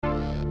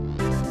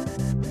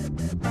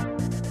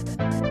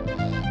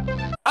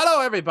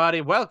Hello, everybody.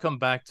 Welcome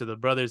back to the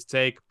Brothers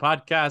Take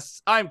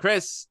podcast. I'm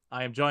Chris.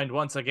 I am joined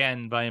once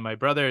again by my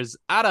brothers,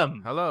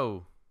 Adam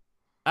Hello.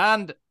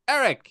 and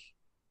Eric.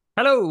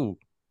 Hello.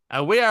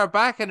 And we are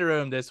back in the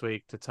room this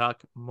week to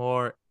talk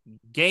more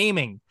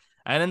gaming.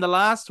 And in the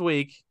last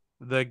week,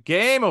 the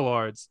Game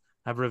Awards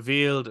have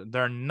revealed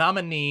their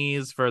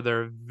nominees for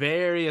their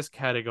various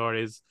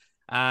categories.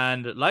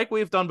 And like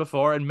we've done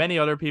before, and many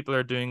other people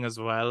are doing as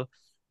well,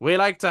 we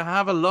like to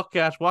have a look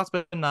at what's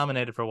been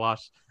nominated for what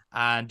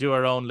and do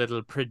our own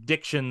little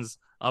predictions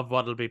of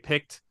what will be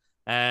picked.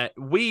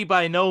 We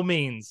by no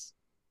means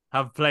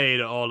have played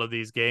all of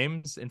these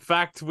games. In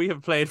fact, we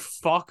have played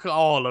fuck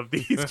all of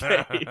these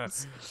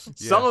games.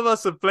 Some of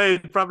us have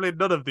played probably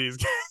none of these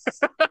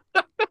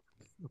games.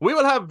 We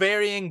will have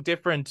varying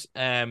different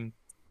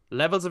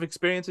levels of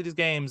experience with these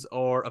games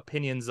or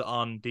opinions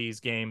on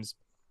these games,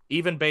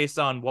 even based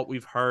on what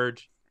we've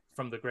heard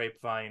from the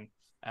grapevine.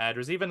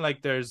 There's even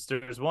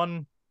there's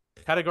one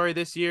category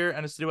this year,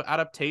 and it's to do with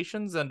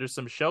adaptations, and there's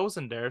some shows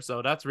in there.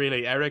 So that's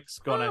really Eric's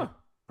gonna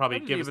probably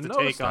give us the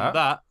take on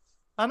that.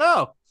 I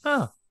know.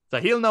 So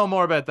he'll know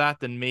more about that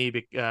than me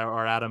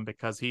or Adam,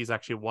 because he's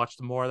actually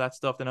watched more of that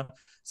stuff than us.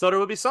 So there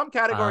will be some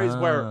categories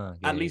where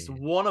at least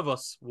one of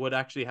us would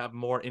actually have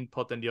more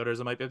input than the others.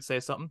 I might be able to say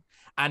something.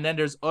 And then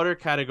there's other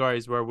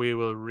categories where we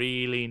will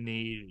really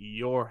need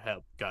your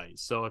help,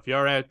 guys. So if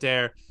you're out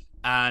there,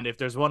 and if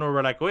there's one where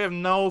we're like, we have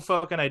no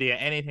fucking idea,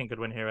 anything could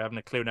win here, I haven't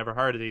a clue, never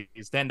heard of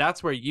these, then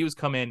that's where yous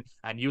come in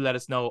and you let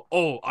us know,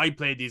 oh, I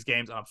played these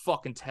games and I'm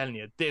fucking telling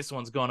you, this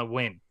one's gonna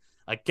win.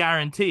 I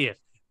guarantee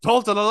it.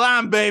 Cult of the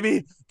Lamb,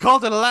 baby.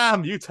 Cult of the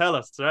Lamb. You tell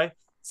us, right?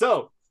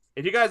 So,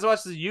 if you guys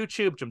watch this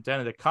YouTube, jump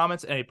down in the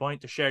comments at any point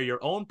to share your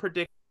own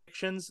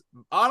predictions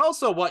and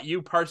also what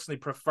you personally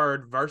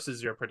preferred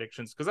versus your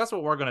predictions, because that's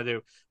what we're going to do.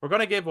 We're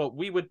going to give what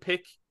we would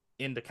pick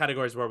in the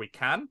categories where we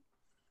can,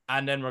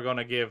 and then we're going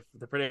to give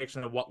the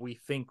prediction of what we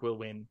think will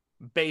win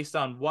based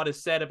on what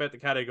is said about the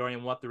category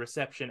and what the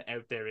reception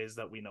out there is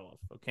that we know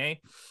of, okay?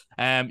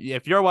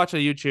 If you're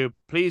watching YouTube,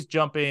 please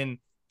jump in,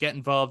 get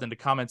involved in the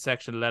comment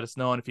section, let us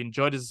know. And if you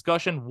enjoyed this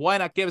discussion, why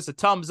not give us a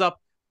thumbs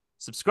up,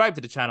 subscribe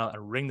to the channel,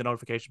 and ring the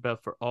notification bell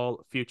for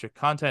all future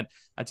content.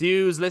 And to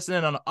use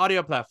listening on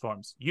audio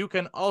platforms, you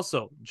can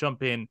also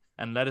jump in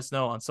and let us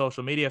know on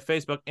social media,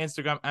 Facebook,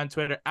 Instagram, and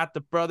Twitter at The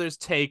Brothers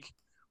Take.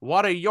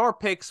 What are your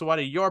picks? What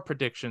are your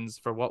predictions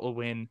for what will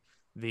win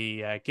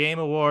the Game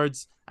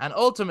Awards? And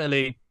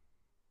ultimately,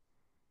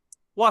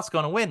 what's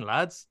going to win,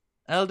 lads?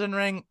 Elden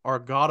Ring or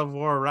God of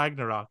War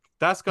Ragnarok?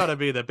 That's got to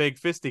be the big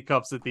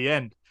fisticuffs at the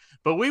end.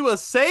 But we will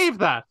save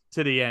that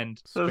to the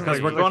end because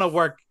we're going to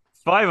work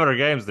 5 other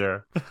games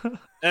there.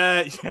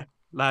 Yeah,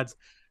 lads,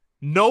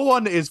 no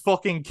one is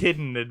fucking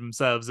kidding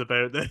themselves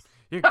about this.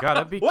 You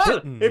gotta be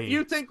kidding me.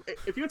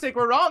 If you think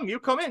we're wrong, you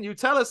come in. You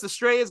tell us the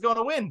Stray is going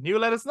to win. You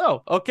let us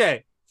know.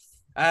 Okay.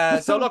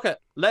 So look at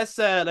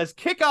let's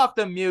kick off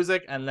the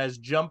music and let's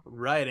jump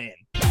right in.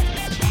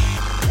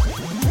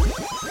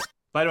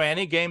 By the way,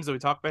 any games that we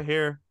talk about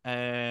here,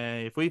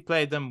 if we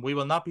played them, we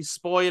will not be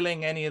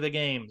spoiling any of the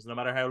games, no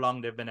matter how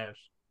long they've been out.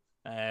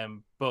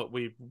 But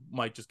we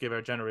might just give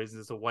our general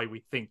reasons as to why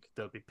we think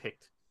they'll be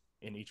picked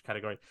in each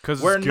category.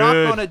 Because we're not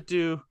going to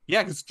do...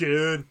 Yeah, it's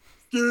good.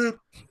 Good.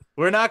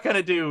 We're not going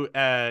to do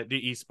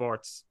the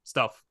esports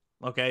stuff,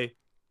 okay?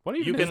 What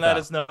even you can let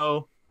us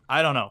know.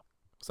 I don't know.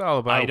 What's that all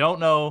about? I don't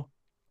know.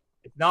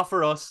 It's not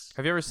for us.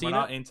 Have you ever seen We're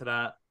not into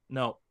that.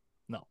 No.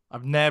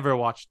 I've never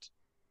watched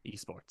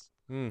esports.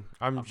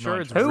 I'm sure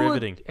it's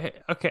riveting.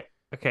 Okay.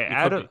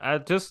 Adam,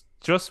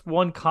 just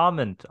one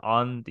comment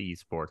on the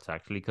esports,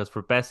 actually, because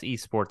for best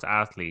esports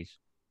athlete,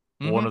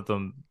 one of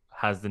them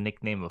has the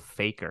nickname of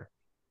Faker.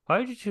 Why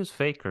would you choose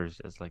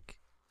Fakers as like?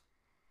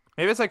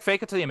 Maybe it's like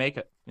fake it till you make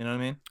it. You know what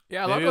I mean?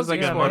 Yeah, a maybe lot of those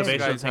motivational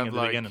guys thing have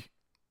at the beginning.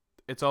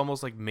 It's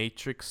almost like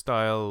Matrix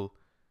style,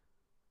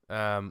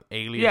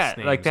 alias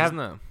names, like isn't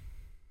it?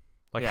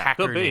 Like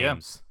hacker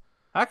names.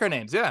 Yeah. Hacker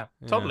names, yeah,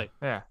 totally.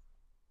 Yeah,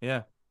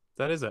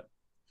 that is it.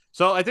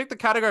 So I think the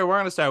category we're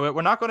going to start with,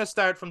 we're not going to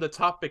start from the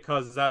top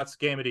because that's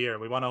Game of the Year.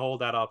 We want to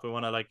hold that off. We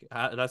want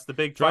to that's the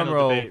big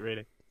final debate,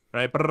 really,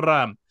 right?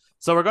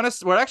 So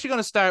we're actually going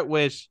to start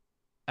with,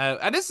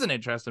 and this is an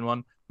interesting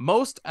one,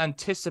 most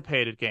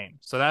anticipated game.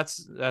 So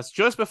that's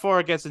just before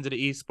it gets into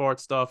the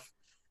esports stuff.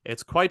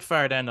 It's quite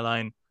far down the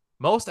line.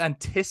 Most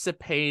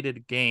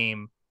anticipated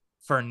game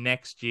for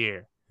next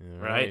year,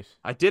 right?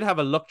 I did have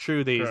a look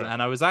through these,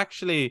 and I was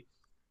actually.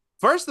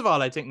 First of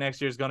all, I think next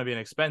year is going to be an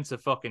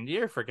expensive fucking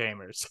year for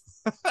gamers.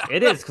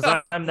 It is,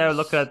 because I'm now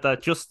looking at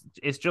that.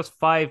 It's just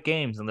 5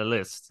 games on the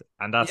list,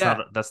 and that's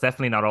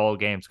definitely not all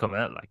games coming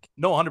out. Like,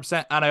 no,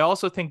 100%. And I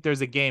also think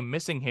there's a game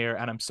missing here,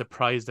 and I'm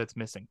surprised it's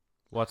missing.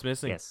 What's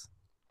missing? Yes,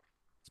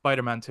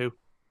 Spider-Man 2.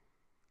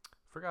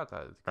 Forgot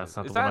that. That's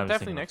not is the one that I was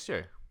definitely thinking next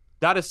year?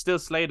 That is still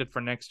slated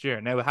for next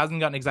year. Now it hasn't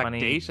got an exact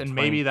date, and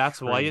maybe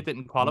that's why it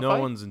didn't qualify. No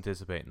one's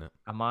anticipating it.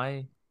 Am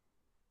I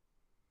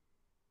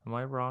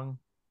wrong?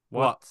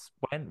 What?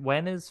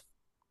 When is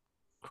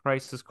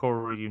Crisis Core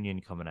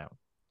Reunion coming out?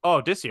 Oh,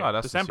 this year. Oh,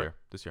 that's December.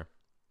 This year.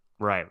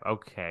 Right.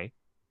 Okay.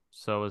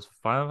 So is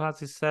Final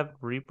Fantasy VII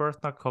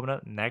Rebirth not coming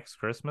out next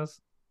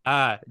Christmas?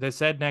 They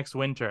said next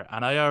winter,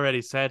 and I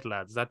already said,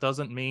 lads, that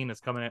doesn't mean it's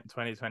coming out in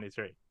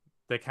 2023.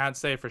 They can't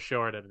say for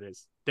sure that it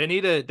is. They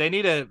need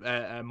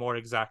a more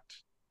exact.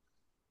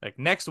 Like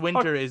next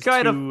winter is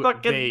kind of too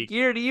fucking vague.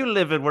 year do you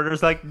live in where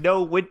there's like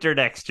no winter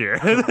next year?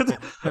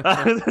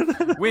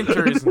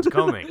 Winter isn't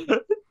coming.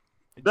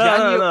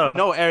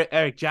 No.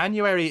 Eric,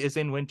 January is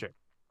in winter.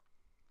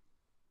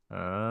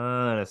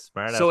 Smart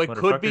So ass it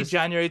could be motherfuckers.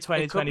 January It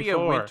could 2024. be a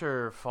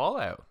winter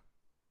fallout.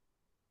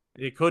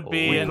 It could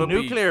be a could be-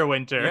 nuclear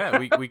winter. Yeah,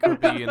 we could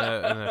be in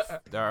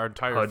our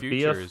entire Could be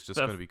future is just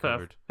going to be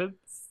covered.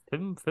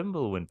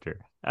 Fimble winter.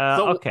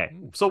 So- Okay.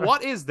 So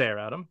what is there,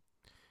 Adam?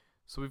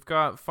 So we've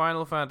got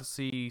Final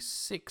Fantasy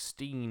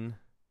 16,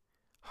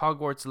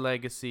 Hogwarts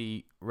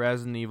Legacy,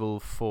 Resident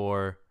Evil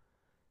 4,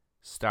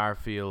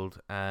 Starfield,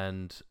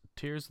 and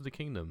Tears of the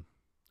Kingdom,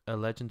 a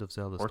Legend of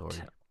Zelda story.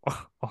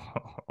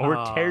 Or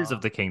Tears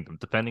of the Kingdom,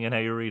 depending on how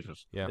you read it.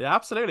 Yeah. Yeah,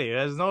 absolutely.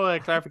 There's no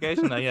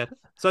clarification on that yet.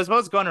 So I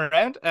suppose going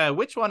around,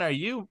 which one are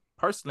you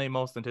personally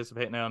most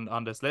anticipating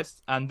on this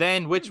list? And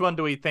then which one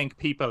do we think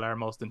people are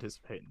most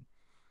anticipating?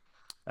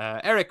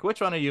 Eric, which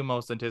one are you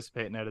most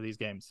anticipating out of these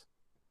games?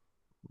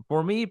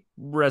 For me,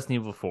 Resident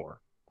Evil 4.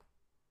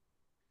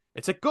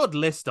 It's a good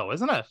list, though,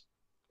 isn't it?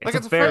 It's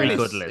a very fairly-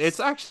 good list. It's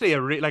actually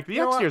like the You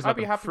know next what? year's I'd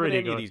be looking happy with pretty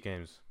any good. of these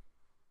games.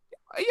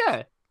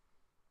 Yeah,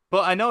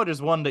 but I know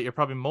there's one that you're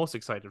probably most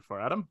excited for,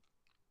 Adam.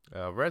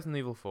 Resident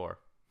Evil 4.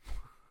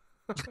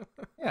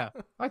 Yeah,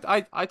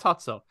 I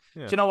thought so.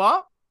 Yeah. Do you know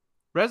what?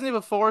 Resident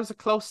Evil 4 is a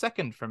close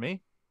second for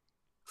me.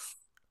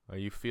 Are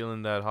you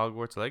feeling that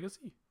Hogwarts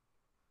Legacy?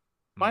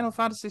 Final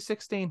Fantasy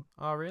 16.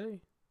 Oh,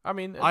 really? I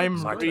mean, it I'm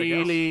looks good, I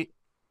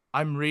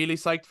guess. really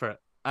psyched for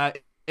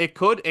it. It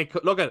could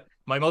look at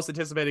my most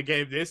anticipated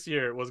game this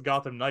year was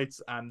Gotham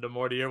Knights, and the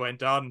more the year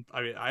went on,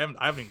 I mean, I haven't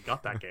even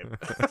got that game.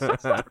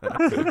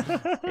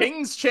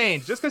 Things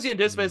change. Just because you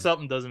anticipate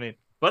something doesn't mean.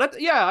 But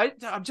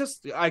I'm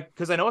just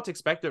because I know what to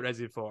expect at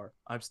Resident Evil 4.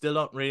 I still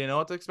don't really know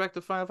what to expect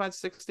of Final Fantasy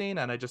 16,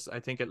 and I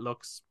think it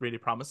looks really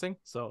promising.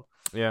 So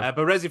Yeah.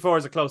 but Resident Evil 4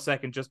 is a close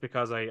second just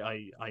because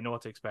I know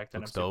what to expect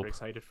and Looks I'm super dope.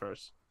 excited for it.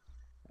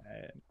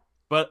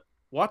 But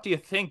what do you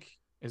think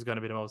is going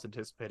to be the most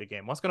anticipated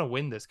game? What's going to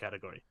win this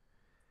category?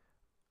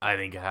 I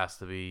think it has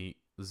to be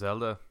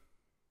Zelda.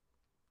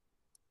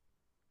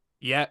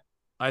 Yeah,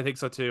 I think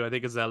so too. I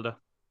think it's Zelda.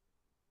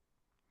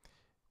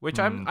 Which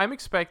Hmm. I'm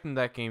expecting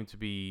that game to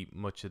be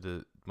much of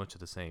the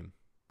same,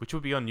 which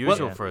would be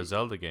unusual yeah. for a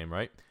Zelda game,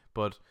 right?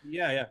 But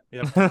Yeah.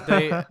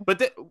 they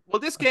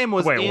This game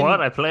was Wait, in, what?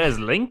 I play as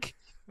Link?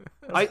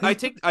 I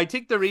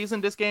think the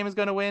reason this game is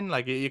going to win,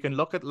 like you can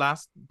look at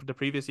the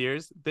previous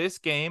years, this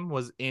game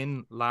was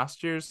in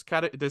last year's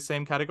the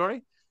same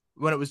category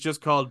when it was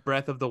just called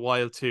Breath of the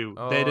Wild 2.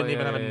 Oh, They didn't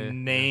even yeah, have yeah, a yeah.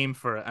 name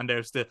for it, and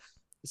they're still.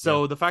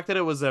 So the fact that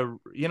it was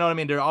you know what I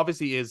mean? There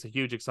obviously is a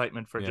huge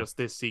excitement for Yeah. just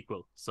this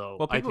sequel. So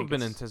well, I people think have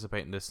been it's-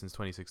 anticipating this since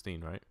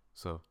 2016, right?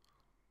 So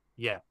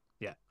Yeah,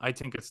 I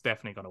think it's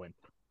definitely going to win.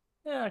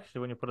 Yeah, actually,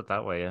 when you put it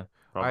that way, yeah.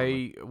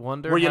 Probably. I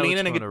wonder. Were you how it's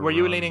leaning? gonna Were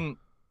you run. leaning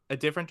a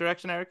different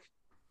direction, Eric?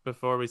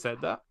 Before we said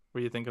that, were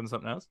you thinking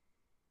something else?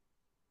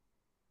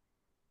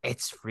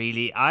 It's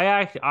really.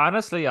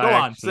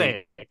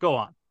 Say it. Go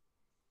on.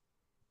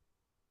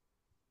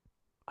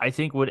 I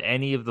think with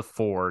any of the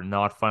four,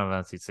 not Final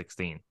Fantasy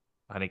 16,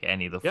 I think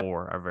any of the Yep.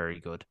 four are very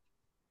good.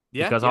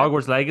 Yeah, Because yeah.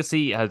 Hogwarts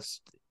Legacy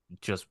has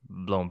just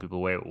blown people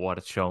away with what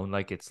it's shown.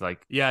 Like, it's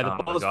like, Yeah, the oh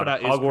my buzz for God,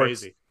 that is Hogwarts,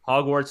 crazy.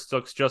 Hogwarts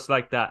looks just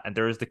like that, and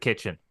there is the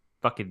kitchen.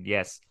 Fucking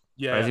yes.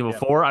 Yeah, Resident Evil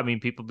yeah. 4, I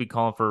mean, people be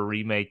calling for a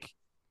remake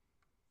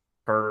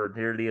for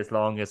nearly as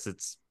long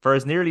as for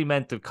as nearly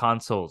meant of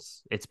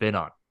consoles it's been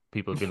on.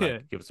 People have been Yeah,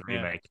 like, give us a yeah.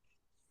 remake.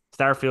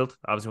 Starfield,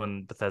 obviously,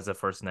 when Bethesda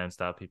first announced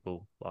that,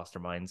 people lost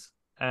their minds.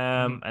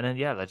 And then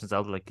Legend of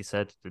Zelda, like you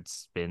said,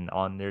 it's been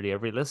on nearly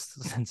every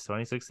list since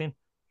 2016.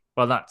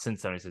 Well, not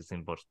since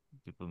 2016, but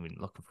people have been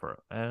looking for it.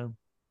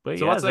 But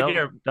So yeah, what's like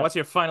Zelda, what's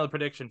your final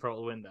prediction for what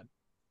will win then?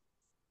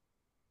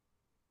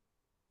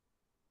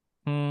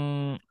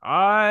 I'll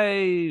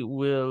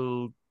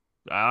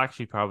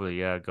actually probably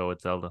go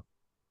with Zelda.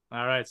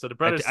 All right, so the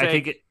brothers I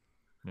think Sake,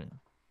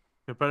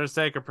 the brothers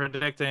Sake are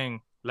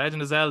predicting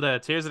Legend of Zelda: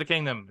 Tears of the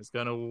Kingdom is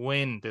going to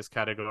win this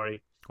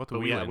category. What do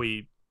But we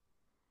win?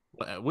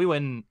 we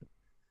win.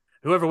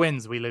 Whoever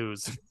wins, we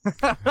lose.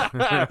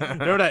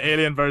 Remember that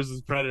Alien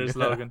versus Predator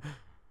slogan?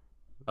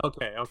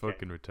 Okay.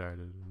 Fucking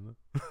retarded. Isn't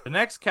it? The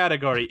next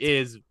category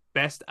is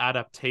Best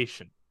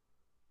Adaptation.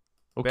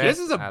 Okay. This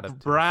is a Adaptation.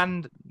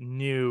 brand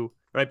new.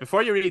 Right,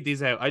 before you read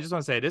these out, I just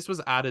want to say this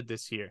was added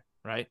this year,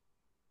 right?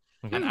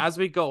 And as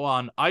we go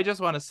on, I just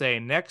want to say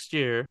next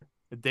year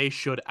they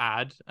should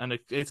add, and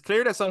it's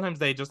clear that sometimes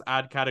they just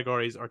add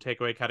categories or take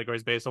away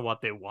categories based on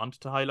what they want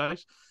to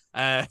highlight.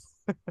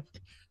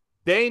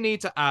 They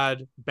need to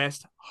add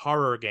Best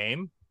Horror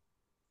Game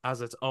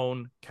as its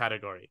own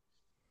category.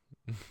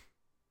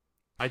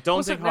 I don't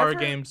Was think it horror never?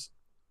 games.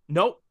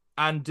 Nope.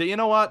 And do you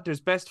know what? There's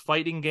best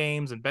fighting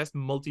games and best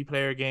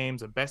multiplayer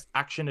games and best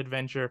action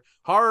adventure.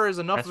 Horror is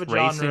enough Best of a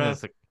racing genre.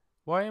 is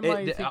Why am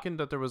I thinking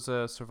that there was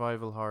a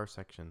survival horror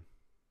section?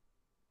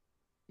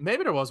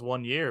 Maybe there was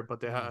 1 year, but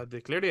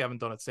they clearly haven't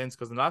done it since.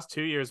 Because in the last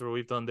 2 years where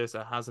we've done this,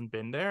 it hasn't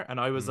been there. And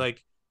I was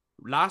like,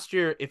 last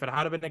year, if it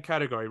had been a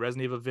category,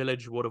 Resident Evil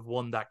Village would have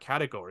won that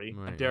category,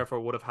 and therefore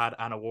would have had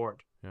an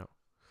award. Yeah,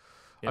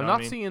 I'm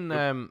not seeing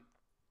I'm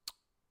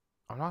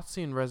not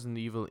seeing Resident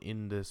Evil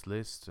in this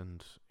list,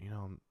 and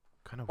I'm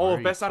kind of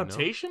worried. Best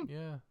adaptation?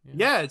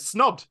 Yeah, it's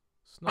snubbed.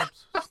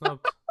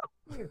 Snubbed.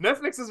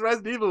 Netflix's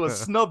Resident Evil was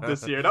snubbed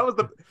this year. That was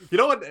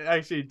what,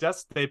 actually,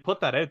 just they put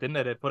that out, didn't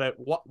they? They put out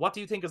what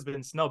do you think has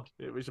been snubbed?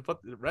 We should put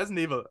Resident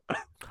Evil.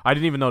 I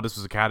didn't even know this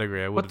was a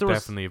category. I would have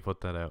definitely put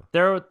that out.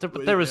 There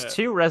was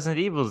 2 Resident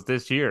Evils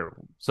this year,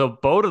 so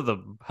both of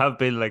them have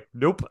been like,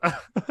 nope.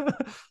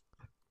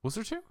 Was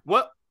there 2?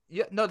 What?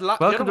 Yeah, no.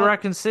 Welcome to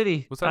Raccoon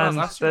City. Was that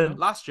last year?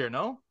 Last year,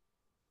 no.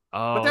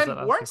 Oh, but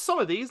then weren't some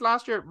of these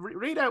last year?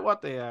 Read out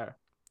what they are.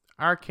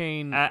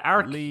 Arcane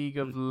League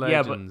of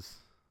Legends.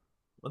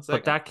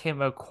 But that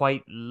came out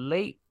quite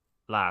late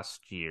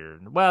last year.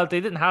 Well, they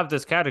didn't have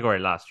this category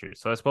last year,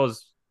 so I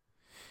suppose.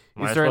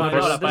 Is there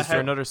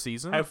another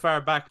season? How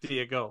far back do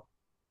you go?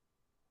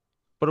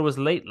 But it was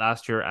late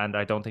last year, and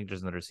I don't think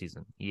there's another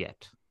season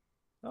yet.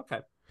 Okay.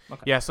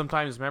 Yeah,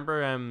 sometimes,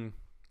 remember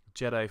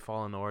Jedi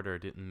Fallen Order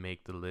didn't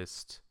make the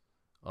list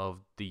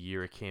of the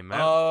year it came out?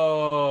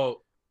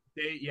 Oh,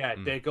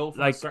 they go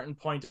from a certain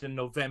point in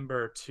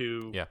November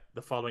to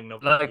the following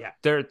November.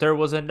 There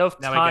was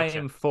enough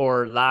time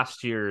for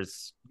last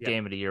year's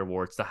Game of the Year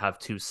awards to have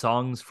 2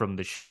 songs from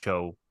the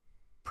show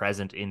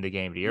present in the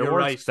Game of the Year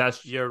awards.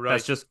 Right. You're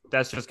right.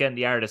 That's just getting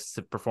the artists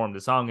to perform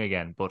the song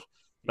again. But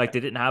they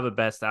didn't have a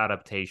best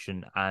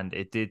adaptation, and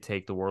it did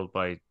take the world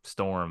by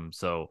storm.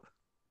 So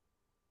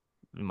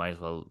we might as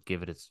well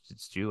give it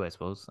its due, I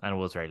suppose. And it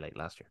was very late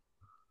last year.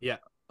 Yeah.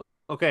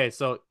 Okay,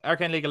 so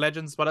Arcane League of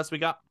Legends, what else we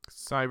got?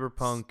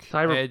 Cyberpunk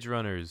Edge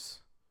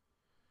Runners.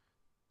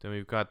 Then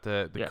we've got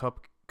the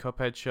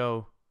Cuphead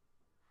show,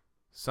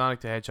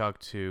 Sonic the Hedgehog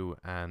 2,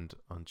 and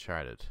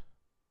Uncharted.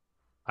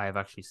 I have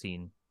actually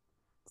seen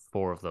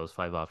 4 of those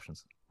 5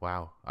 options.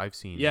 Wow, I've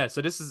seen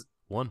so this is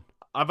 1.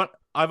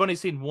 I've only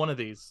seen 1 of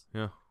these.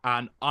 Yeah.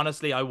 And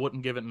honestly, I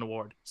wouldn't give it an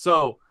award.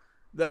 So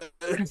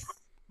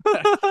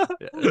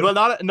well,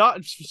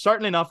 not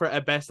certainly not for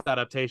a best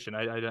adaptation.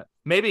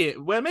 Maybe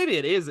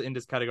it is in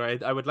this category.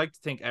 I would like to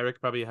think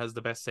Eric probably has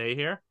the best say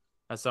here,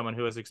 as someone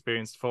who has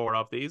experienced 4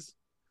 of these.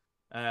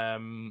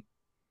 Well,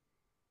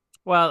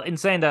 in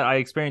saying that, I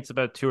experienced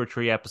about 2 or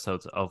 3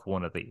 episodes of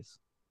one of these,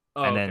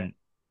 and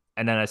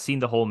then I've seen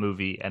the whole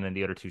movie, and then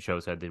the other 2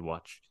 shows I did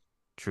watch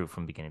through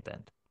from beginning to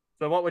end.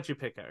 So, what would you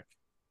pick, Eric?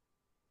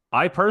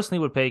 I personally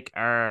would pick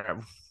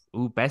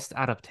best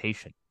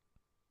adaptation.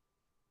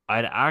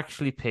 I'd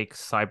actually pick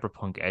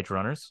Cyberpunk Edge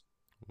Runners.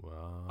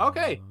 Wow.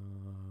 Okay.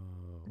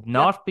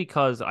 Not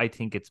because I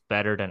think it's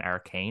better than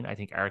Arcane. I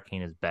think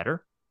Arcane is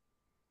better.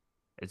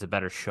 It's a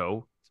better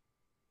show.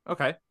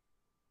 Okay.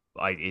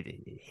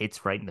 It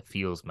hits right in the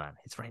feels, man.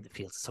 It's right in the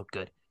feels. It's so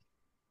good.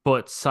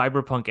 But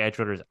Cyberpunk Edge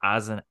Runners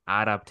as an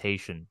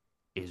adaptation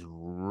is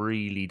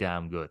really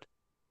damn good.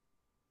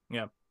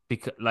 Yeah.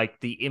 Because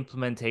the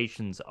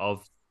implementations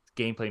of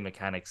gameplay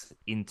mechanics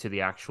into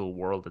the actual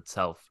world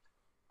itself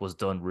was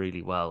done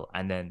really well,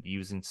 and then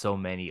using so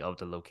many of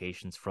the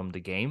locations from the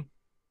game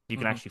you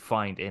can actually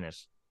find in it.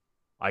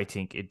 I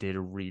think it did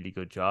a really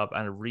good job,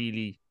 and it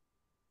really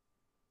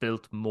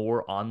built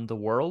more on the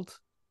world.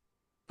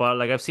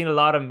 But I've seen a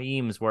lot of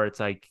memes where it's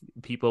like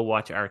people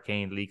watch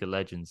Arcane League of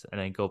Legends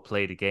and then go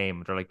play the game,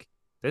 and they're like,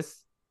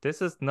 this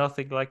is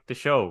nothing like the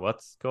show.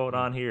 What's going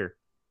on here?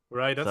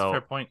 Right, that's a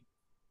fair point.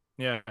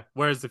 Yeah.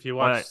 Whereas if you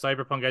watch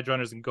Cyberpunk Edge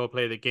Runners and go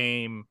play the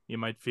game, you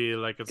might feel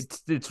like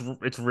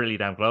it's really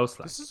damn close.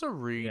 This is a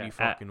really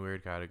fucking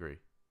weird category.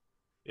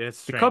 It's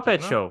strange, the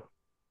Cuphead show.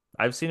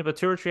 I've seen about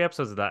 2 or 3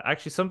 episodes of that.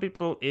 Actually, some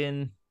people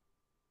in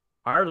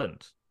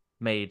Ireland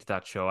made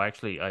that show.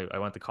 Actually, I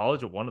went to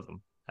college with one of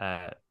them.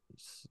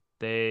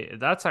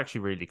 That's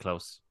actually really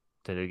close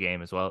to the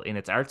game as well in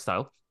its art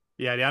style.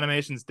 Yeah, the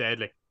animation's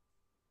deadly.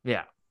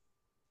 Yeah.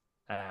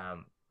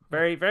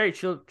 Very, very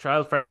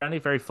child friendly,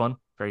 very fun.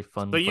 Very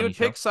fun. So you would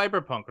pick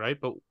Cyberpunk, right?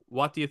 But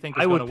what do you think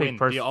is going to win?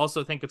 Do you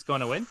also think it's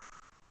going to win?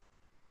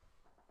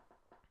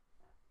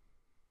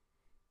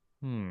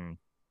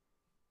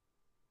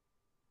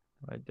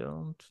 I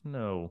don't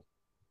know.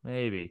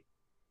 Maybe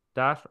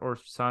that or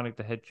Sonic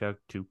the Hedgehog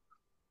 2.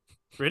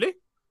 Really?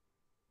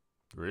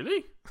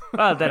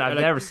 Well, then I've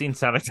never seen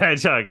Sonic the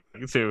Hedgehog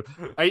 2.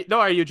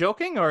 Are you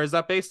joking, or is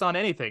that based on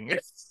anything?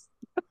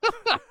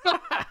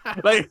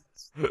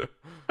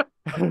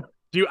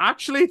 Do you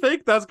actually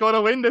think that's going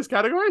to win this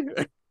category?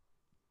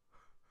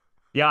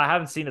 Yeah, I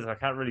haven't seen it, so I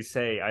can't really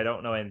say. I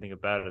don't know anything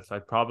about it, so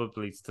I'd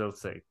probably still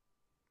say.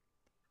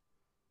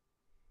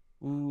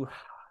 Ooh,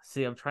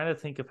 see, I'm trying to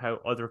think of how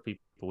other people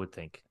would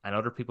think, and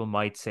other people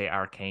might say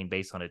Arcane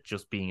based on it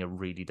just being a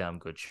really damn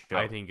good show.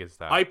 I think it's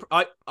that.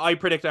 I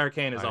predict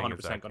Arcane is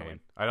 100% going to win.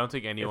 I don't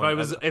think anyone.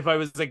 If I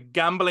was a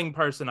gambling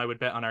person, I would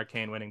bet on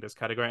Arcane winning this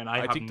category, and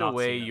I think the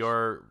way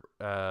you're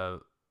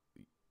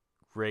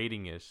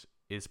rating it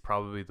is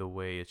probably the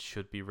way it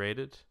should be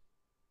rated.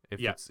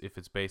 Yeah. If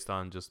it's based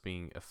on just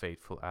being a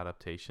faithful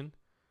adaptation.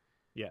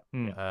 Yeah.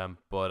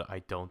 But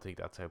I don't think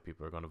that's how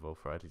people are going to vote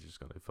for it. I think they're just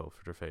going to vote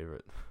for their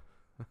favorite.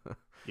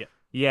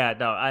 Yeah,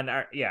 no, and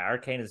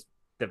Arcane is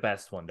the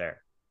best one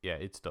there. Yeah,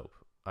 it's dope.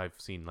 I've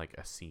seen like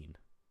a scene,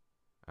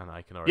 and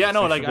I can already. Yeah,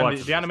 no, see like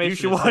it. the animation. You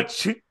should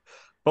watch.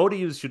 Both of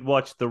you should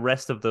watch the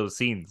rest of those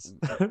scenes.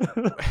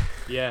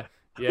 Yeah.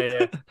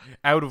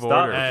 Out of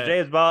Stop, order.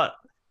 James Bond.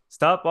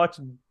 Stop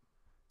watching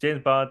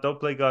James Bond. Don't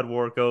play God of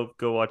War. Go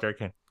watch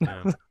Arcane.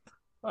 Yeah.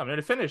 Well, I'm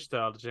nearly finished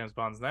all the James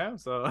Bonds now,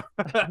 so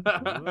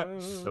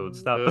Don't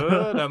stop.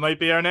 Good. That might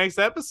be our next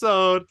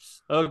episode.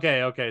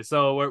 Okay.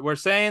 So we're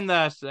saying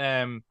that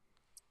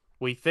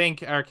we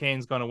think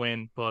Arcane's going to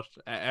win, but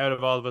out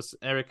of all of us,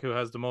 Eric, who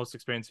has the most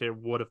experience here,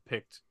 would have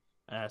picked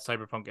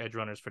Cyberpunk Edge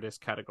Runners for this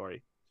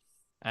category.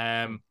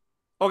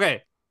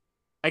 Okay.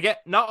 I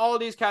get not all of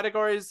these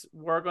categories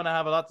we're going to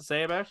have a lot to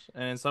say about,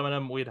 and in some of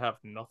them we'd have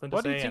nothing to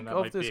What say. do you think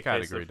of this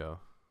category, though?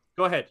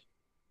 Go ahead.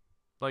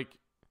 Like,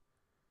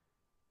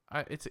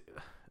 what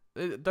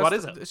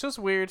is it? It's just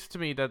weird to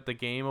me that the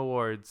Game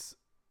Awards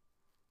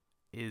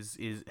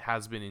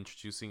has been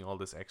introducing all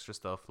this extra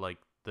stuff, like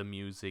the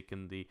music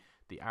and the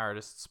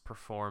artists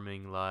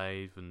performing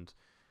live, and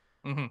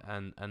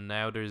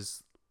now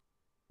there's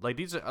like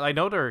these are, I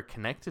know they're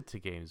connected to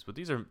games, but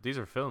these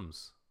are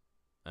films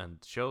and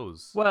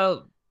shows.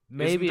 Well,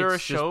 maybe isn't there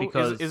it's a show? just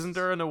because Isn't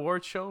there an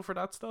award show for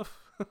that stuff?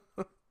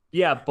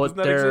 yeah, but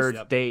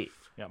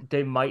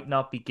they might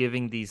not be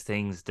giving these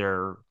things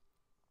their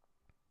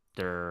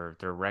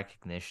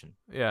recognition.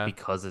 Yeah,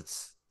 because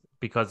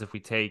if we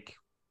take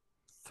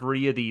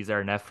 3 of these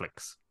are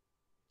Netflix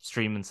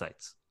streaming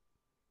sites.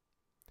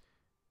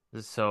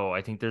 So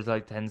I think there's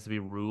like tends to be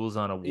rules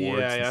on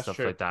awards and stuff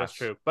like that. That's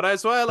true. But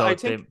as well, So I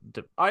think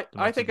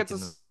I think it's a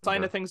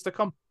sign of things to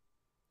come.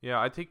 Yeah,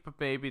 I think, but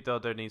maybe though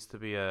there needs to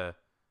be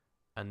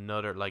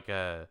another like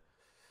a.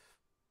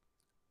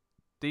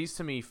 These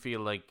to me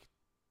feel like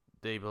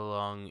they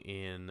belong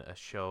in a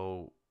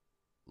show,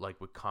 like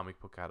with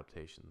comic book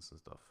adaptations and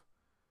stuff,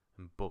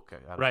 and book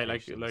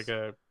adaptations.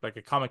 Right, like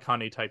a Comic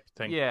Con-y type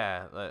thing.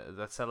 Yeah,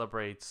 that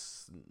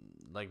celebrates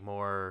like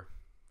more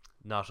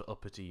not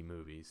uppity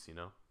movies, you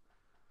know.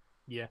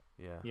 Yeah.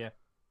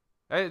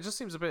 It just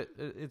seems a bit.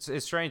 It's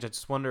strange. I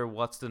just wonder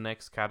what's the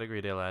next category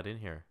they'll add in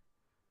here.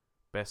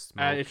 Best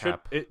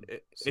mocap.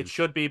 It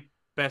should be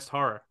best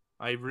horror.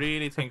 I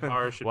really think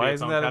horror should be its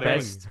isn't own that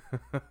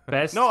category.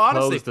 best No,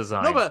 honestly, clothes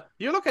design. no, but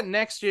you look at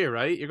next year,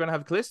 right? You're gonna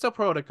have Callisto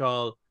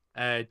Protocol,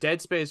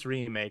 Dead Space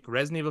remake,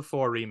 Resident Evil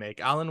 4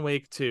 remake, Alan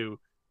Wake 2.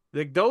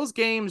 Like those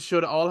games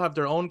should all have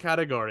their own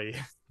category.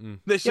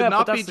 They should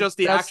not be just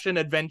the action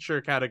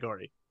adventure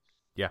category.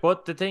 Yeah.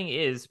 But the thing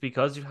is,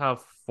 because you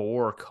have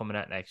 4 coming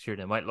out next year,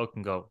 they might look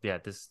and go, yeah,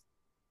 this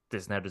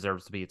now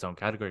deserves to be its own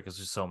category because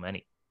there's so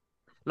many.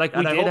 Like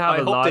And I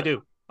hope they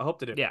do. I hope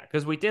they do. Yeah,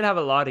 because we did have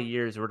a lot of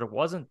years where there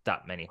wasn't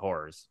that many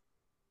horrors.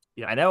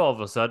 Yeah. And now all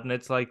of a sudden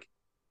it's like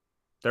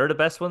they're the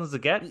best ones to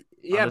get.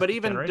 Yeah, but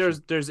even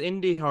there's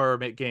indie horror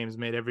games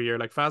made every year.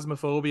 Like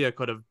Phasmophobia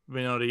could have,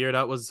 the year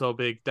that was so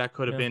big, that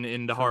could have been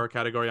in the horror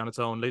category on its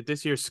own. Like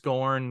this year,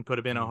 Scorn could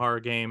have been a horror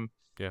game.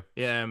 Yeah.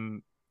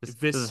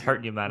 This is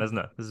hurting you, man, isn't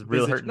it? This is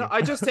real hurting you.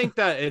 I just think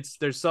that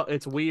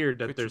it's weird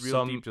that there's real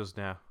some deep just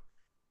now.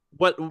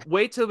 Well,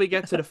 wait till we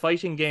get to the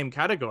fighting game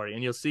category,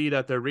 and you'll see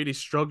that they're really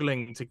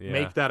struggling to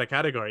make that a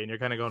category, and you're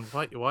kind of going,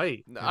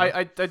 why?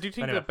 I do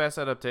think the best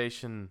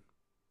adaptation,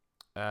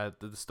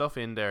 the stuff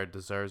in there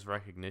deserves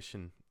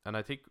recognition, and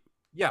I think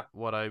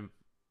what I'm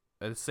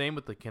the same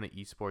with the kind of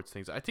esports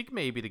things. I think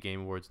maybe the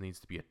Game Awards needs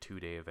to be a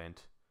 2-day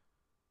event.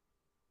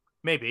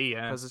 Maybe,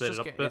 yeah, because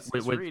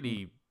it's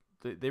really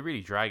they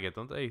really drag it,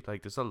 don't they?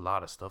 Like there's a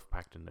lot of stuff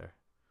packed in there.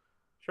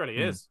 Surely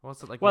is.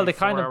 What's it like? Well,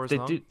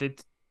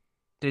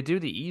 they do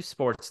the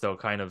esports though,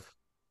 kind of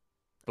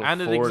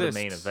before the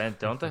main event,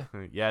 don't they?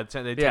 They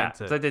tend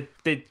to. So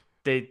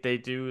they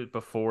do it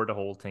before the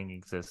whole thing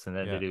exists, and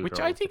then they do. Which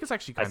I think is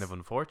actually kind of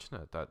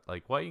unfortunate. That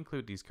like, why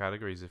include these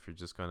categories if you're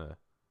just gonna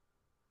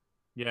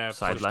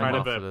sideline kind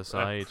of to the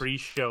side. a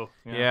pre-show.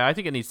 Yeah, I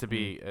think it needs to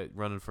be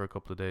running for a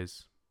couple of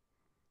days.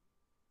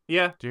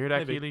 Yeah, do you hear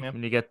that, Keely? Yeah.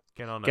 When you get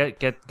on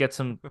get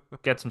some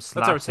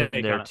slaps in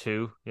there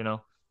too, you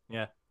know.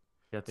 Yeah,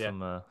 get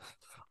some.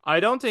 I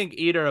don't think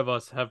either of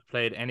us have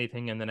played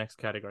anything in the next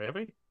category, have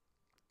we?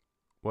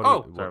 What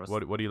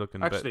are you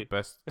looking at? Actually,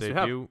 best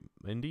debut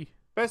indie?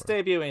 Best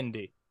debut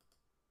indie.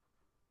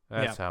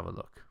 Let's have a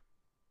look.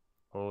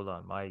 Hold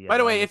on, By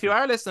the way, if you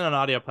are listening on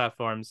audio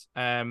platforms,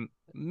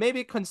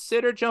 maybe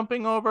consider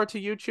jumping over to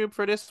YouTube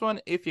for this one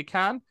if you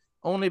can,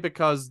 only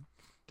because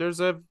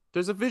there's a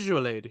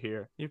visual aid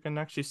here. You can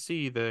actually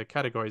see the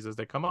categories as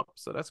they come up,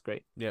 so that's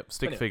great. Yep,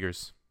 stick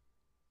figures.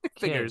 Stick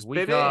figures,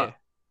 baby.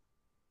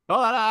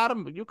 Oh,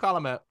 Adam, you call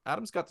him out.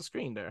 Adam's got the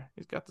screen there.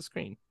 He's got the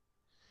screen.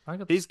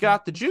 He's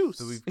got the juice.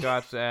 So we've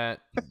got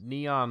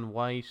Neon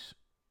White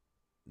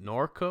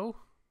Norco.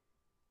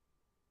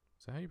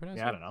 Is that how you pronounce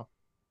it? I don't know.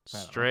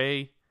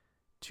 Stray,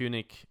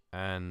 Tunic,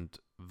 and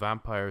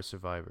Vampire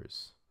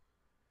Survivors.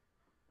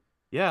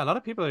 Yeah, a lot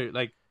of people are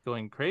like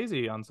going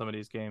crazy on some of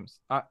these games.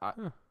 Huh.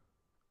 I'm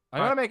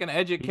gonna make an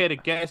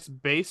educated guess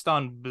based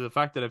on the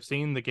fact that I've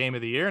seen the Game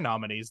of the Year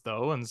nominees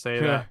though, and say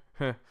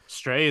that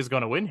Stray is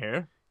gonna win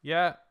here.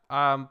 Yeah.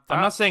 I'm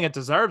not saying it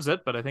deserves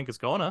it, but I think it's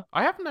gonna.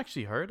 I haven't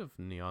actually heard of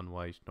Neon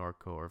White,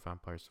 Norco, or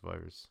Vampire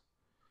Survivors.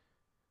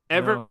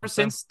 Ever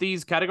since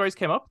these categories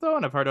came up, though,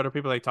 and I've heard other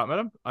people like talking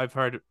about them, I've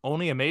heard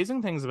only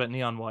amazing things about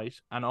Neon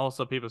White, and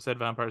also people said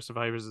Vampire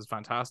Survivors is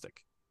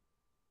fantastic.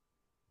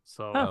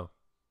 So,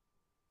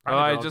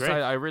 I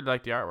really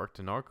like the artwork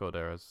to Norco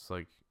there. I was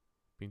like,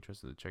 be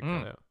interested to check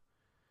that out.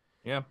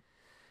 Yeah,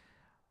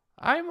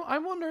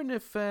 I'm wondering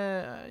if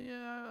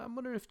I'm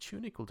wondering if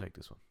Tunic will take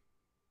this one.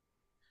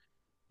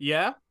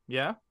 yeah.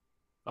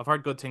 I've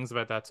heard good things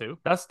about that too.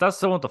 That's the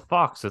one with the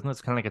fox, isn't it?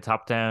 It's kind of like a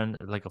top-down,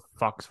 like a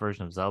fox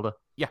version of Zelda.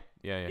 Yeah.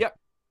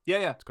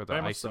 It's got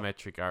that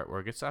isometric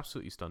artwork. It's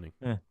absolutely stunning.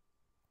 Yeah.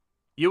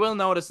 You will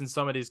notice in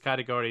some of these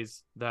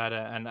categories that,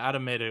 and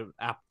Adam made an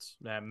apt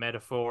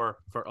metaphor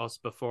for us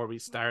before we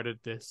started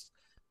this,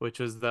 which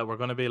was that we're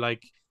going to be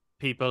like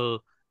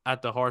people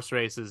at the horse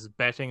races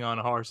betting on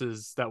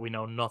horses that we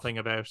know nothing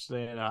about,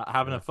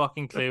 having a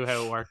fucking clue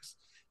how it works.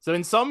 So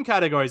in some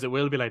categories, it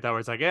will be like that, where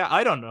it's like, yeah,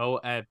 I don't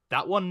know,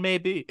 that one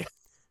maybe.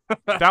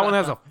 That one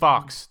has a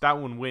fox. That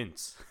one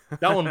wins.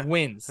 That one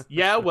wins.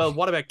 Yeah, well,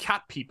 what about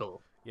cat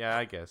people? Yeah,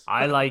 I guess.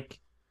 I like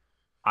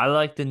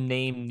the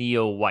name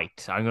Neo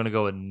White. I'm gonna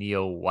go with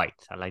Neo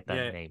White. I like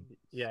that name.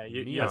 Yeah,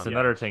 that's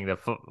another thing that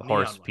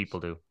horse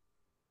people do.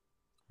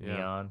 Yeah.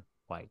 Neon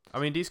White. I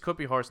mean, these could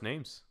be horse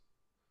names.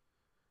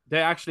 They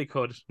actually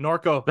could.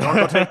 Norco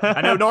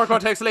I know Norco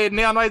takes the lead.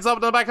 Neon White's up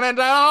to the back end.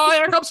 Oh,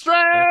 here comes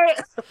Stray!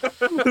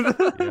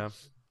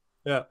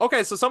 Yeah.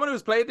 Okay, so someone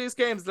who's played these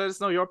games, let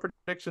us know your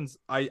predictions.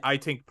 I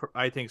think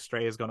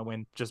Stray is going to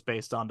win just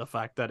based on the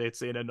fact that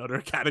it's in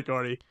another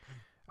category.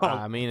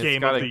 I mean, it's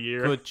Game got of a the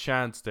year. good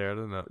chance there,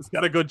 doesn't it? It's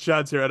got a good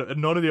chance here.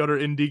 None of the other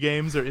indie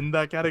games are in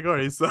that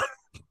category, so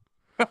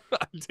I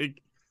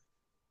think.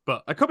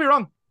 But I could be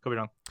wrong.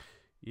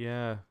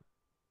 Yeah,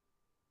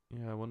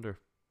 I wonder.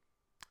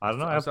 I don't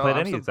know. I haven't played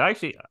any. It's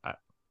actually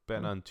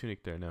betting on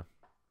Tunic there now.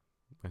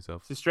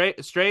 Myself. So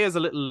Stray is a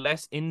little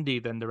less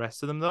indie than the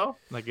rest of them, though.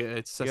 Like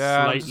it's a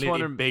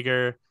slightly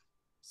bigger.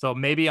 So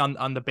maybe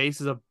on the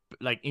basis of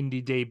like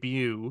indie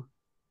debut,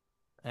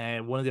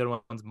 one of the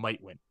other ones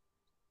might win.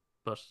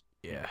 But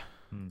yeah.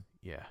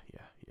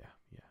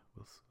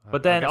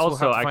 But then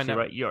also, actually,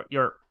 right?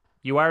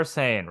 You are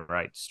saying,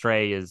 right?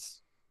 Stray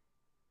is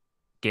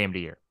Game of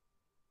the Year.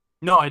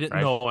 No, I didn't.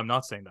 Right? No, I'm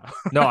not saying that.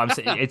 No, I'm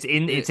saying it's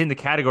in the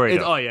category.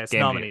 It's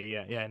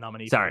nominee. Yeah,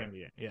 nominee.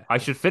 Sorry, yeah. I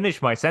should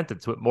finish my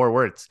sentence with more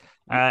words.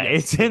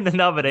 It's in the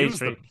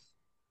nomination,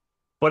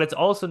 but it's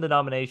also in the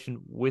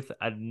nomination with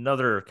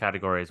another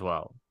category as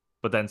well.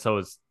 But then so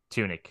is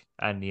Tunic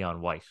and Neon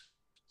White.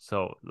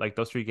 So like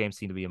those three games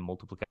seem to be in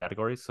multiple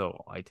categories.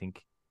 So I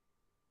think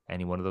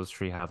any one of those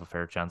three have a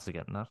fair chance of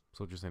getting that.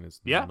 So what you're saying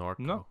is Norco.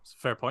 No, it's a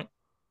fair point.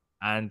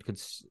 And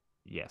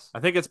yes, I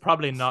think it's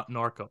probably not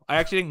Norco. I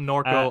actually think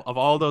Norco of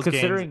all those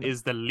games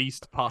is the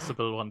least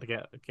possible one to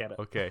get it.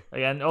 Okay.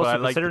 And also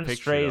considering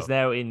Stray is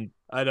now in,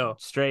 I know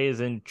Stray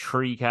is in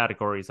 3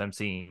 categories. I'm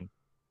seeing.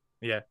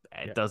 Yeah,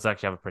 it does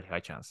actually have a pretty high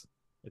chance.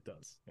 It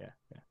does. Yeah.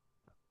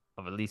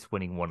 Of at least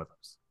winning one of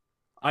those.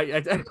 I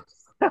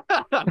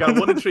got a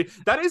 1 in 3.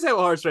 That is how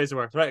horse race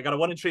works, right? I got a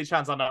 1 in 3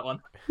 chance on that one.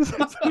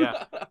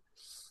 Yeah.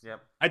 Yep.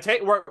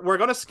 We're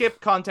gonna skip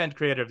content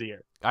creator of the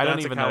year. I don't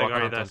even know what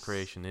content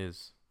creation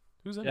is.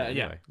 Who's in it anyway?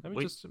 Yeah. Let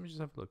me just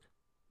have a look.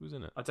 Who's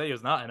in it? I'll tell you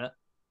who's not in it.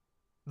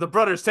 The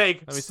Brothers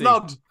Take. Let me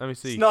Snubbed.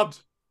 see. Snubbed.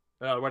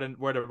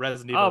 We're the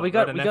Resident Evil. Oh, we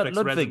got Netflix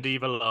Ludwig. Resident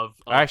Evil of.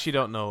 I actually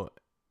don't know.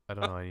 I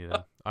don't know any of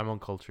them. I'm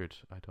uncultured.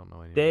 I don't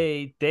know any of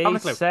them.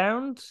 They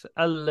sound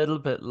a little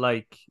bit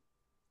like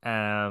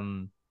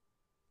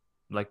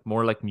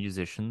more like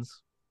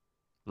musicians.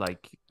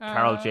 Like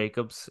Carl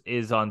Jacobs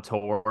is on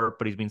tour,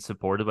 but he's been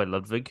supported by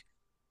Ludwig.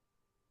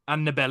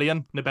 And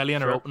Nebellion.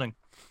 Nebellion are opening.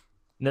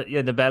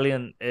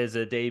 Nebellion is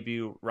a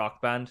debut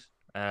rock band.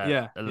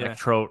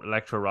 Electro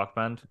rock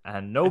band,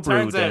 and No Brew.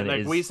 Turns out,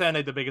 like, we sound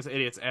like the biggest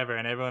idiots ever,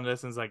 and everyone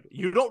listens like,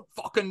 you don't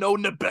fucking know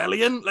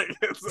Nebellion. Like,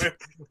 it's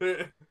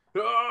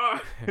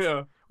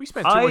yeah. We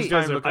spent too much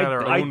time looking at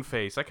our own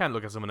face. I can't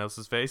look at someone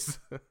else's face.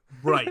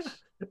 Right.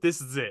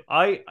 This is it.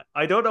 I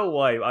don't know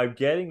why I'm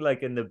getting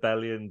like a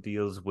Nebellion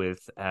deals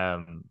with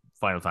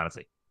Final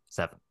Fantasy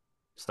 7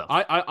 stuff.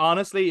 I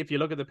honestly, if you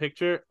look at the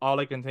picture, all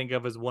I can think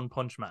of is One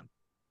Punch Man,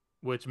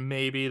 which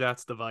maybe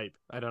that's the vibe.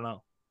 I don't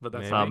know, but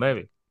that's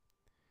maybe.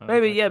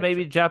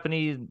 Maybe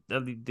Japanese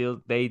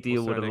they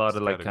deal with a lot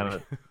of like kind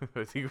of.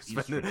 I think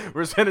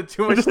we're spending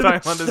too much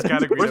time on this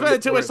category. We're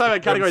spending too much time on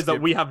categories that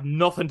we have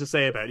nothing to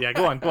say about. Yeah,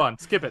 go on,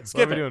 skip it.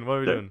 What are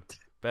we doing?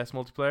 Best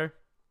multiplayer?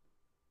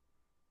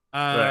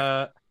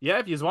 Yeah,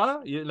 if you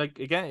wanna,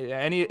 if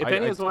any of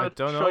you want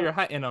to throw your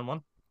hat in on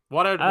one.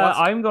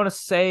 I'm gonna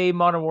say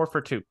Modern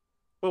Warfare 2.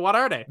 Well, what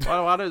are they?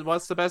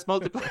 What's the best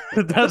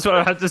multiplayer? That's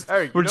what I just.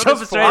 Eric, we're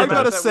jumping straight. I'm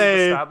gonna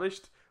say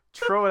established.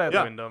 Throw it out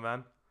the window,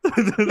 man.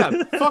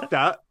 Yeah, fuck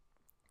that.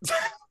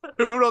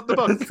 Who wrote the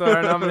book? So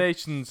our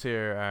nominations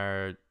here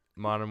are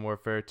Modern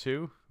Warfare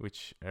 2,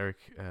 which Eric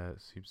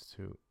seems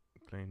to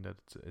claim that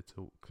it's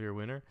a clear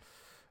winner.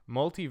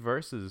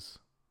 Multiverses.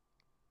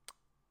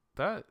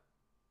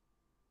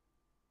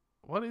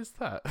 What is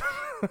that?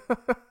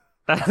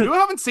 You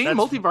haven't seen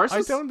Multiverses?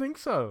 I don't think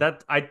so.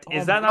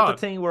 Is that not the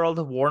thing where all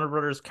the Warner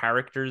Brothers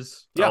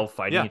characters all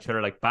fighting each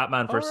other, like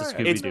Batman versus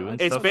Scooby-Doo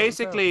and it's stuff?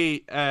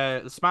 basically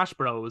Smash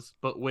Bros,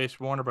 but with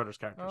Warner Brothers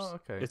characters. Oh,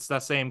 okay. It's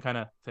that same kind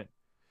of thing.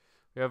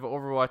 We have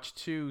Overwatch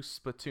 2,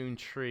 Splatoon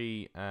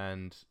 3,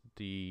 and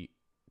the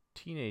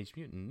Teenage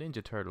Mutant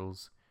Ninja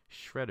Turtles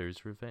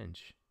Shredder's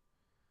Revenge.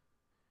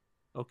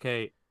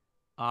 Okay,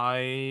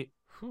 here's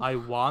what I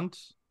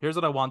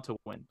want to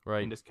win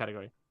in this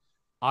category.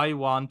 I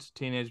want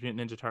Teenage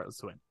Mutant Ninja Turtles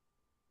to win.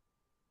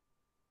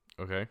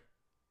 Okay.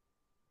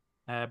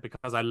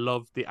 Because I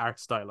love the art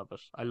style of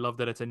it. I love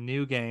that it's a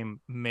new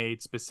game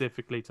made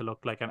specifically to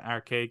look like an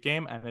arcade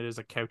game, and it is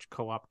a couch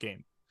co-op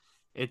game.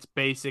 It's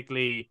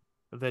basically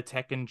the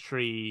Tekken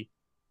 3,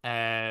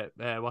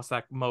 what's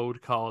that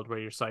mode called where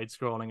you're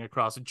side-scrolling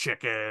across a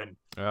chicken?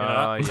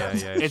 Yeah.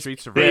 It's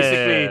Streets of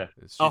basically Rage.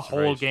 a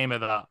whole game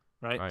of that,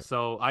 right?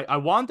 So I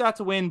want that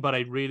to win, but I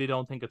really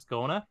don't think it's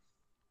gonna.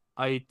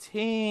 I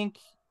think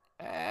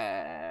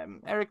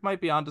Eric might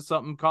be onto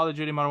something. Call of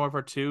Duty Modern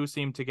Warfare 2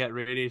 seemed to get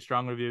really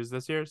strong reviews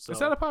this year. So. Is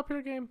that a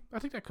popular game? I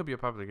think that could be a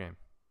popular game.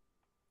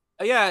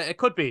 Yeah, it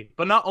could be.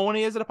 But not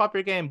only is it a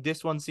popular game,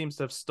 this one seems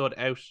to have stood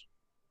out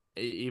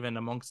even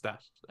amongst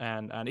that.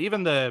 And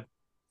even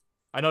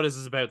I know this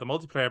is about the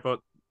multiplayer,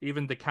 but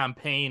even the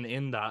campaign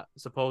in that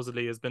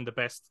supposedly has been the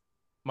best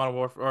Modern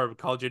Warfare or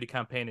Call of Duty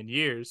campaign in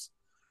years.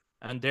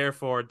 And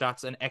therefore,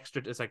 that's an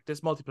extra. It's like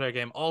this multiplayer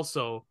game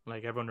also,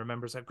 like everyone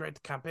remembers how great the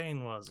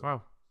campaign was.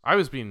 Wow. I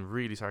was being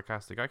really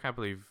sarcastic. I can't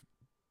believe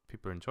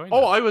people are enjoying it.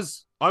 I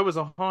was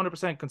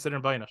 100%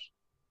 considering buying it.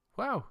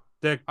 Wow.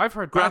 I've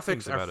heard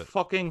graphics about it.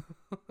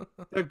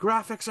 The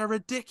graphics are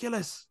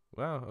ridiculous.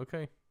 Wow,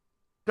 okay.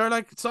 They're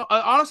like, so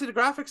honestly, the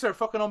graphics are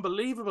fucking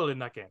unbelievable in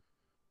that game.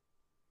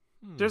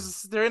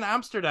 They're in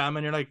Amsterdam,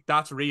 and you're like,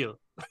 that's real.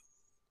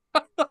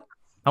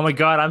 Oh my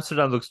god,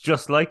 Amsterdam looks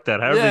just like that.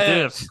 How did they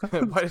do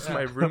it? Why does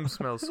my room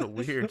smell so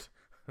weird?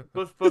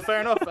 But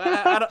fair enough.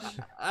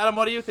 Adam,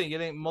 what do you think? You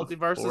think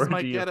Multiverses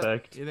might get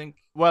it? You think?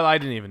 Well, I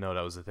didn't even know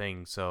that was a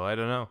thing, so I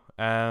don't know.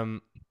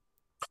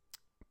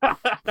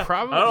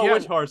 Probably. I don't know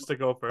which horse to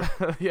go for.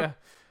 Yeah.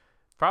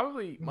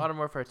 Probably Modern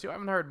Warfare 2. I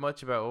haven't heard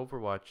much about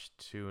Overwatch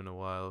 2 in a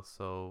while,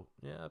 so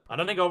yeah. Probably. I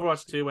don't think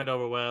Overwatch 2 went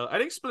over well. I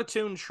think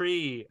Splatoon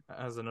 3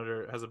 has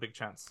a big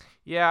chance.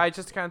 Yeah, I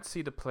just can't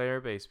see the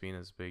player base being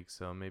as big,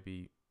 so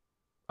maybe.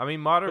 I mean,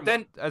 Modern. But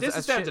then this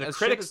is down to the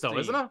critics, though,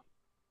 isn't it?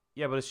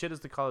 Yeah, but as shit as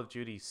the Call of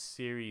Duty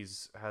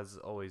series has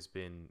always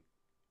been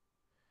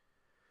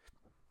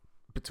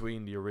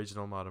between the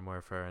original Modern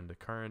Warfare and the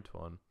current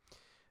one,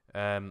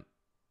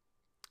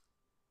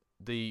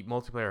 the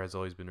multiplayer has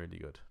always been really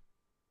good.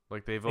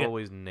 Like, they've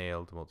always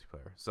nailed the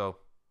multiplayer. So,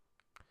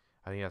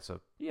 I think that's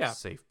a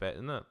safe bet,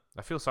 isn't it?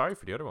 I feel sorry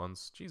for the other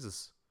ones.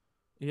 Jesus.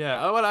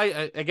 Yeah. Well,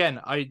 I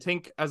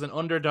think as an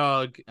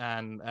underdog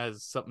and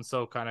as something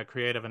so kind of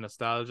creative and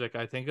nostalgic,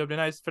 I think it would be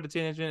nice for the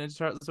Teenage Mutant Ninja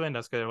Turtles to win.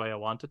 That's the way I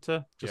want it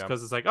to. Just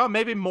because it's like,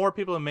 maybe more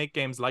people would make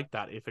games like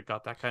that if it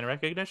got that kind of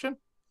recognition.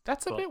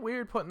 That's a bit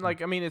weird putting,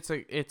 like, I mean, it's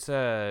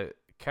a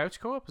couch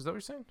co-op. Is that what you're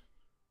saying?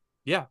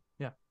 Yeah.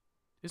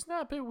 Isn't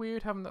that a bit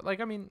weird having that? Like,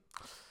 I mean...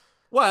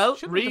 Well,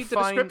 read the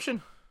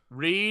description.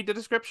 Read the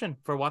description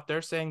for what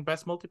they're saying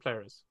best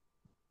multiplayer is.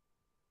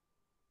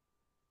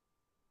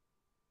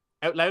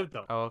 Out loud,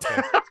 though. Oh,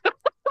 okay.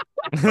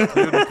 So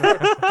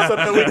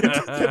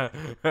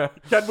that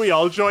can we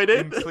all join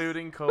in?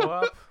 Including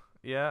co-op?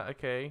 Yeah,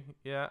 okay.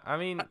 Yeah, I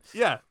mean...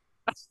 Yeah.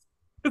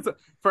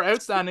 For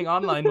outstanding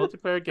online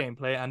multiplayer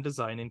gameplay and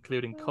design,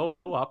 including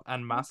co-op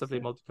and massively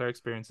multiplayer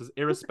experiences,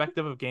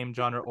 irrespective of game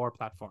genre or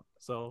platform.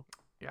 So...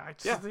 Yeah, I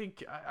just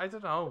think I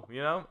don't know,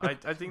 you know. I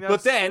think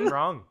that's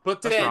wrong.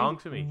 But that's then, wrong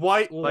to me.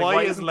 Why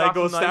is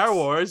Lego Star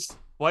Wars?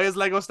 Why is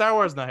Lego Star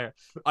Wars not here?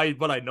 I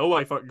know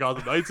why fucking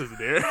Gotham Knights isn't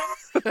here.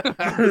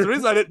 There's a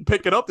reason I didn't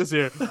pick it up this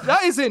year.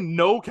 That is in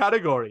no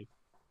category.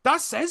 That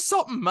says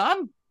something,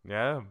 man.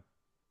 Yeah.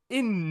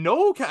 In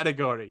no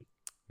category.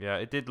 Yeah,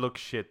 it did look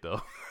shit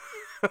though.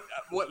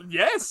 Well,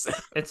 yes.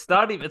 It's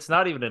not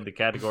even in the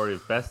category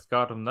of best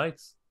Gotham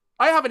Knights.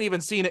 I haven't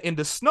even seen it in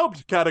the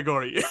snubbed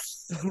category.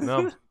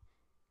 No.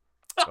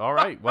 All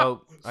right.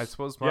 Well, I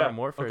suppose Modern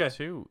Warfare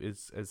 2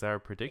 is our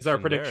prediction. It's our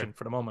prediction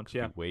for the moment.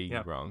 Yeah. Way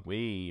wrong.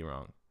 Way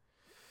wrong.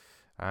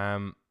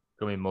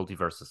 Going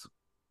multiverses.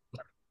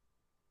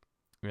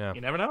 Yeah.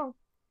 You never know.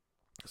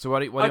 So what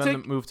do you want to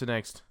move to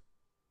next?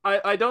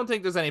 I don't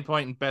think there's any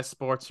point in best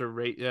sports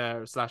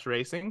or slash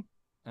racing.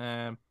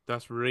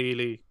 That's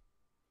really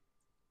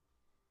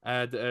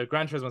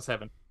Gran Turismo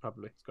 7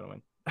 probably is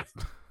going to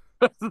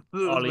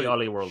win.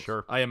 Ollie World.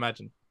 Sure. I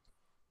imagine.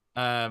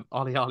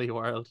 Ollie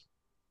World.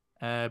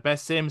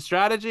 Best sim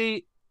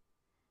strategy,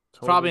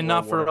 probably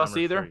not for us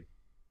either. 3.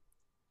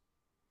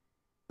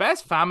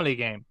 Best family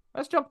game.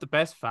 Let's jump to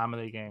best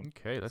family game.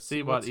 Okay, let's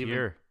see what's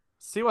here.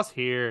 See what's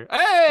here.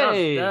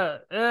 Hey,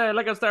 Hey,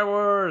 Lego Star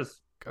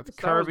Wars. Got the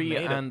Star Wars Kirby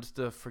made it. and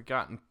the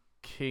Forgotten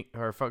King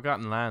or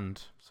Forgotten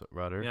Land,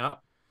 rather.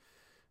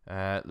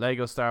 yeah.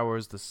 Lego Star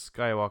Wars: The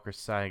Skywalker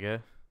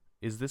Saga.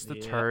 Is this the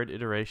Yeah. third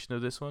iteration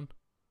of this one?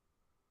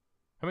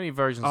 How many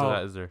versions of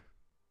that is there?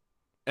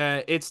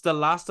 It's the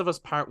Last of Us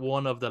Part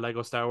 1 of the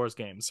Lego Star Wars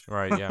games.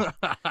 Right, yeah.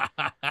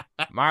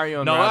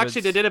 Mario and No, Rabbids.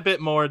 actually, they did a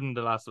bit more than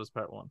the Last of Us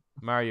Part 1.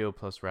 Mario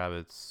plus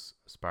Rabbids,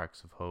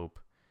 Sparks of Hope,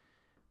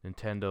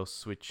 Nintendo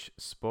Switch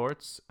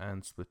Sports,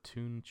 and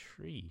Splatoon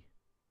 3.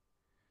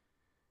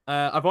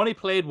 I've only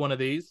played one of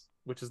these,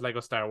 which is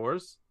Lego Star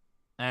Wars.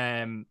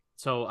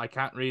 So I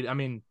can't really. I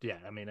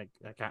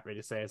can't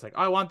really say it's like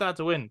I want that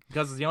to win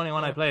because it's the only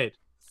one I played.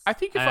 I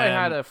think if I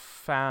had a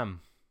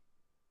fam,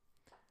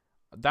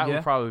 that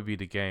would probably be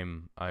the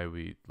game I would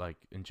be like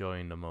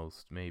enjoying the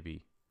most.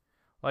 Maybe,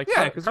 like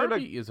because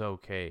Kirby is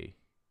okay.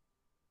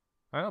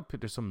 I know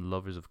there's some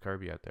lovers of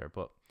Kirby out there,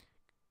 but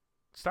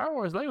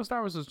Lego Star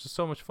Wars is just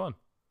so much fun.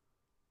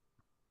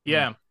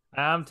 Yeah,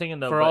 I'm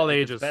thinking though, for all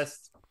ages,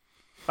 best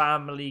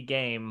family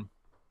game.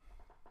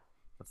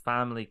 The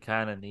family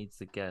kind of needs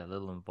to get a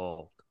little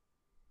involved.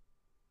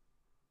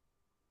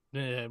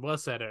 Yeah, well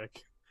said,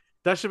 Eric.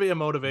 That should be a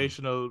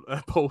motivational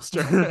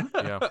poster.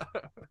 Yeah.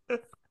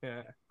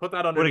 Yeah. Put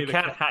that underneath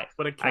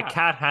with a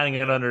cat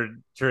hanging under a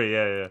tree.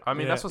 Yeah. I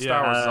mean, that's what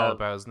Star Wars is all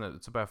about, isn't it?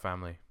 It's about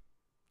family.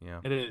 Yeah,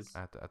 it is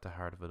at the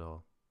heart of it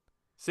all.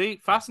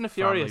 See, Fast and the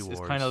Furious is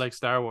kind of like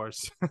Star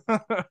Wars.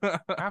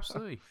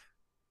 Absolutely,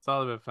 it's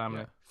all about family.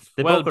 Yeah.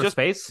 They both go to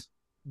space.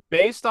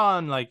 Based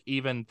on like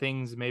even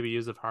things maybe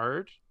you have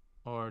heard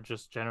or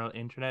just general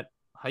internet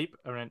hype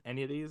around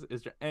any of these,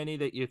 is there any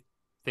that you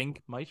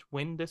think might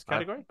win this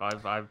category?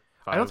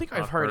 I don't think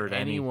I've heard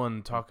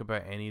anyone talk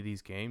about any of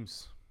these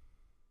games.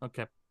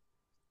 Okay.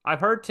 I've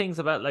heard things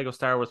about Lego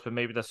Star Wars, but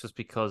maybe that's just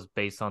because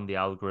based on the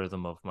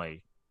algorithm of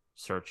my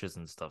searches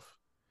and stuff.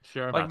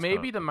 Sure. Like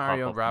maybe the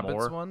Mario and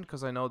Rabbids one,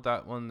 because I know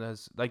that one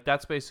has like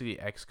that's basically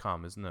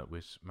XCOM, isn't it,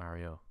 with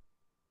Mario?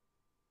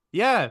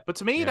 Yeah, but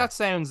to me that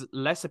sounds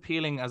less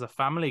appealing as a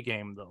family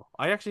game, though.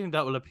 I actually think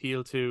that will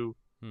appeal to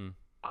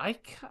I'm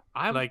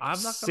not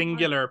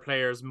singular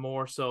players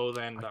more so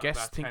than. I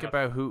guess think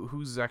about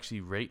who's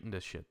actually rating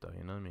this shit, though.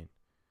 You know what I mean?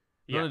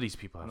 None of these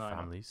people have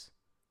families.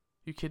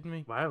 You kidding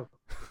me? Wow.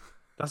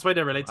 That's why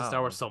they relate to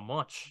Star Wars so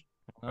much.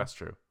 That's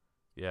true.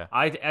 Yeah.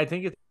 I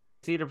think it's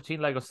either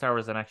between Lego Star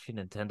Wars and actually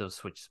Nintendo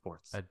Switch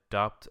Sports.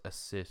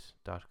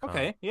 Adoptasit.com.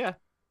 Okay, yeah.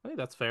 I think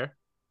that's fair.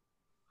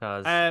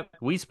 Because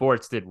Wii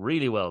Sports did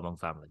really well among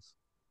families.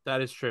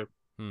 That is true.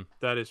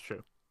 That is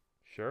true.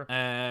 Sure.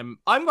 I'm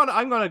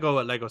gonna go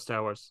with Lego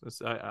Star Wars.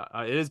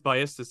 It is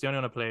biased. It's the only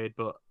one I played,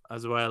 but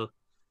as well,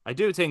 I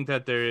do think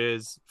that there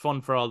is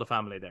fun for all the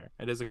family there.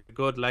 It is a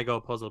good Lego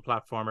puzzle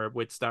platformer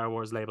with Star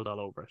Wars labeled all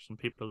over it, and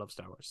people love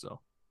Star Wars.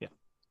 So yeah,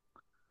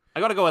 I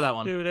gotta go with that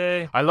one. Do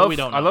they? I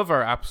love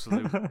our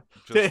absolute.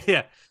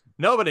 Yeah,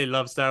 nobody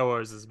loves Star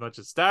Wars as much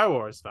as Star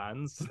Wars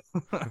fans.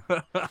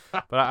 But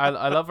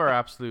I love our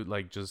absolute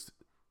like just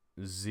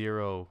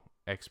zero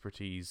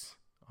expertise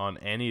on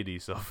any of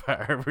these so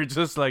far. We're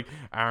just like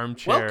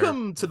armchair.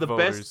 Welcome to the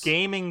voters. best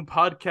gaming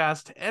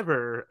podcast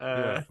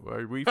ever.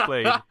 Where we've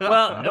played.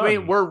 Well, I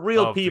mean, we're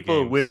real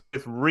people with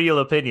games. real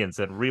opinions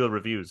and real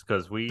reviews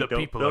because the don't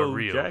people know are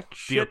real. Jack The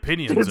shit.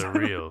 opinions are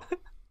real.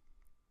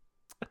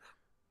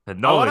 The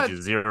knowledge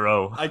is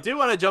zero. I do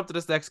want to jump to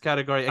this next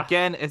category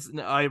again.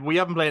 We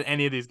haven't played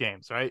any of these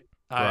games, right?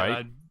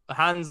 Right.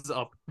 Hands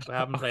up. I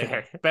haven't played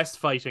Okay. Best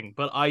Fighting,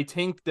 but I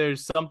think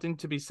there's something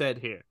to be said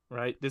here,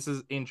 right? This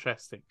is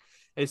interesting.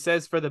 It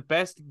says for the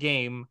best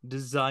game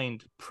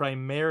designed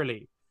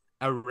primarily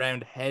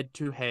around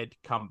head-to-head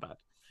combat.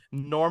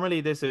 Normally,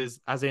 this is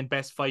as in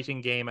best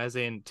fighting game, as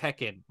in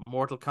Tekken,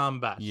 Mortal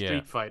Kombat,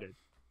 Street Fighter,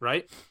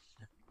 right?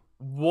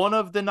 One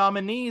of the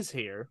nominees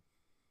here.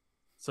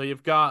 So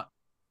you've got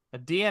a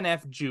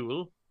DNF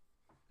Duel,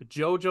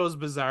 JoJo's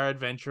Bizarre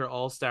Adventure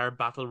All-Star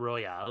Battle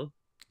Royale,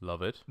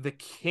 Love it. The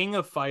King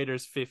of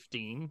Fighters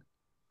 15,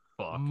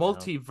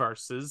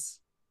 Multiverses,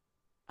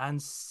 and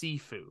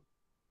Sifu.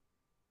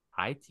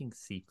 I think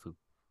Sifu.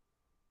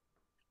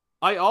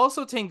 I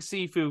also think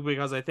Sifu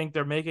because I think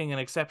they're making an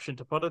exception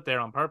to put it there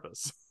on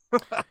purpose.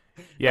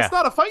 Yeah, it's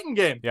not a fighting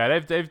game. Yeah,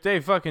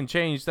 they've fucking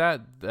changed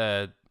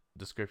that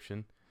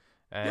description.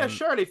 Yeah,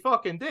 surely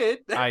fucking did.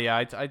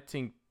 I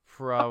think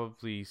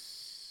probably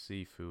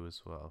Sifu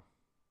as well.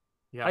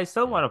 Yeah, I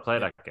still want to play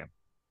that game.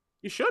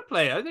 You should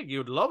play it. I think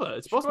you'd love it.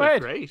 It's supposed Go to be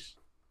ahead. great.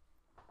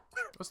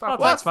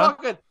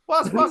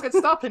 What's fucking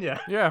stopping you?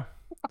 Yeah.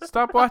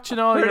 Stop watching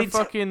all your 32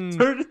 fucking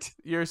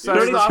 32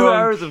 cyberpunk.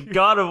 hours of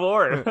God of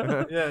War.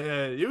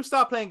 Yeah. You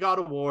stop playing God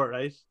of War,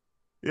 right?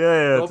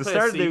 Yeah. Go To play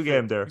start a new Sifu.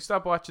 game there. You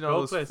stop watching all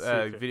Go those play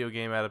Sifu. video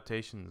game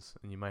adaptations,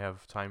 and you might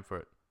have time for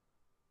it.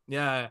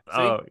 Yeah. See?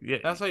 Oh, yeah.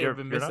 That's what you've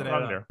been you're missing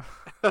not out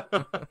wrong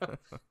on. there.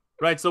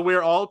 Right, so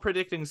we're all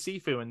predicting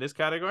Sifu in this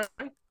category?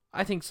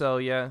 I think so.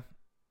 Yeah,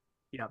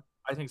 Yeah,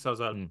 I think so as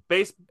well. Mm.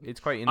 it's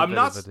quite I'm innovative.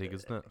 not- I think,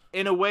 isn't it?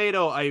 In a way,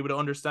 though, I would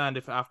understand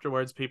if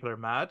afterwards people are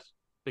mad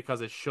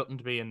because it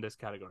shouldn't be in this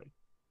category.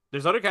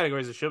 There's other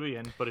categories it should be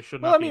in, but it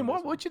should Well, not I be mean, in what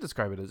this one. would you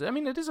describe it as? I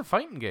mean, it is a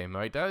fighting game,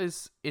 right? That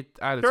is it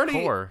at its Surely-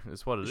 core.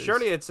 Is what it is.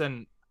 Surely it's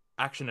an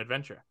action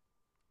adventure.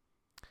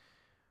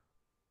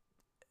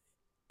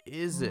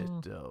 Is it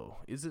though?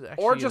 Is it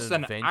actually Or just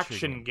an adventure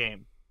action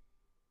game.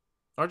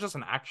 Or just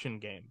an action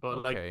game. But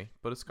Okay,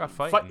 but it's got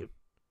Fight- fighting.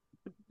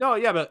 no,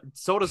 yeah, but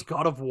so does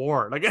God of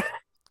War. Like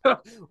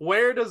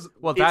where does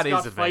Well, It's that is Got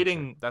adventure.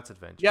 fighting That's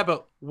adventure. Yeah,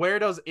 but where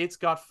does It's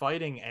Got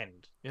Fighting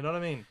end? You know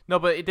what I mean? no,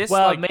 but this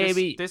Well, like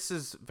maybe- this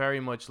is very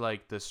much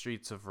like the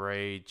Streets of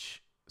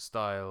Rage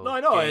style. No, I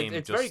know game,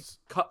 it's just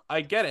very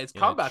I get it. It's in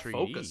a combat 3D.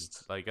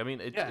 focused. Like, I mean,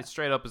 Yeah. it's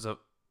straight up as a.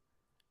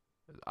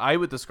 I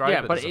would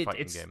describe it but as a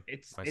fighting game.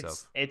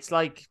 myself. It's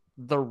like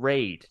the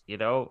Raid. You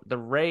know, the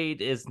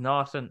Raid is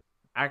not an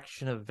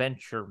action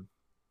adventure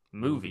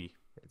movie.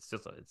 It's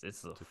just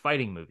it's a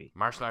fighting movie.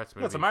 Martial arts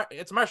movie.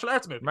 It's a martial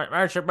arts movie.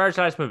 Martial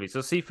arts movie. So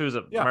Sifu's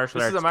a Yeah, martial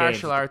this arts is a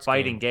martial game, arts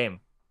fighting game.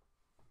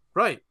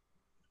 Right.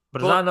 But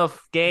there's But not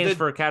enough games the-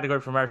 for a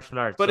category for martial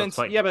arts. But so it's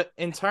fighting. but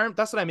in term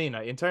that's what I mean.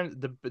 In term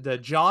the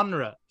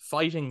genre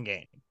fighting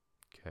game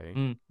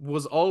Okay.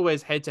 was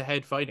always head to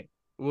head fighting.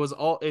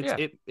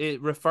 Yeah.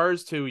 It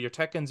refers to your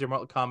Tekkens, your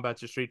Mortal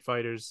Kombats, your Street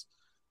Fighters.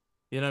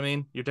 You know what I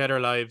mean? Your Dead or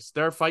Alives.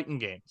 They're fighting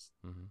games.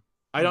 Mhm.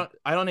 I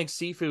don't think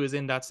Sifu is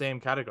in that same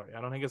category.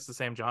 I don't think it's the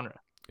same genre.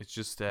 It's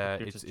just You're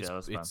just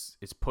jealous, man.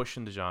 it's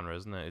pushing the genre,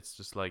 isn't it? It's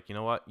just like, you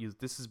know what?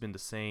 This has been the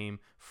same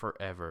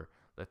forever.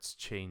 Let's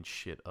change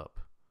shit up.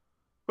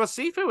 But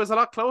Sifu is a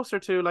lot closer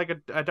to like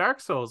a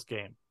Dark Souls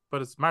game,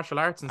 but it's martial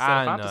arts instead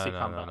of fantasy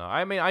combat. No.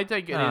 I mean, I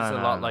think it is No, a no,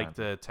 lot no. like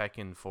the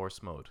Tekken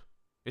Force mode.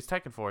 It's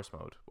Tekken Force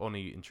mode,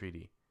 only in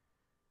 3D.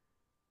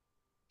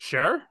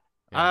 Sure.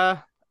 Yeah.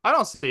 I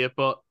don't see it,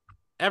 but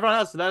everyone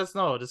else let us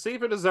know. Does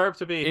Sifu deserve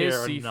to be Is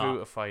here or Sifu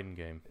not? a fighting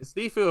game? Is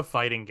Sifu a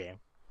fighting game?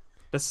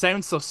 That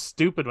sounds so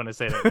stupid when I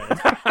say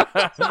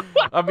that.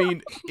 I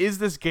mean, is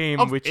this game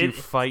which you it-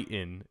 fight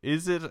in?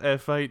 Is it a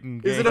fighting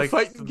game? Is it a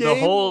fighting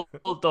game?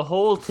 The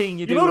whole thing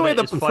you do. You know the way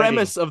with it the is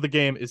premise of the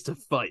game is to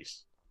fight.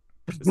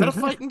 Is that a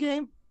fighting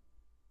game?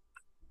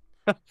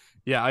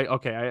 Yeah,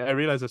 I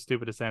realize how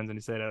stupid it sounds when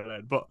you say that out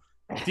loud, but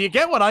do you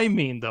get what I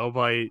mean though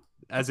by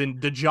as in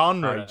the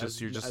genre? You're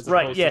just as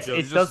Right, opposed yes, to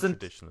it just- doesn't-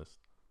 Traditionalist.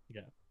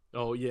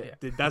 Oh yeah,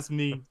 that's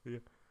me.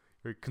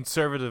 You're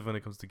conservative when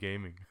it comes to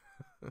gaming.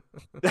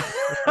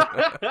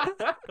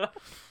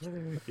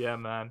 Yeah,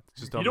 man.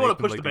 Just You don't want make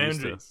to them push like the they used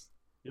to. boundaries.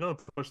 You don't want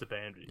to push the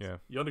boundaries. Yeah.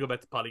 You want to go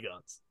back to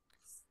polygons.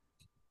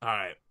 All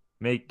right.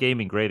 Make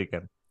gaming great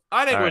again.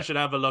 I think All we right. should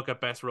have a look at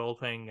best role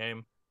playing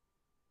game.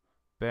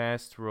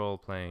 Best role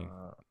playing.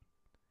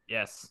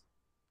 Yes.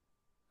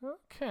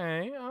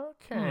 Okay.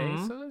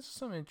 Hmm. So there's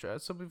some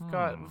interest. So we've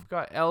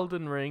got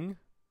Elden Ring,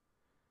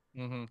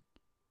 Mm-hmm.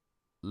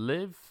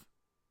 Live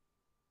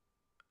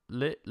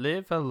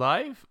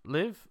Alive.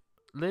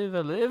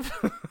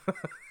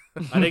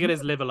 I think it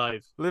is Live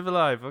Alive. Live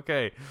Alive.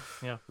 Okay.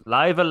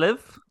 Live a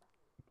live.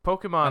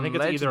 Pokemon I think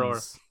it's either or.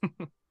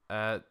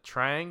 Legends,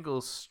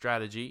 Triangle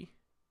Strategy,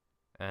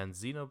 and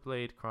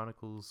Xenoblade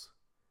Chronicles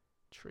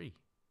 3.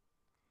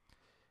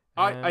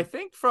 I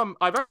think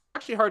I've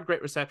actually heard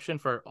great reception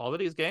for all of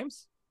these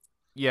games.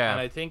 Yeah. And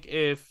I think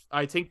if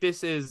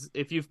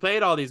you've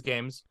played all these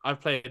games,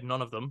 I've played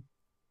none of them,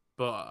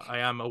 but I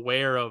am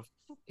aware of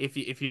if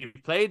you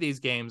play these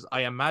games,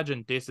 I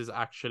imagine this is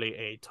actually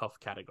a tough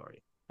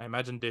category. I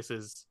imagine this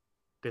is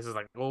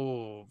like,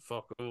 oh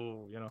fuck,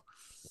 oh, you know.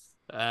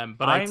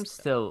 But I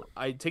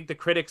think the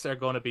critics are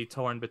going to be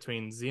torn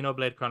between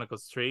Xenoblade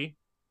Chronicles 3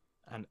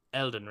 and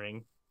Elden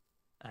Ring,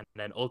 and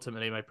then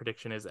ultimately my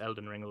prediction is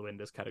Elden Ring will win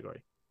this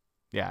category.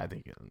 Yeah, I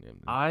think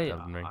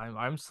Elden Ring.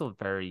 I'm still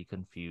very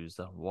confused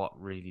on what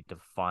really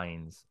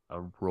defines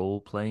a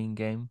role-playing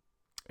game.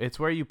 It's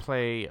where you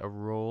play a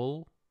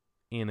role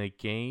in a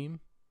game.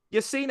 You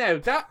see now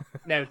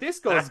this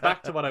goes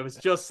back to what I was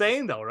just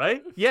saying though,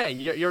 right? Yeah,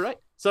 you're right.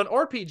 So an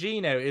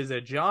RPG now is a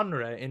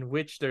genre in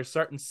which there's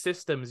certain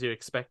systems you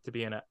expect to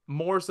be in it,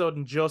 more so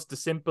than just the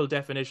simple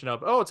definition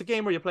of, oh, it's a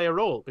game where you play a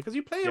role, because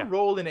you play a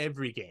role in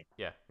every game.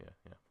 Yeah.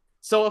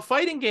 So a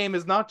fighting game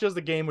is not just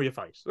a game where you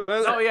fight.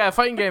 Oh yeah, a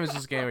fighting game is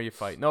just a game where you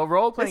fight. No,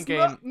 role playing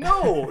game.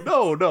 No.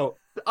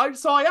 I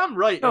am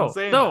right in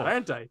saying that,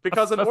 aren't I?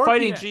 Because an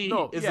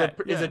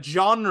RPG is a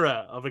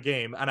genre of a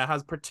game, and it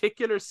has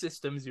particular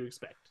systems you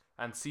expect.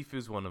 And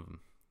Sifu's one of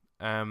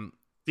them.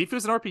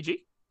 Sifu's an RPG?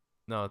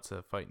 No, it's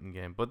a fighting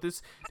game. But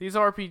these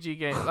RPG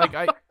games, like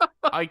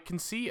I can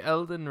see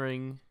Elden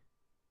Ring,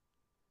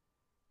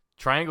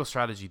 Triangle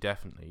Strategy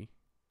definitely.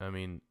 I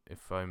mean,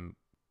 if I'm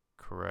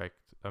correct,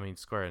 I mean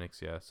Square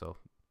Enix, yeah. So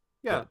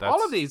yeah,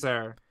 all of these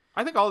are.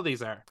 I think all of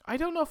these are. I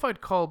don't know if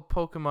I'd call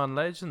Pokemon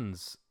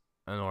Legends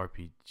an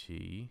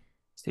RPG.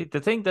 See, the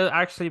thing that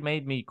actually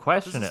made me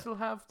question Does it it still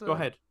have the? Go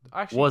ahead.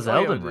 Actually, was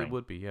Elden Ring. It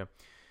would be, yeah.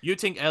 You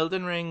think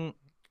Elden Ring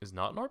Is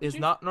not an RPG? is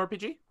not an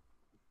RPG?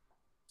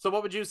 So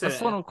what would you say? That's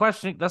the one I'm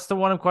questioning. That's the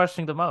one I'm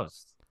questioning the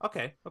most.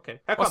 Okay.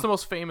 What's the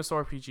most famous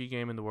RPG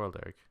game in the world,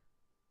 Eric?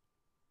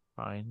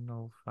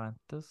 Final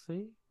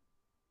Fantasy.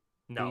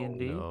 No.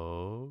 D&D?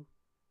 No.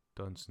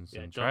 Dungeons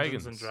Yeah, and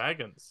Dungeons and Dragons.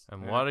 Dragons.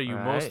 And Yeah. what are you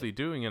Right. mostly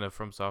doing in a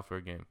From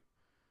Software game?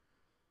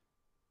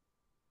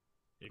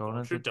 You're Going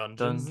going through into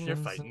dungeons and you're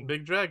dungeons fighting and-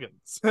 big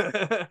dragons.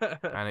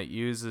 And it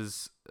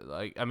uses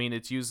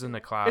it's using a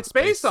It's class-based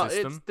based on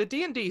system. it's the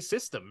D&D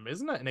system,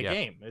 isn't it? In a Yeah.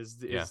 game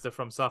is Yeah. the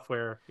From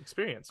Software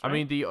experience. Right? I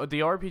mean, the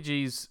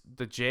RPGs,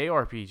 the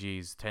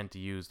JRPGs tend to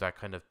use that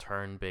kind of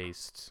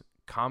turn-based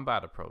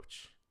combat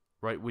approach,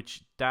 right?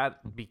 Which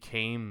that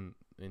became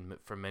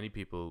for many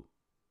people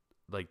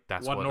like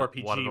that's What what an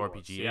RPG what an was,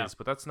 RPG yeah. is,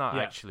 but that's not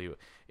Yeah. actually.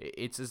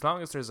 It's as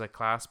long as there's a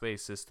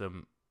class-based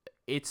system,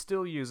 it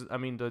still uses. I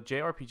mean, the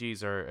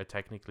JRPGs are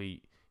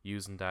technically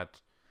using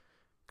that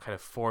kind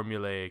of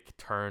formulaic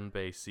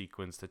turn-based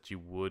sequence that you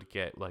would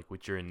get like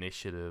with your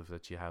initiative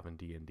that you have in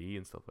D&D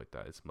and stuff like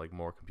that. It's like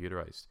more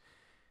computerized.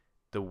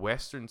 The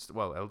Western,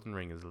 Elden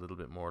Ring is a little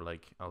bit more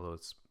like, although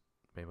it's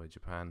made by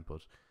Japan,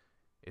 but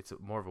it's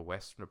more of a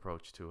Western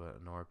approach to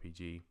an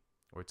RPG,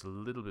 or it's a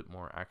little bit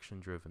more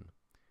action-driven.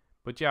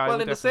 But yeah, well,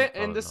 in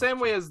the same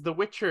way as The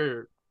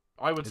Witcher,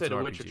 I would say It's The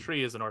an Witcher RPG.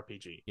 3 is an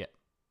RPG. Yeah.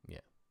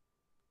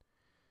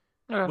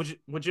 Okay.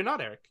 Would you not,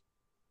 Eric?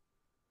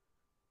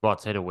 What,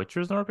 say The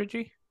Witcher's an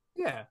RPG?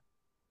 Yeah.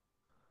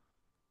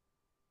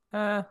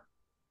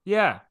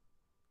 Yeah.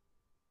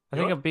 I You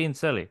think would? I'm being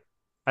silly.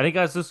 I think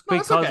that's just No,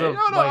 that's because okay. of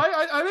No,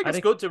 I think I it's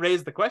think- good to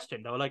raise the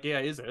question though. Like, yeah,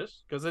 is it?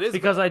 Because it is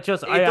because I it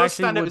does actually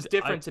stand out as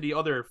different to the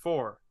other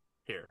four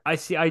here. I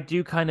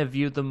do kind of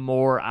view them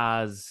more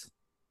as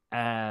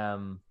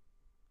action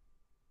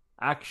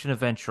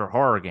adventure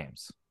horror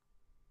games,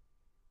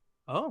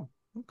 Oh,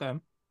 okay.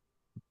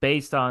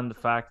 based on the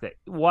fact that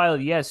while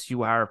yes,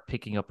 you are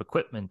picking up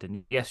equipment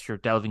and yes, you're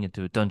delving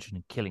into a dungeon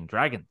and killing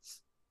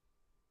dragons,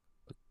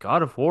 but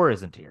God of War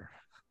isn't here.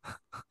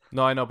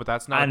 No, I know, but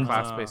that's not And- a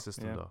class-based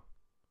system yeah. though.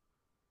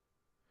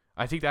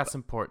 I think that's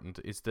important.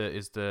 Is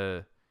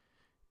the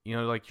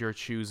like you're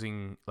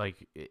choosing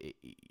like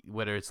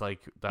whether it's like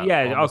that.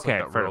 Yeah, almost okay,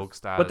 like that fair rogue enough.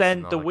 status. But then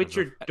and all The that kind of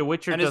Witcher, stuff. The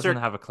Witcher And is doesn't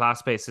there- have a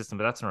class-based system,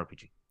 but that's an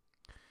RPG.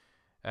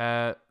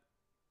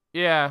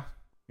 Yeah,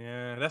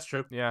 Yeah, that's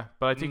true. yeah,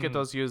 but I think it Mm.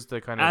 does use the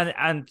kind of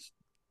And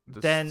the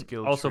then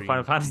skill also tree.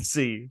 Final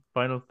Fantasy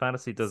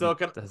doesn't. So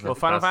can- doesn't Well, have a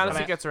Final class Fantasy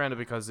system. gets around it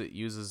because it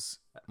uses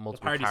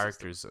multiple party system.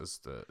 characters as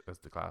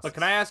the classes. But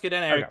can I ask you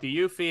then, Eric? Okay. Do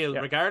you feel, Yeah.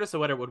 regardless of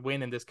whether it would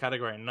win in this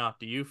category or not,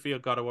 do you feel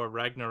God of War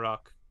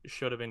Ragnarok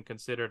should have been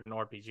considered an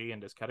RPG in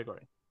this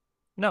category?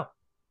 No.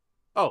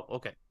 Oh,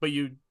 okay. But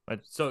you,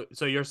 But- so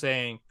you're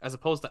saying, as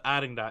opposed to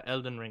adding that,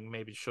 Elden Ring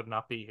maybe should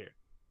not be here.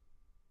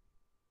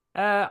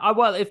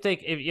 Well, if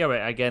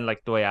again,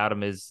 like the way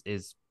Adam is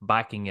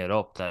backing it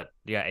up, that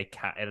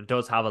it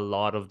does have a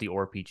lot of the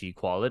RPG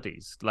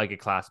qualities, like a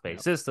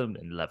class-based system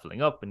and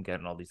leveling up and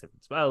getting all these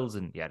different spells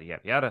and yada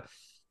yada yada.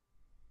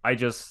 I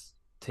just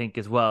think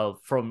as well,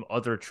 from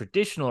other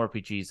traditional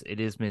RPGs, it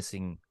is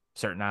missing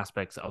certain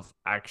aspects of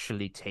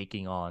actually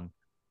taking on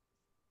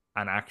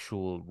an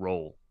actual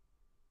role.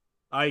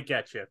 I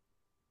get you.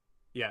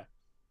 Yeah,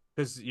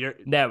 because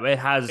No, it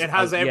has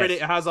everything. yes.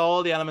 It has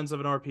all the elements of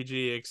an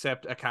RPG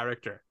except a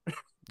character.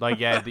 Like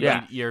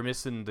Yeah. you're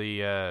missing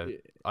the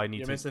I need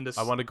You're to missing this-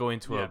 I want to go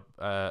into yeah.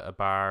 a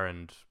bar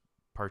and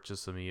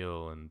purchase a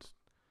meal and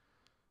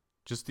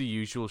just the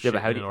usual Yeah, shit. but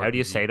in an how do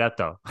you RPG, say that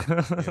though?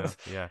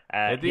 Yeah.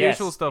 The Yes,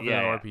 usual stuff in yeah,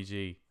 an yeah.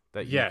 RPG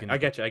that you Yeah, can I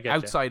get you.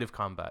 outside of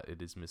combat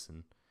it is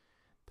missing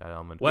that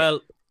element.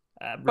 Well,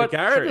 But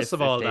regardless sure,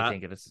 of all they that,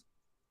 think it is.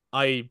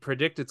 I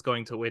predict it's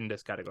going to win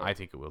this category. I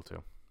think it will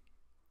too.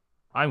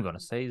 I'm gonna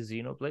say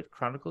Xenoblade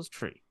Chronicles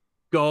 3.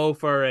 Go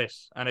for it,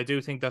 and I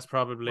do think that's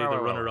probably Well, the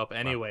well, runner-up well.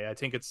 anyway. I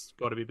think it's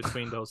going to be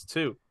between those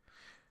two.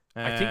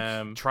 I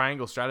think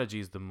triangle strategy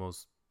is the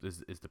most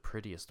is the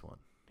prettiest one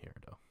here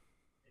though.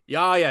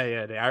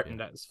 Yeah. The art in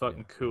Yeah, that is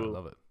fucking I cool.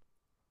 love it.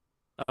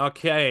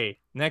 Okay,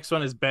 next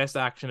one is best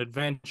action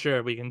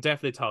adventure. We can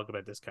definitely talk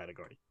about this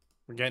category.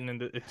 We're getting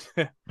into.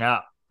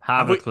 Yeah,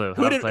 have a clue.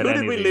 Who Haven't did played we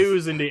any of these.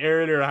 lose in the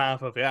earlier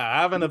half of? Yeah,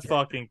 I haven't a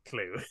fucking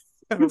clue.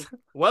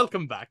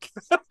 Welcome back.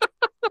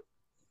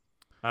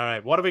 All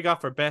right, what do we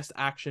got for best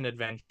action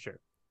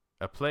adventure?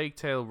 A Plague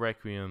Tale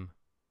Requiem,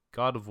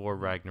 God of War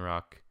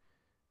Ragnarok,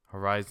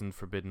 Horizon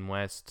Forbidden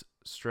West,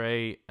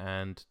 Stray,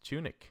 and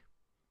Tunic.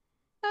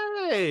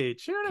 Hey,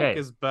 Tunic Okay.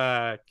 is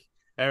back.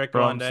 Eric,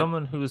 go on From then.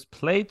 someone who's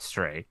played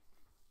Stray.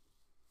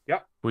 Yeah.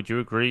 Would you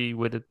agree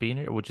with it being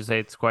here? Or would you say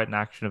it's quite an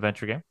action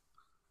adventure game?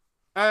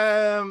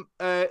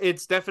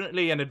 It's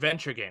definitely an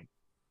adventure game.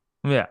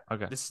 Yeah.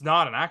 Okay. This is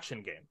not an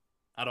action game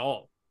at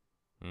all,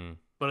 Mm.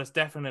 but it's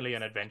definitely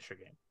an adventure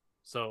game.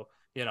 So,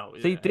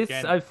 See, this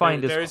I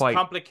find is there's quite-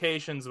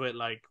 complications with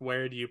like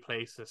where do you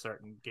place a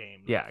certain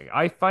game? Yeah,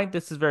 I find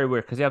this is very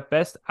weird because you have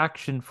best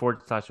action /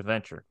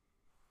 adventure,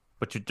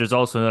 but there's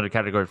also another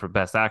category for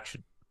best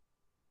action.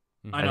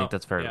 I I know, think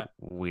that's very yeah.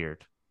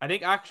 weird. I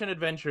think action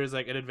adventure is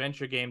like an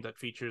adventure game that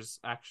features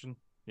action,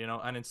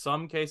 and in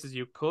some cases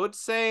you could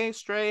say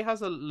Stray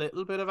has a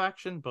little bit of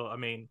action, but I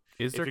mean,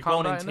 Is if there you're going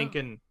in combat in it?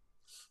 thinking,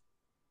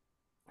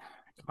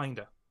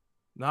 kinda,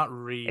 not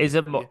really. Is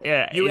it?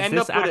 Yeah. You is end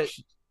this up with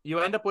action? you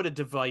end up with a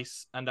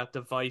device, and that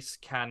device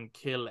can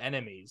kill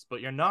enemies,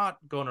 but you're not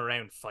going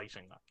around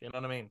fighting. You know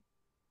what I mean?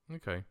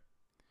 Okay.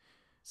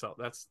 So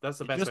that's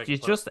the best way. You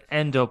just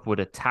end up with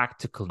a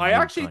tactical. I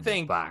actually on your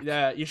think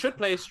back. you should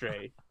play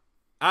Stray.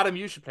 Adam,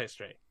 you should play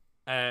Stray.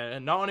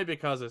 Not only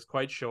because it's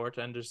quite short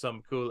and there's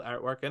some cool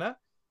artwork in it,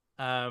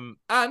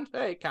 and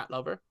hey, cat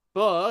lover,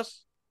 but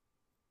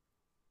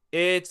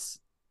it's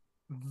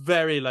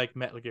very like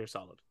Metal Gear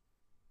Solid.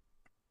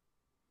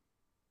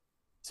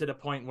 To the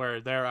point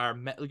where there are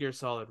Metal Gear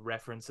Solid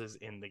references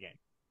in the game.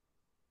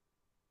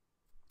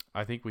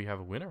 I think we have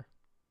a winner.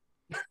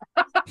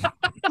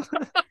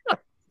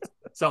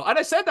 So, and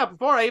I said that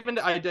before. I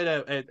did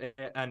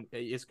and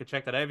you could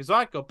check that out. If you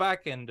want, go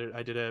back and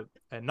I did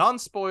a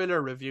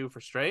non-spoiler review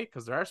for Stray,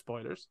 because there are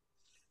spoilers.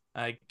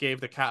 I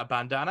gave the cat a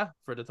bandana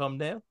for the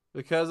thumbnail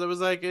because it was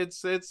like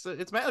it's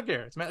Metal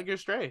Gear. It's Metal Gear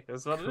Stray.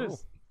 That's what it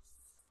is.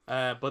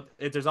 But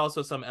there's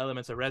also some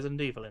elements of Resident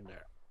Evil in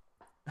there.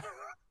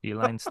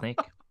 Feline snake.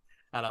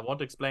 And I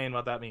won't explain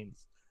what that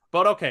means.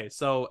 But okay,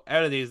 so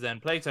out of these then,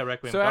 Plague Tale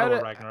Requiem, God of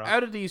War Ragnarok.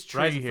 Out of these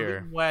three Rise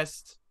here.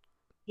 West.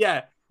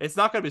 Yeah, it's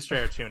not going to be Stray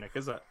or Tunic,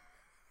 is it?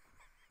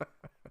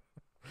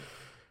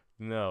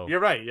 No. You're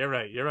right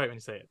when you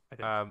say it,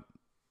 I think.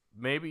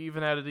 Maybe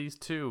even out of these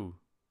two.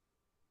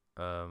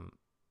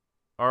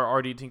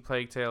 Or do you think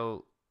Plague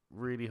Tale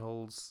really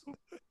holds...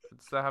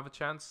 Does that have a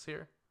chance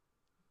here?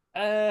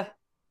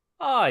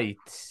 I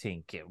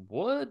think it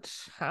would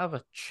have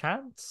a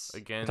chance.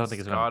 Against I don't think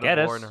it's God going to get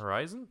of War it. and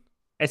Horizon?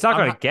 It's not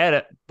going to get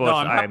it, but no,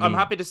 I'm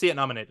happy to see it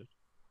nominated.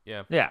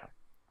 Yeah.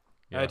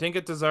 I think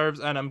it deserves,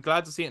 and I'm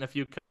glad to see it in a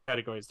few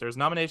categories. There's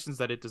nominations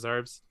that it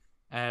deserves,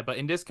 but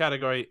in this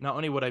category, not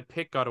only would I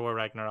pick God of War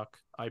Ragnarok,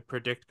 I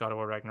predict God of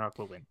War Ragnarok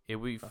will win. It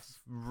would be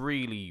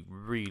really,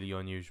 really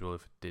unusual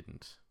if it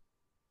didn't.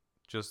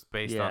 Just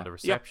based on the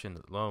reception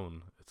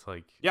alone, it's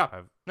like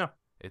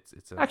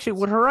It's actually,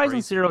 would Horizon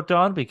crazy. Zero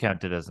Dawn be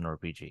counted as an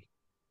RPG?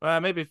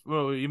 Maybe.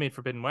 Well, you mean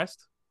Forbidden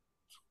West?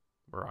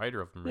 Or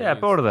either of them? Yeah, really.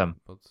 both of them.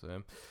 But,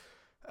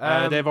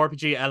 they have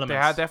RPG elements.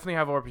 They definitely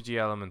have RPG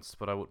elements,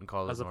 but I wouldn't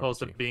call it as an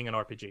opposed RPG. to being an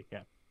RPG.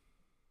 Yeah.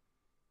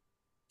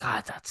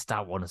 God,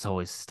 that one has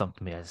always stumped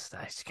me. I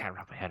just can't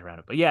wrap my head around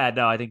it. But yeah,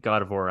 no, I think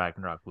God of War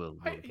Ragnarok will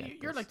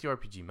You're like the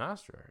RPG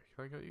master.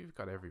 Like, you've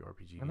got every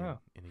RPG game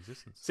in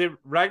existence. See,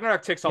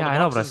 Ragnarok ticks all the boxes.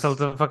 I know, but I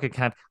still fucking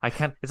can't. I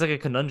can't. It's like a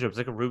conundrum. It's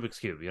like a Rubik's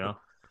Cube, you know?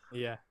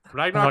 Yeah.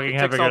 Ragnarok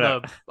ticks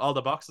all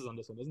the boxes on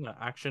this one, doesn't it?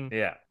 Action,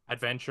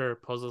 adventure,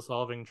 puzzle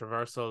solving,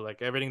 traversal,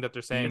 like everything that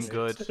they're saying. It's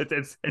good.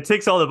 It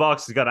ticks all the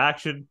boxes. It's got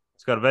action.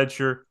 It's got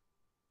adventure.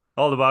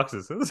 All the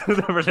boxes for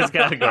this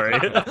category.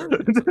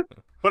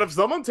 But if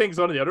someone thinks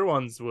one of the other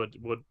ones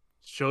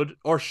should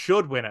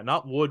win it,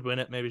 not would win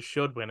it, maybe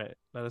should win it,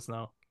 let us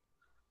know.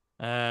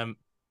 All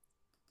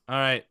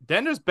right.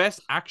 Then there's best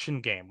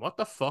action game. What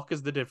the fuck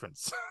is the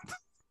difference?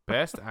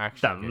 Best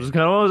action That game. was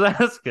kind of what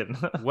I was asking.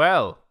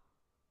 Well,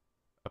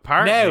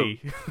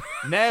 apparently.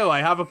 Now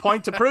I have a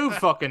point to prove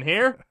fucking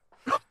here.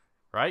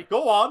 Right?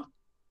 Go on.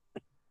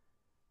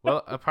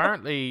 Well,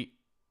 apparently.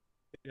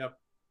 Yep.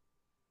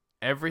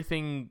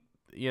 Everything,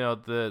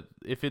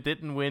 if it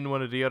didn't win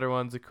one of the other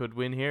ones, it could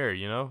win here,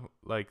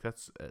 Like,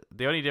 that's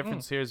the only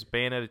difference here is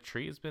Bayonetta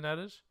 3 has been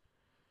added.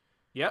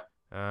 Yep.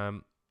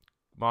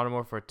 Modern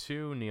Warfare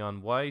 2,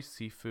 Neon White,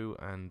 Sifu,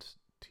 and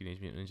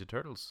Teenage Mutant Ninja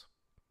Turtles.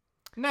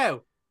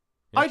 Now,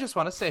 I just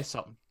want to say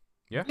something.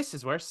 Yeah. This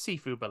is where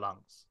Sifu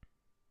belongs.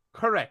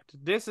 Correct.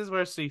 This is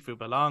where Sifu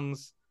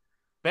belongs.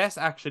 Best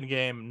action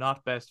game,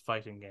 not best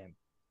fighting game.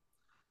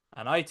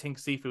 And I think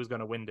Sifu is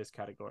going to win this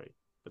category.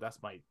 But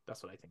that's what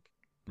I think.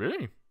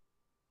 Really?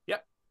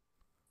 Yep.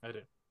 I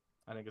do.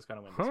 I think it's going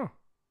to win this one.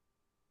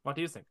 What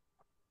do you think?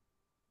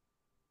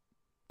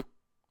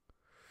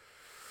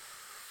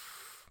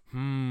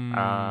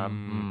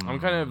 I'm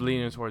kind of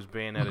leaning towards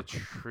Bayonetta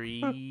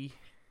 3.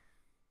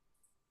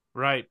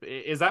 Right.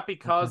 Is that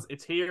because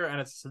it's here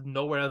and it's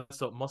nowhere else,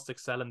 so it must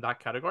excel in that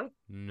category?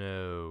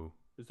 No.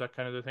 Is that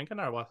kind of the thinking,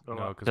 or what?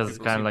 No, because it's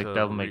kind of like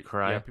Devil May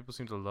Cry. Yeah, people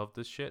seem to love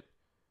this shit.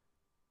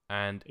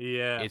 And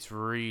it's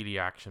really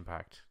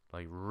action-packed.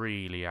 Like,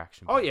 really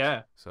action-packed. Oh,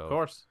 yeah. So, of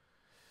course.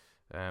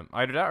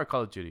 Either that or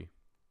Call of Duty.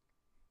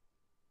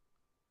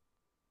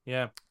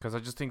 Yeah. Because I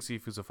just think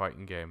Sifu's a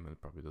fighting game and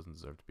it probably doesn't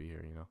deserve to be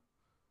here,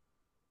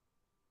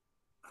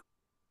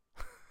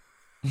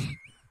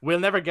 We'll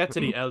never get to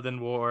the Elden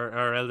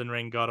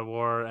Ring God of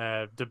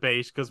War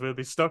debate because we'll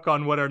be stuck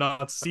on whether or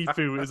not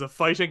Sifu is a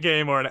fighting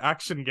game or an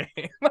action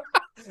game.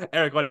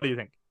 Eric, what do you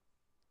think?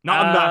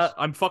 Not on that.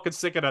 I'm fucking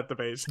sick of that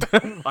debate.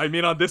 I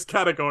mean on this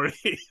category.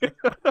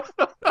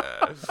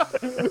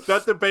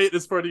 That debate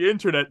is for the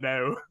internet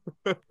now.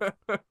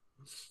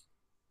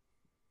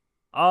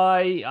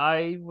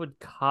 I would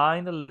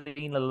kind of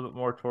lean a little bit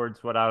more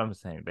towards what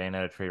Adam's saying,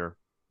 Bayonetta 3 or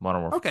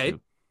Modern Warfare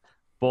 2.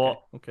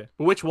 But okay.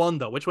 But which one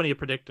though? Which one are you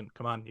predicting?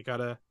 Come on, you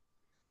gotta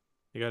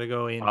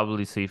go in.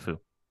 Probably Sifu.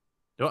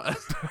 Well,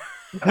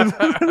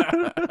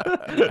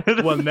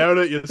 now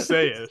that you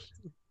say it.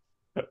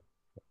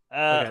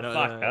 I don't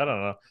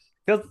know.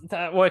 Because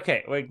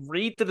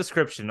read the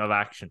description of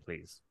action,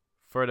 please.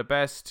 for the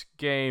best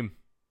game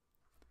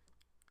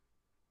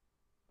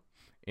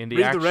in the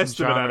Read the action rest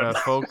of it, genre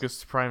Adam.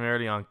 focused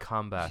primarily on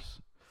combat.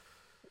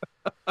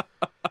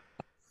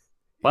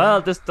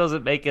 Well, this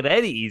doesn't make it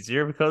any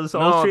easier because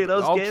all No, three of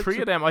those all games three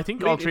of them. I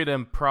think all three of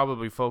them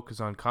probably focus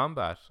on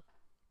combat.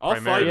 All 5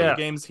 of primarily. the Yeah.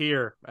 games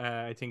here,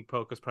 I think,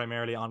 focus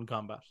primarily on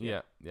combat.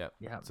 Yeah. Yeah,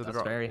 So that's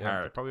they're very They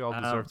hard. probably all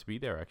deserve to be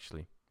there,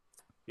 actually.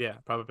 Yeah,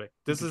 probably.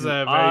 This is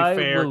Because a I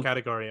very fair will-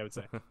 category, I would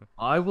say.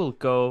 I will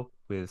go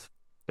with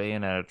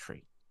Bayonetta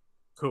 3.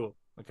 Cool.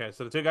 Okay,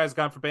 so the two guys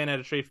gone for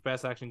Bayonetta 3 for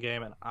best action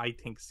game, and I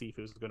think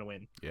Sifu's going to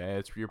win.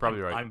 Yeah, you're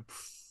probably right.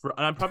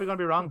 I'm probably going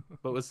to be wrong,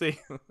 but we'll see.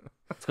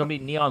 It's going to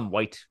be neon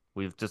white.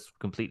 We've just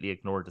completely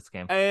ignored this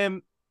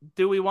game.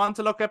 Do we want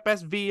to look at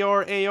best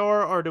VR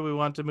AR, or do we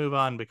want to move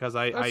on? Because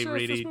I Let's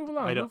really move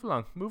along. I don't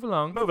Move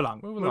along.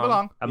 move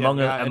along. Among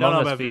Yeah, Us- I don't know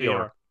Among Us about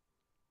VR.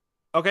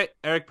 Okay,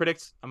 Eric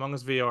predicts Among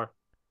Us VR.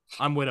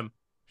 I'm with him.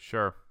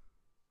 Sure.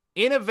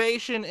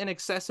 Innovation in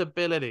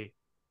accessibility.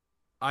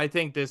 I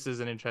think this is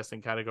an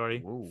interesting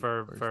category Ooh,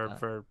 for where's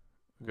that? Okay.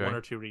 one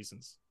or two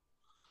reasons.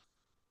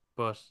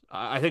 But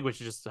I think we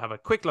should just have a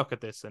quick look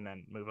at this and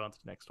then move on to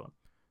the next one.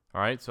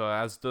 All right. So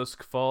as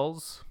dusk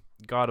falls,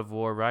 God of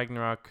War,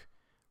 Ragnarok,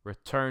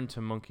 Return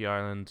to Monkey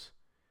Island,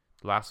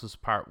 Last of Us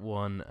Part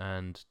 1,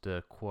 and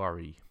The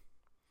Quarry.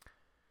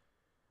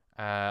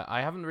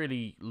 I haven't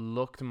really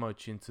looked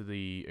much into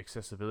the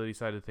accessibility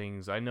side of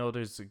things. I know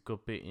there's a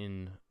good bit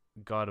in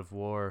God of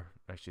War.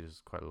 Actually,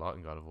 there's quite a lot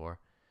in God of War.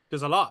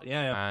 There's a lot,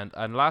 yeah.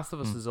 And Last of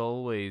Us is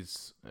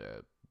always,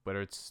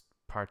 whether it's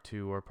Part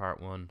 2 or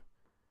Part 1,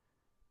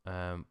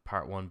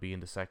 Part 1 being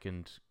the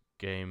second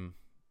game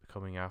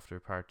coming after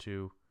Part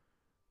 2,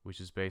 which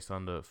is based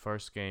on the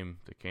first game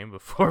that came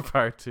before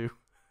Part 2.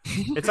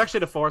 It's actually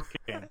the fourth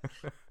game.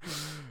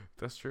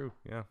 That's true,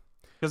 yeah.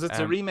 Because it's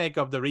a remake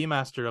of the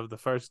remaster of the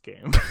first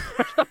game.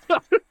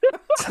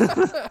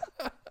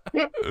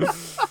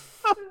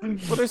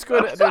 Well, there's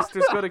good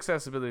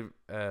accessibility.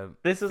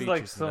 This is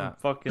like features in some that.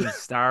 fucking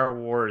Star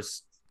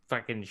Wars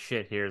fucking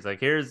shit here. It's like,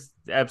 here's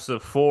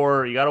episode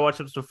 4. You gotta watch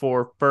episode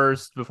 4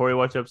 first before you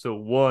watch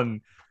episode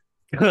 1.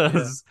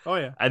 Oh,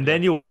 yeah. And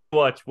then you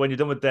watch, when you're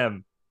done with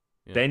them,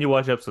 Yeah. then you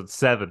watch episode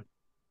 7.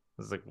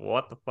 It's like,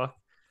 what the fuck?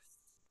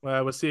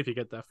 Well, we'll see if you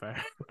get that far.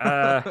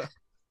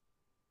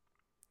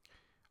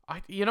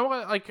 You know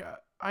what? Like,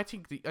 I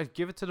think I'd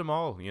give it to them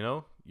all. You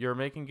know, you're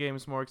making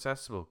games more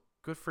accessible.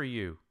 Good for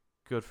you.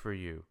 Good for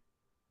you.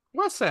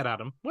 Well said,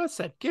 Adam. Well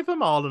said. Give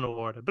them all an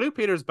award. A Blue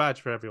Peter's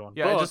badge for everyone.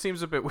 Yeah, But it just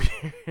seems a bit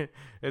weird.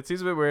 It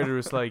seems a bit weird.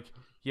 It's like,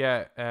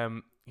 yeah,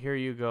 here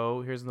you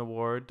go. Here's an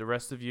award. The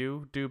rest of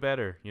you do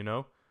better. You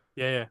know?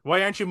 yeah.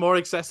 Why aren't you more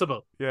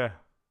accessible? Yeah.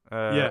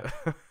 Yeah.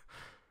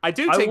 I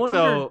do I think, wonder,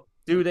 though.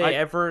 do they I-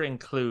 ever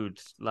include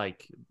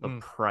like the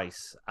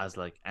price as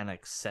like an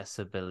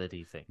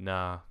accessibility thing?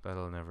 Nah,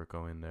 that'll never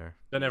go in there.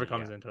 That never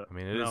comes into it. I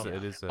mean, it is. No.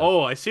 It is.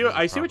 Oh, I see. it is a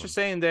I see what problem. you're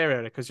saying there,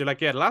 Eric. Because you're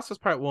like, yeah, Last was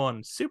Part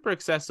 1, super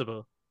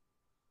accessible,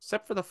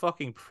 except for the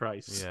fucking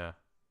price. Yeah.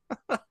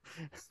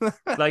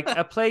 Like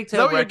a Plague that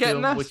Tale what you're getting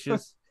Requiem, at? which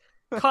is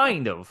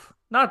kind of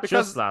not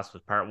Because just Last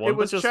was Part 1, It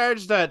was but just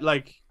charged at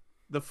like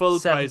the full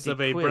price 70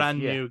 of a quid,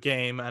 brand yeah. new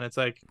game, and it's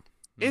like,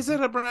 is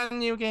it a brand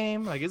new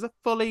game? Like, is it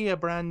fully a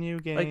brand new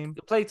game?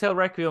 like Plague Tale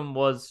Requiem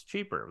was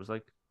cheaper. It was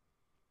like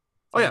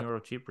Oh, yeah.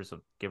 €10 cheaper, so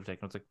give or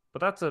take. And it's like,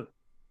 but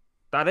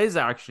that is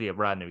actually a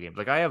brand new game.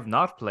 Like I have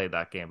not played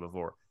that game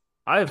before.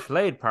 I've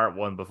played Part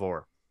 1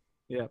 before.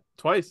 Yeah,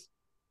 twice.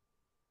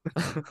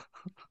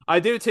 I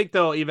do think,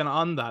 though, even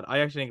on that, I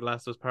actually think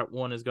Last of Us Part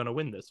 1 is going to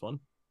win this one.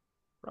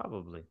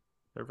 Probably.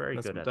 They're very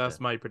That's, good at that's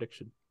that. my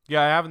prediction.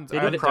 Yeah, I haven't. They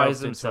I did haven't prize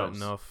delved into it themselves.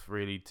 enough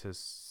really to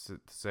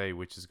say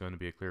which is going to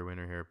be a clear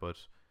winner here, but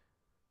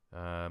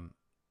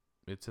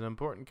it's an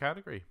important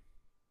category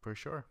for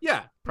sure.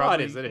 Yeah,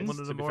 Probably it is. one of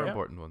the to be more fair.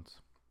 important ones.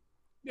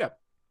 Yeah.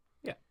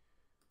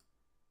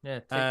 Yeah,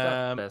 take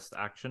that Um, best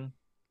action.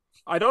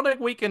 I don't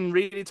think we can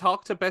really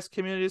talk to best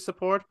community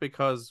support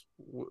because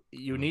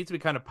you need to be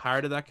kind of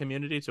part of that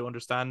community to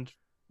understand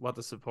what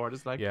the support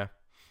is like. Yeah.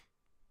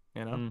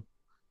 You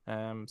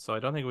know? So I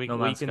don't think we No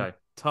can Man's Sky.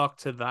 talk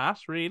to that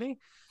really.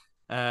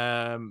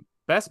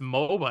 Best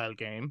mobile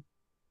game.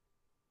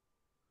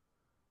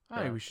 I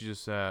think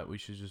Yeah. we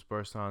should just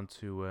burst on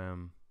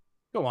to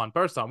Go on,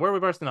 burst on. Where are we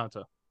bursting on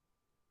to?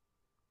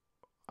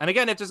 And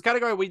again, if there's a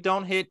category we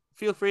don't hit,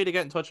 feel free to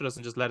get in touch with us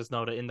and just let us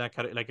know that in that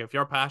category. Like if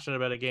you're passionate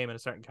about a game in a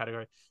certain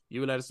category,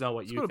 you let us know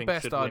what Let's you go to think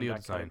best should win audio that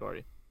design.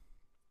 category.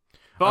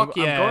 I'm Fuck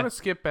yeah! going to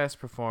skip best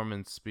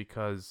performance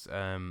because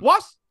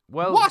What?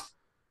 well What?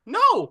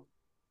 No,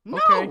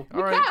 okay, we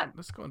all right, can't.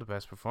 let's go into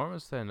best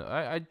performance then.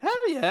 I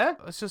Hell yeah!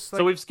 it's just like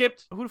So we've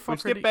skipped. who the fuck We've are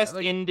skipped the- best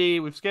like,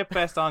 indie. We've skipped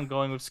best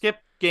ongoing. We've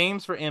skipped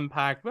games for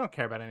impact. We don't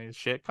care about any of this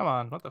shit. Come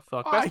on, what the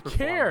fuck? I Best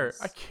care.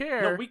 performance. I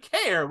care. No, we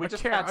care. We I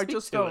just care. can't I speak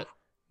just to don't it.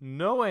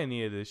 know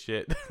any of this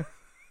shit.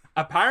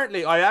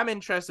 Apparently, I am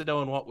interested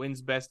though in what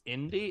wins best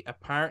indie.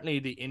 Apparently,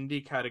 the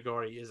indie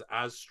category is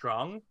as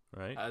strong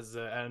Right. as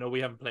I know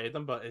we haven't played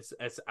them, but it's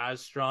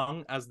as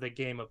strong as the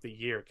game of the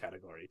year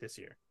category this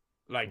year.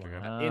 Like Okay.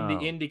 in the Oh.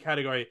 indie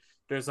category,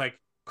 there's like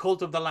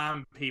Cult of the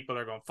Lamb people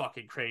are going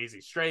fucking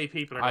crazy. Stray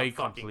people are I going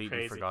fucking completely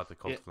crazy. forgot the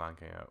Cult Yeah, of Land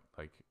came out.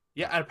 Like,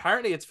 yeah, and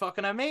apparently it's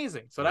fucking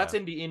amazing. So that's yeah.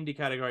 in the indie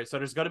category. So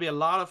there's going to be a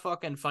lot of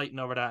fucking fighting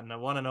over that, and I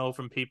want to know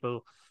from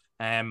people,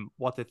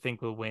 what they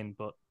think will win.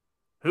 But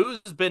who's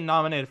been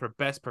nominated for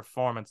best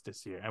performance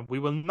this year? And we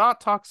will not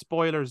talk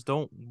spoilers.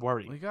 Don't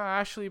worry. We got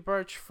Ashley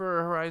Birch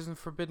for Horizon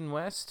Forbidden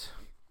West.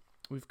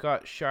 We've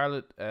got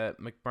Charlotte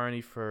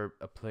McBurney for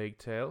A Plague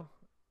Tale.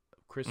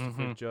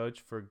 Christopher Judge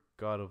for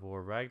God of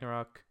War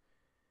Ragnarok.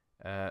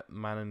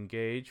 Manon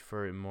Gage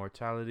for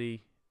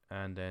Immortality.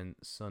 And then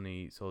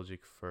Sonny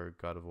Soljic for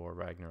God of War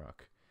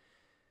Ragnarok.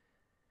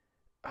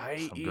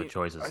 Some good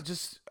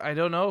choices. I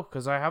don't know,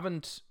 because I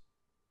haven't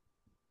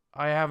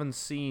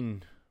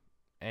seen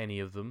any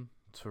of them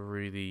to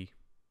really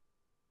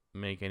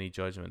make any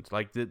judgment.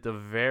 Like the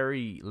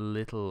very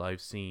little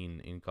I've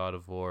seen in God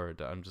of War,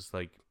 that I'm just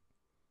like,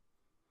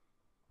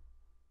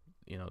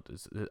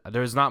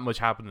 there's not much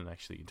happening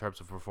actually in terms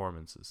of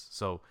performances,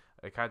 so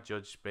I can't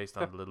judge based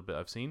on the little bit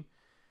I've seen.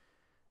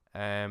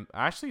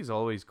 Ashley's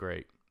always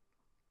great.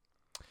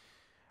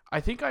 I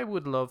think I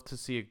would love to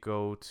see it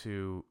go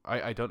to.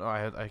 I don't know.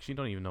 I actually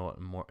don't even know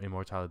what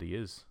Immortality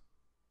is.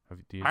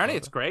 Apparently,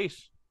 it's great.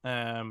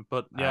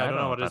 But yeah, I don't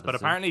know what it is. But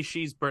apparently,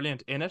 she's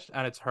brilliant in it,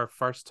 and it's her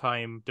first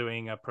time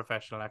doing a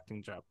professional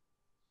acting job.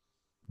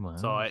 Wow.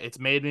 So it's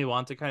made me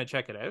want to kind of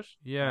check it out.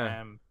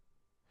 Yeah.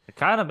 It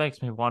kind of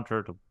makes me want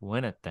her to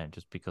win it then,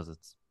 just because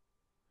it's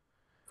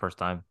first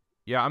time.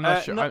 Yeah, I'm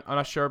not sure. No, I'm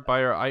not sure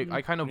by her.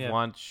 I kind of yeah.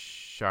 want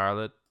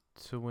Charlotte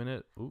to win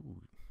it. Ooh,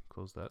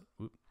 close that.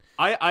 Ooh.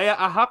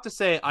 I have to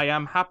say I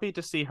am happy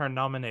to see her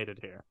nominated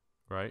here.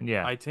 Right.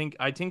 Yeah. I think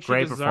she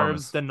Great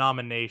deserves the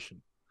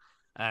nomination.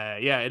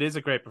 Yeah, it is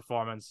a great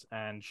performance,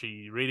 and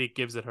she really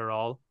gives it her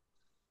all.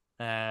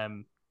 Yeah,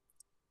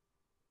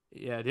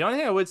 the only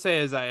thing I would say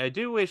is I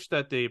do wish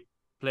that the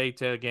Plague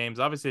Tale games,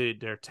 obviously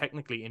they're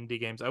technically indie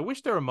games, I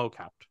wish they were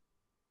mocapped.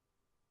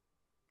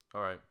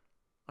 All right.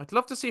 I'd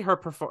love to see her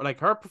perform. Like,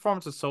 her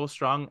performance is so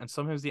strong, and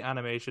sometimes the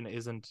animation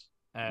isn't.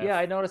 Yeah,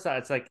 I noticed that.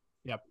 It's like,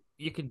 yep,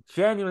 you can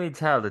genuinely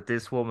tell that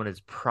this woman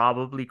is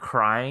probably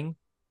crying,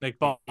 like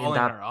in bawling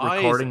that her eyes,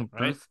 recording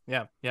right? booth.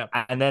 Yeah, yeah.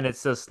 And then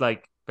it's just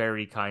like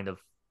very kind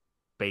of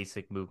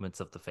basic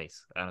movements of the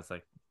face, and it's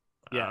like,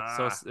 Yeah,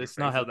 so your it's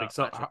not face is helping.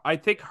 So matching. I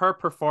think her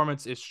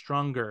performance is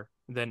stronger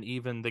than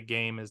even the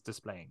game is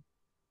displaying.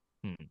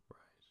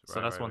 So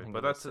that's one thing.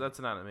 But that's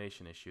an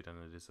animation issue, then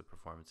it is a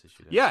performance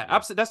issue. Then. Yeah,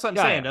 absolutely. That's what I'm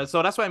saying. Yeah.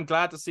 So that's why I'm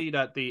glad to see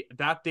that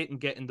that didn't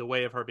get in the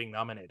way of her being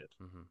nominated.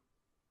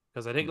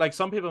 Because I think like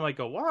some people might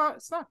go, "What?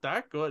 It's not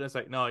that good." It's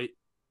like, no,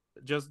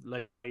 just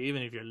like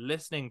even if you're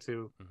listening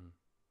to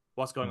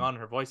what's going on in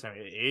her voice,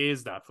 it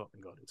is that fucking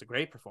good. It's a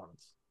great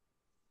performance.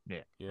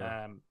 Yeah.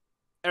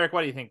 Eric,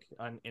 what do you think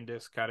in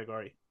this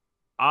category?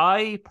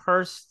 I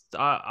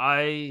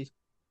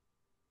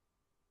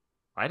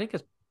think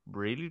it's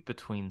really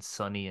between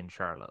Sunny and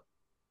Charlotte.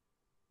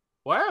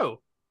 Wow.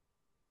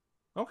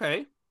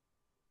 Okay.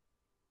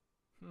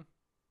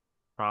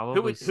 Probably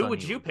Who would Sunny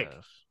you will pick? get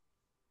it.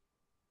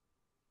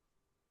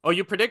 Oh,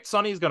 you predict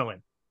Sonny's gonna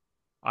win.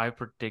 I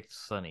predict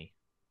Sunny.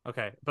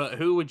 Okay, but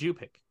who would you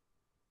pick?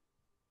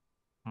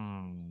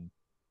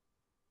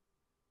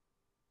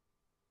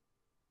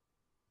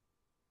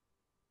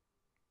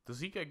 Does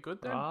he get good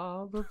then?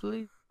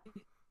 Probably.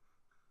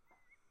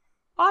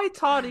 I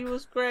thought he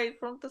was great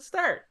from the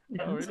start.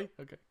 Oh, really?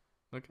 Okay.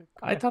 Cool.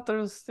 I thought it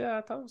was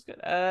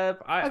good.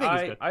 I think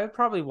he's good. I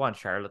probably want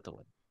Charlotte to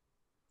win.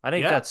 I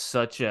think that's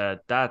such a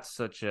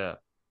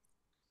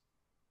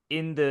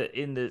in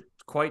the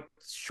quite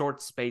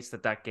short space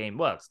that game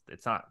was.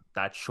 It's not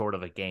that short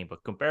of a game,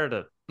 but compared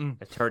to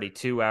a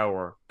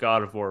 32-hour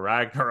God of War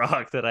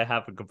Ragnarok that I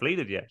haven't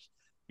completed yet.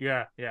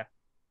 Yeah.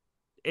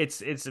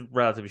 It's a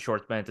relatively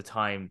short amount of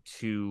time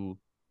to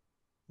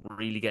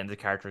really get into the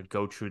character and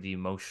go through the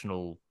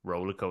emotional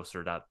roller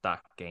coaster that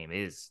game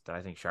is. That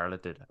I think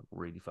Charlotte did a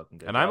really fucking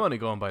good. And job. I'm only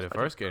going by the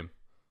first game.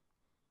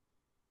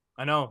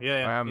 I know.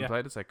 Yeah. I haven't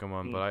played the second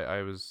one, but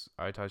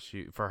I thought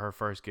she, for her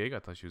first gig, I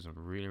thought she was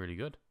really, really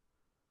good.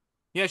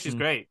 Yeah, she's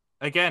great.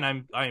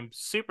 Again, I'm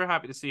super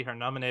happy to see her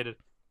nominated.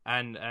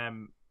 And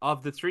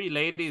of the three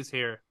ladies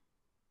here,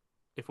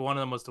 if one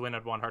of them was to win,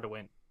 I'd want her to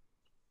win.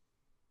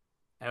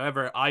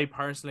 However, I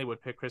personally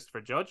would pick Christopher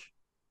Judge,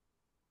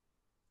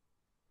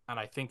 and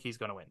I think he's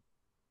going to win.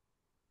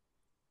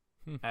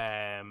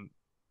 And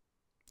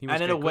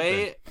in a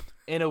way,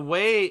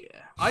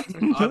 I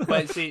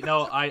see.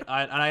 No,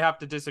 I have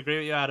to disagree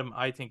with you, Adam.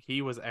 I think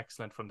he was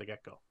excellent from the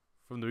get-go,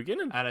 from the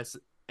beginning.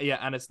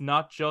 and it's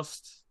not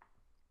just.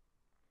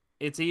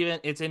 It's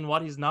in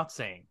what he's not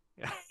saying.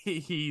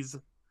 He's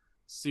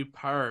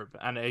superb,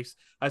 and I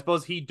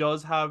suppose he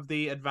does have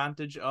the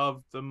advantage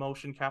of the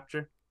motion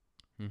capture.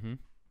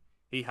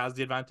 He has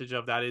the advantage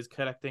of that is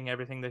collecting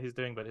everything that he's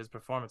doing, but his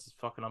performance is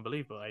fucking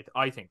unbelievable,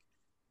 I think.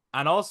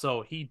 And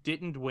also, he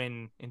didn't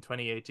win in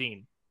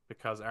 2018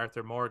 because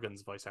Arthur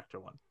Morgan's voice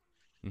actor won.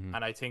 And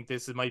I think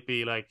this might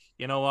be like,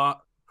 you know what?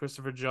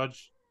 Christopher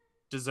Judge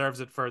deserves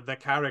it for the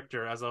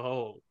character as a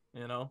whole,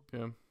 you know?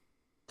 Yeah.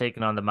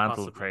 taking on the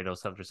mantle of possibly.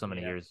 Kratos after so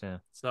many Yeah. years. Yeah.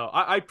 So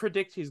I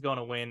predict he's going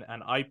to win,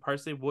 and I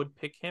personally would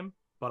pick him,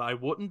 but I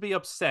wouldn't be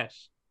upset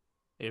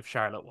if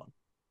Charlotte won.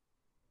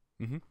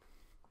 Mm-hmm.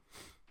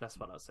 That's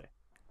what I'll say.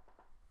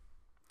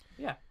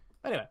 Yeah.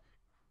 Anyway,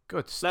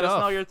 Good let us know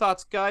stuff. your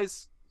thoughts,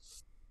 guys.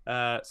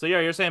 So yeah,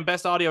 you're saying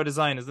best audio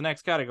design is the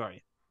next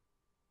category.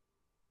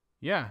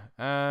 Yeah.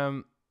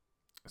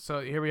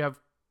 So here we have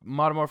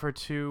Modern Warfare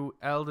 2,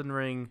 Elden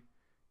Ring,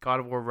 God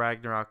of War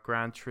Ragnarok,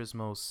 Gran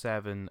Turismo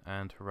 7,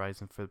 and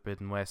Horizon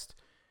Forbidden West.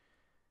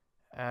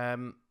 I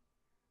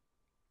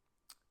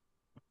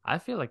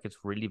feel like it's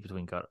really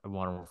between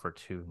Modern Warfare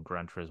 2 and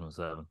Gran Turismo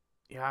 7.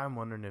 Yeah, I'm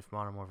wondering if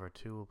Modern Warfare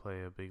 2 will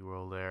play a big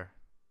role there.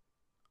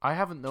 I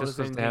haven't Just noticed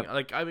because they anything. have.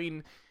 Like, I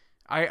mean,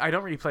 I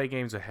don't really play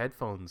games with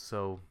headphones,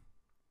 so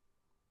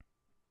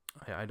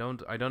I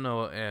don't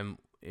know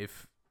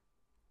if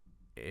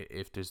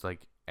there's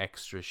like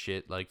extra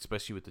shit, like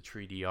especially with the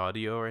 3D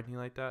audio or anything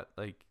like that,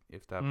 like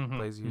if that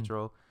plays a huge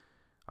role.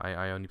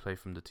 I only play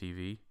from the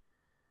TV,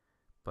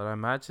 but I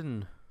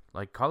imagine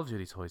like Call of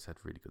Duty's always had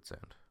really good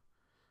sound.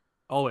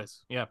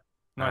 Always, yeah.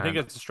 No, I think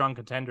And it's a strong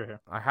contender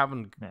here. I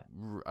haven't, Yeah.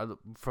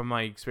 from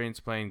my experience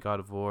playing God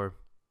of War,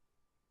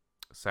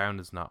 sound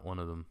is not one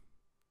of them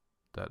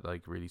that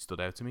like really stood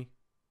out to me.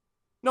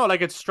 No,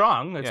 like it's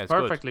strong. It's Yeah, it's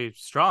good. perfectly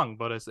strong,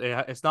 but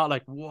it's not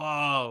like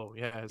whoa.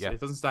 Yeah, Yeah. it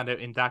doesn't stand out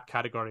in that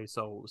category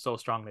so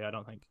strongly. I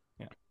don't think.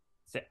 Yeah.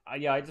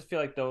 Yeah, I just feel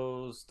like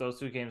those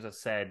two games I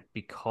said,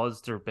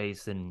 because they're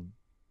based in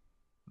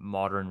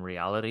modern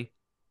reality,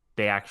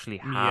 they actually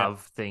Yeah.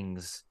 have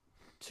things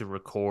to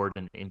record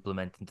and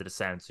implement into the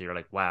sound. So you're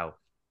like, wow,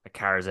 a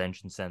car's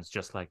engine sounds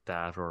just like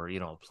that, or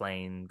a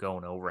plane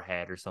going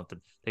overhead or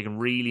something. They can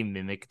really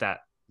mimic that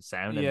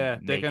sound Yeah,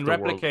 and they make can the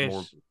world replicate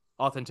more.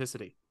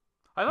 authenticity.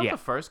 I thought Yeah. the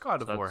first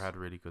God of So War that's- had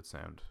really good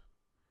sound.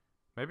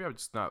 Maybe I'm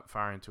just not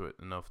far into it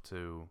enough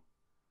to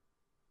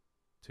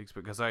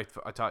expect, because I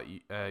thought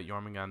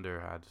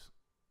Jormungandr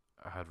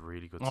had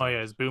really good sound. Oh yeah,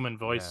 his booming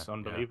voice, Yeah,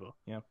 unbelievable.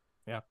 Yeah,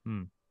 yeah.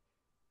 Hmm.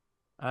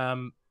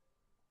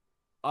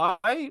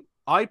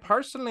 I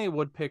personally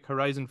would pick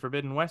Horizon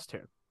Forbidden West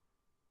here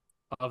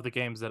of the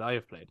games that I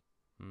have played.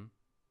 Hmm.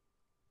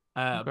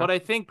 Okay. But I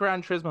think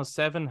Gran Turismo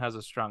 7 has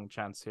a strong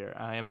chance here.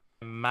 I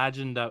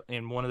imagine that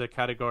in one of the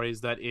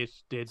categories that it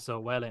did so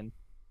well in,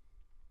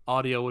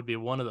 audio would be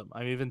one of them.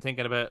 I'm even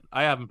thinking about,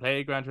 I haven't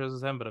played Gran Turismo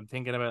 7, but I'm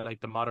thinking about like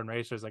the modern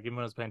racers, like even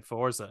when I was playing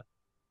Forza.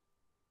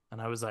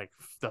 And I was like,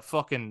 the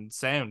fucking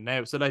sound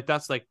now. So like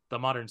that's like the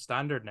modern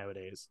standard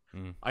nowadays.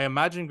 Mm. I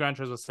imagine Gran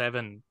Turismo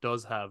 7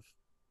 does have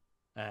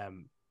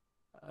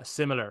a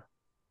similar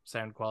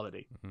sound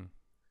quality. Mm-hmm.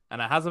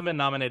 And it hasn't been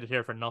nominated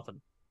here for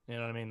nothing. You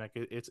know what I mean? Like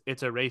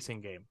it's a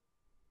racing game.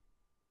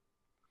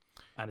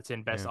 And it's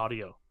in best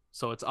audio.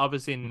 So it's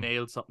obviously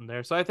nailed something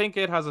there. So I think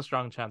it has a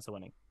strong chance of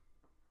winning.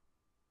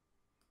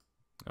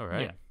 All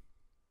right. Yeah.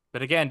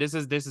 But again, this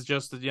is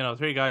just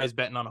three guys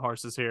betting on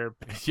horses here.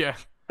 Yeah.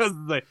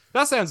 Like,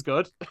 that sounds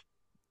good.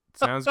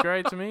 Sounds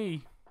great to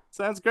me.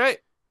 Sounds great.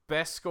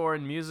 Best score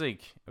in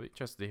music. I'm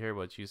interested to hear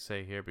what you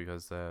say here,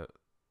 because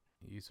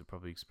you have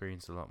probably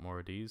experienced a lot more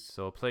of these.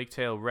 So Plague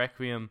Tale,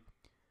 Requiem,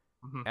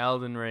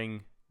 Elden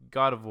Ring,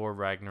 God of War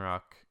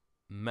Ragnarok,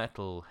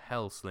 Metal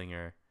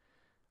Hellsinger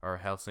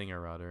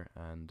rather,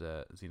 and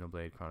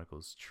Xenoblade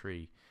Chronicles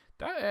 3.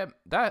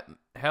 That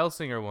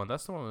Hellsinger one,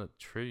 that's the one with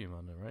Trivium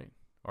on it, right?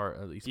 Or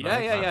at least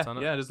yeah. on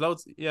it. Yeah, there's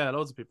loads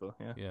of people.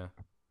 Yeah.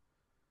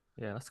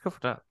 Yeah, let's go for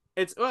that.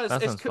 It's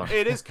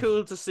it is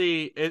cool to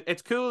see.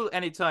 It's cool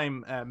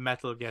anytime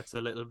metal gets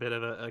a little bit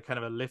of a kind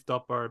of a lift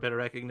up or a bit of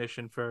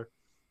recognition for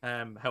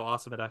how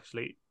awesome it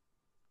actually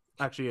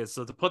is.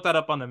 So to put that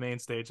up on the main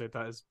stage like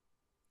that is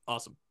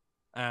awesome.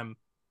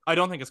 I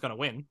don't think it's gonna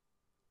win.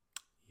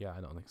 Yeah,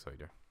 I don't think so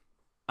either.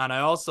 And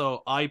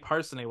I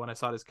personally, when I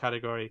saw this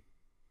category,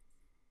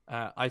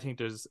 I think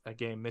there's a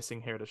game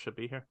missing here that should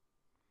be here.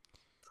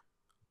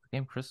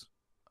 Game, Chris.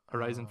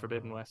 Horizon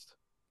Forbidden West.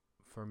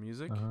 For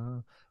music?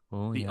 The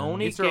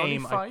only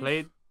game I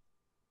played.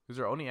 Is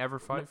there only ever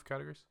 5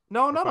 categories?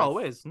 No, not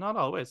always. Not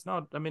always.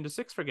 No, I mean there's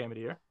 6 for game of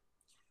the year.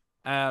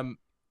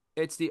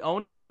 It's the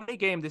only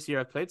game this year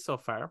I've played so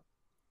far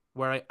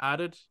where I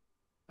added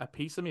a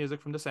piece of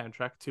music from the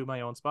soundtrack to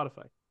my own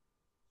Spotify.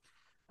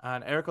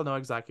 And Eric will know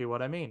exactly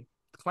what I mean.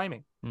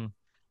 Climbing.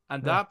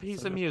 And that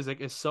piece of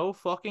music is so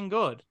fucking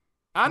good.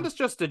 And it's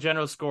just the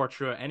general score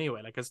through it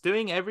anyway. Like it's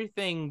doing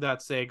everything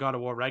that, say, God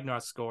of War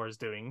Ragnarok score is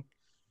doing,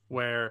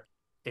 where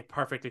it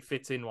perfectly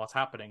fits in what's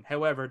happening.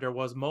 However, there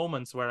was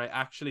moments where I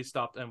actually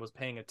stopped and was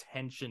paying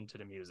attention to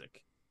the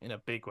music in a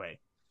big way.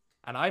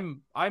 And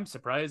I'm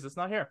surprised it's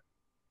not here.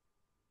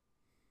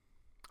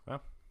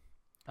 Well.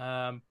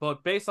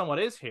 But based on what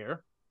is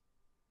here,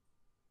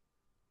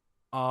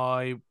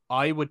 I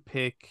would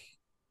pick,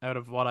 out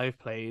of what I've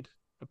played,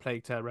 A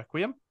Plague Tale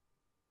Requiem.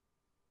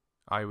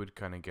 I would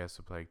kind of guess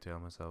A Plague Tale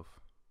myself.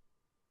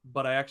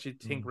 But I actually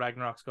think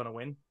Ragnarok's going to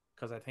win,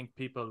 because I think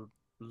people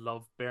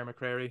love Bear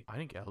McCreary. I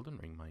think Elden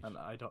Ring might. And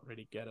I don't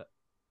really get it.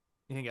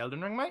 You think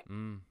Elden Ring might?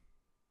 Mm.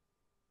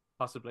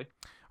 Possibly.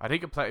 I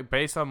think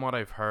based on what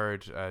I've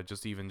heard,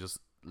 just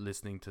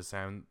listening to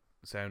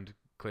sound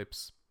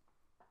clips,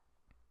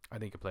 I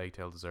think A Plague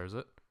Tale deserves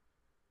it.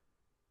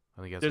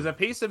 I think There's a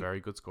piece of very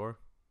good score.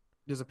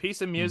 There's a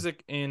piece of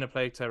music in A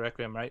Plague Tale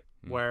Requiem, right,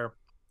 where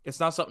it's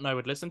not something I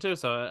would listen to,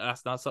 so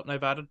that's not something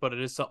I've added, but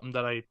it is something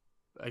that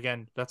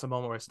that's a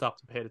moment where I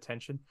stopped and paid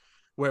attention,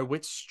 where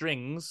with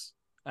strings,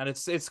 and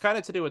it's kind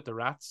of to do with the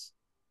rats,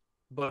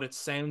 but it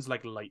sounds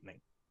like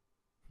lightning.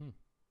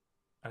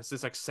 And it's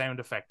this like sound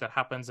effect that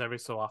happens every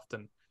so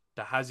often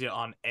that has you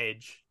on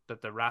edge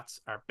that the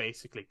rats are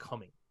basically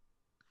coming.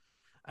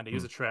 And they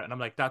use a threat, and I'm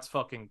like, that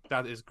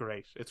is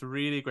great. It's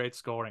really great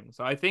scoring.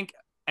 So I think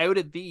out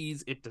of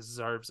these, it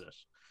deserves it,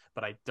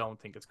 but I don't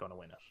think it's going to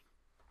win it.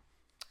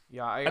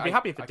 Yeah, I'd be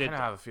happy if it did. I kind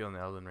of have a feeling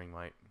Elden Ring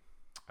might.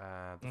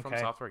 The From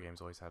Software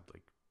games always had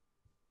like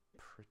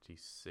pretty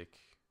sick.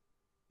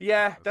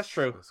 Yeah, that's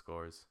true.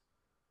 Scores.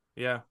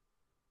 Yeah,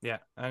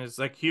 and it's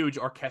like huge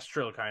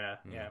orchestral kind of.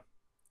 Yeah.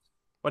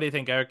 What do you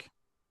think, Eric?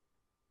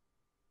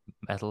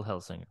 Metal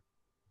Hellsinger.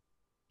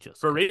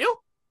 Just for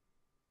real?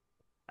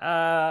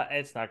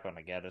 It's not going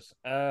to get it.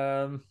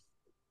 Out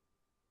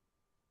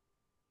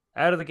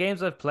of the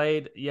games I've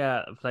played,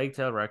 Plague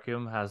Tale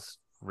Requiem has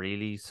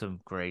really some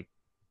great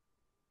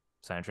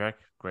soundtrack,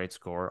 great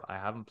score. I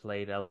haven't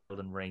played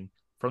Elden Ring.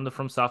 From the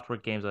From Software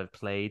games I've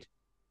played,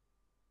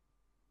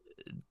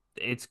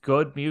 it's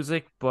good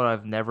music, but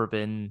I've never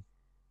been,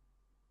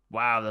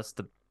 wow, that's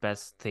the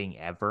best thing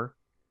ever.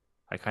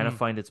 I kind of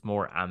find it's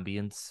more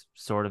ambience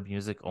sort of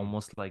music,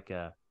 almost like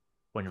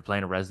when you're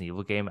playing a Resident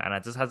Evil game, and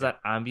it just has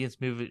that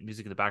ambience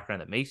music in the background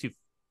that makes you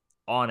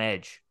on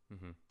edge,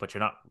 but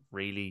you're not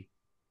really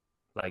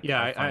like.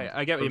 Yeah,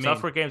 I get what you mean.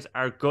 Software games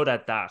are good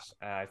at that,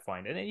 I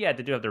find, and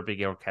they do have their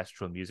big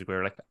orchestral music where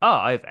you're like, oh,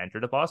 I've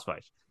entered a boss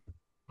fight.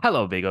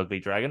 Hello, big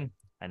ugly dragon,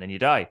 and then you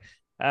die.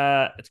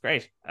 It's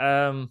great.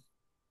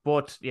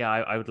 But yeah,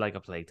 I would like A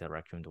Plague Tale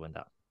Requiem to win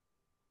that.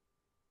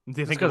 Do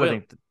you think it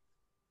will?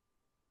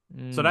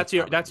 So that's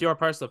your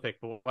personal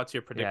pick, but what's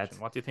your prediction?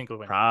 What do you think will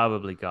win?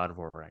 Probably God of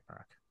War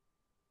Ragnarok.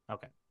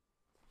 Okay.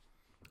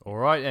 All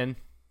right, then.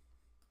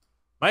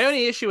 My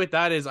only issue with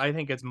that is I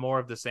think it's more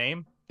of the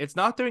same. It's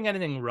not doing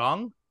anything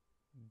wrong,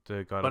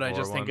 but I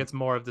just think it's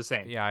more of the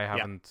same. Yeah, I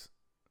haven't.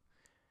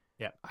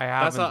 Yeah, I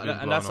haven't.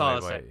 And that's all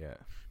I'll say.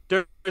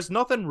 There's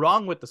nothing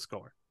wrong with the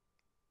score.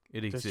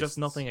 It exists. There's just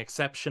nothing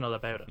exceptional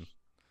about it.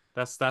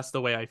 That's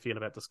the way I feel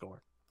about the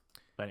score.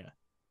 But anyway.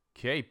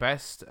 Okay,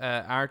 best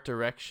art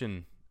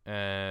direction.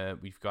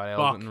 We've got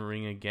Elden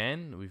Ring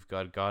again. We've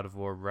got God of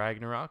War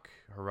Ragnarok,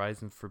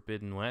 Horizon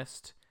Forbidden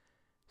West,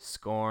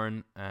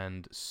 Scorn,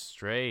 and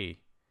Stray.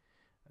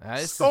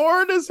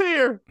 Scorn is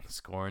here.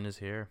 Scorn is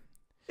here.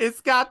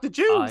 It's got the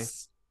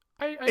juice.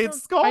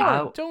 It's Scorn.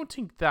 I don't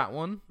think that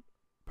one,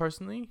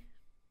 personally.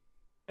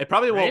 It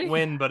probably won't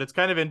win, but it's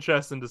kind of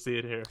interesting to see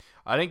it here.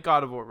 I think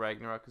God of War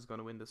Ragnarok is going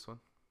to win this one.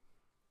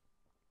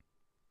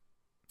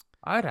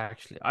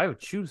 I would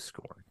choose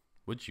Scorn.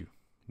 Would you?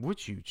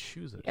 Would you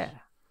choose it? Yeah.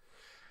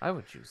 I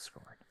would choose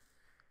Scorn.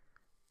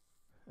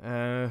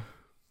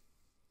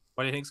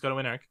 What do you think's going to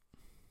win, Eric?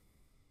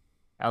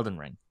 Elden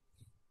Ring.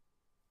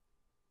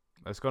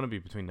 It's going to be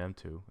between them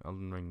two,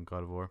 Elden Ring and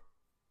God of War.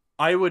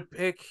 I would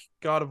pick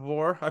God of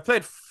War. I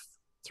played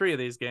 3 of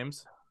these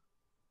games.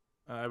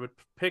 I would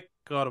pick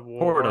God of War.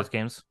 4 of those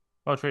games.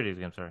 Oh, 3 of these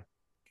games, sorry.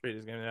 3 of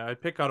these games, yeah.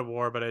 I'd pick God of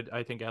War, but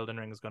I think Elden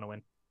Ring is going to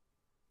win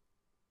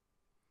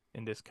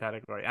in this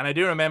category. And I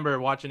do remember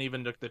watching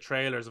even the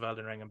trailers of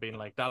Elden Ring and being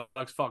like, that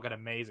looks fucking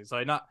amazing. So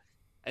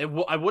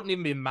I wouldn't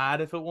even be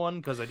mad if it won,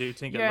 because I do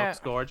think it looks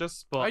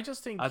gorgeous. But I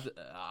just think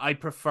I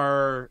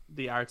prefer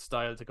the art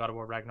style to God of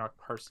War Ragnarok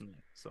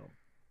personally.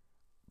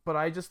 But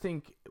I just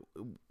think,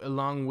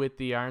 along with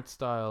the art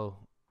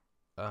style,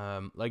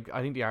 I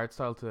think the art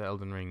style to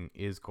Elden Ring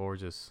is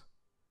gorgeous,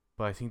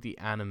 but I think the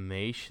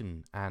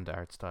animation and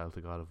art style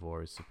to God of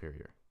War is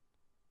superior.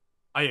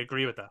 I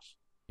agree with that.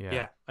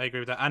 Yeah, I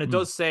agree with that. And it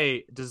does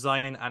say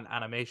design and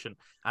animation.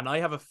 And I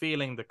have a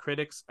feeling the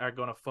critics are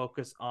going to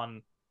focus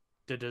on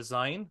the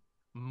design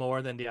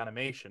more than the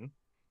animation.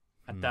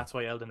 And that's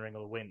why Elden Ring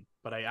will win.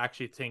 But I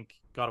actually think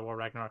God of War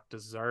Ragnarok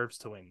deserves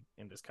to win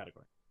in this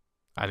category.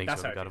 I think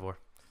so, God of War.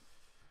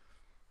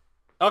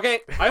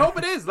 Okay, I hope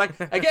it is. Like,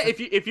 again,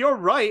 if you're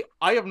right,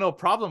 I have no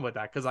problem with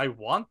that, because I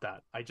want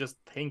that. I just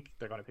think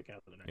they're going to pick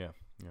Elden Ring.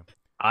 Yeah.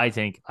 I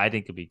think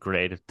it'd be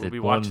great if the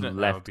one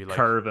left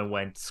curve and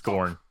went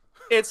Scorn.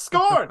 It's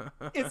Scorn.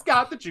 It's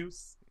got the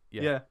juice.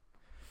 Yeah.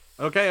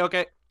 Okay.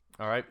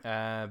 All right.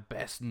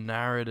 Best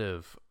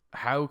narrative.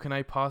 How can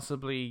I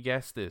possibly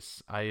guess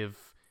this? I have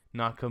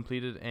not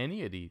completed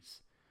any of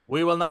these.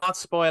 We will not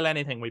spoil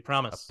anything, we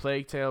promise. A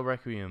Plague Tale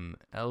Requiem,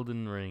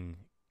 Elden Ring,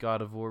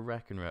 God of War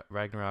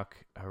Ragnarok,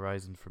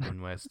 Horizon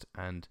Forbidden West,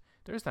 and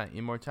there's that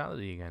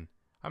Immortality again.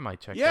 I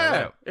might check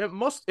that out. It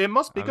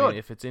must be good.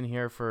 If it's in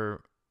here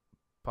for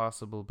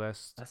possible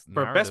best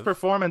for narrative. Best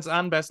performance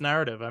and best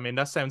narrative. I mean,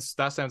 that sounds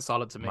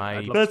solid to me.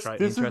 I'd love to try it.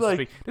 This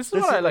is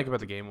what I like about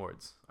the Game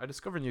Awards. I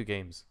discover new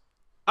games.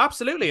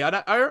 Absolutely. And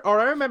I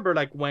remember,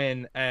 like,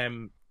 when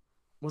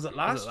was it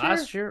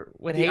last year?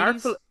 With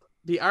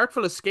the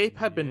Artful Escape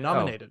had been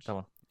nominated.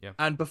 Yeah.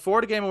 And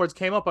before the Game Awards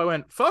came up, I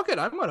went, "Fuck it,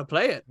 I'm going to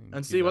play it and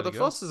Give see what that a the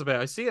go. fuss is about."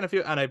 I see it in a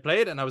few, and I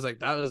played it, and I was like,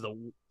 "That is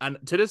and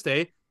to this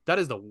day, that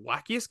is the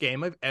wackiest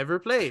game I've ever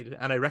played,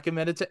 and I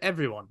recommend it to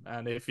everyone.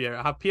 And if you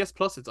have PS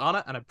Plus, it's on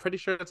it, and I'm pretty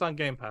sure it's on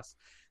Game Pass.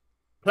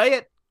 Play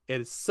it. It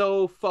is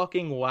so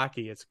fucking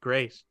wacky. It's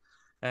great.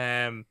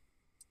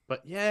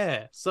 But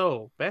yeah.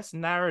 So best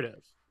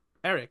narrative,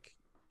 Eric,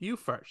 you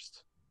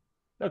first.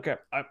 Okay,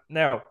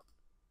 now.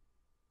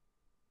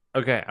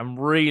 Okay,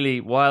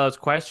 while I was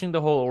questioning the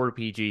whole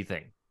RPG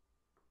thing,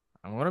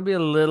 I'm gonna be a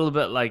little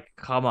bit like,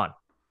 come on.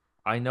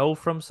 I know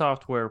From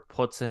Software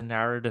puts a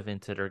narrative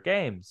into their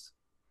games,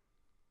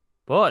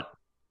 but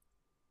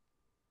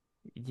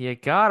you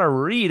gotta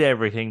read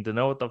everything to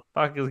know what the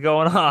fuck is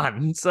going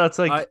on. So it's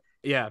like,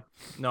 Yeah,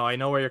 no, I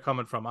know where you're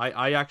coming from.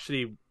 I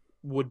actually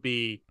would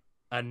be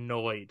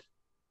annoyed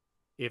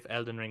if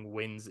Elden Ring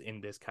wins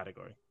in this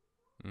category.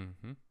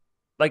 Mm-hmm.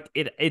 like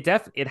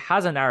it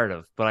has a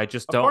narrative, but I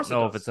just Of don't course it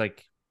know if it's does.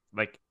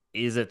 like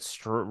is it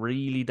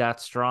really that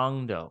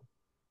strong though?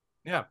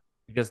 Yeah,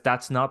 Because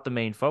that's not the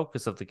main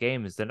focus of the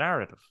game is the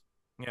narrative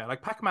yeah.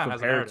 Like Pac-Man has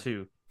a compared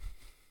narrative.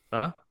 to,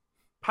 huh?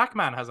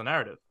 Pac-Man has a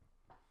narrative.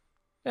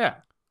 Yeah,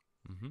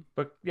 Mm-hmm.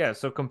 but yeah,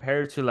 so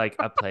compared to like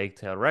a Plague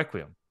Tale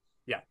Requiem.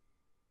 Yeah,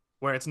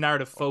 where it's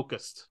narrative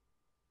focused.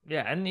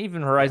 Yeah, and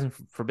even Yeah. Horizon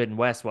Forbidden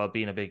West, while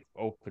being a big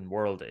open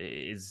world,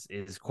 is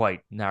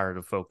quite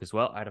narrative focused.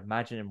 Well, I'd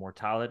imagine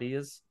Immortality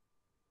is.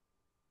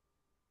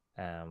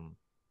 Um,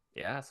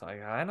 yeah, so I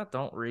kind of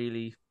don't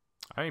really.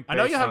 I think I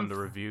know you based on haven't. the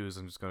reviews,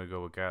 I'm just going to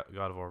go with God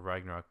of War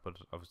Ragnarok, but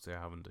obviously I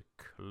haven't a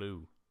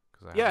clue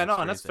because I Yeah, haven't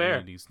no, and that's experienced any fair.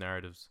 of these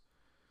narratives.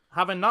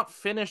 Having not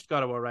finished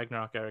God of War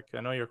Ragnarok, Eric,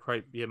 I know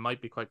you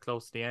might be quite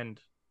close to the end.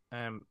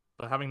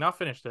 But having not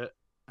finished it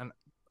and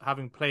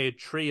having played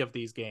 3 of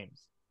these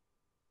games,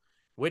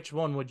 which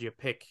one would you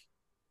pick,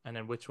 and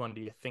then which one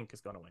do you think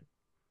is going to win?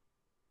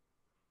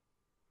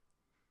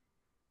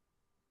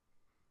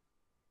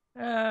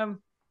 Um,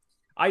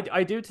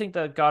 I do think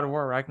that God of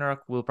War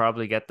Ragnarok will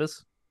probably get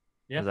this,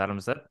 Yeah. as Adam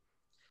said.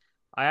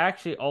 I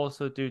actually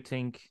also do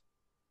think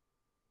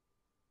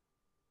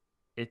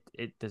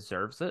it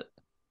deserves it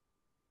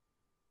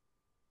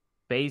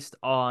based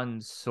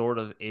on sort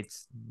of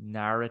its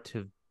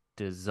narrative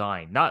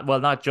design.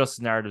 Not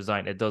just narrative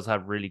design. It does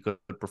have really good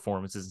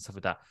performances and stuff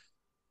like that.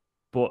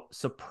 But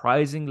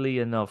surprisingly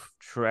enough,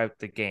 throughout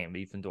the game,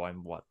 even though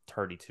I'm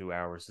 32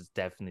 hours, it's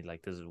definitely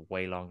like this is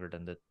way longer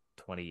than the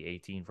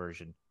 2018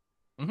 version.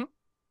 Mm-hmm.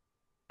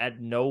 At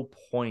no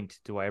point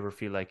do I ever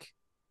feel like,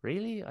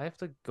 really, I have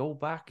to go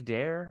back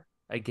there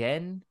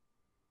again.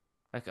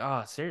 Like,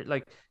 seriously,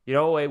 like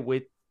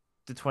with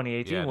the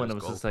 2018 Yeah, one,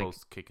 there's it was just like,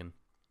 goalposts kicking.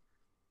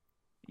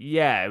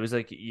 yeah, it was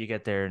like you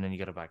get there and then you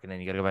get it back and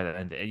then you got to go back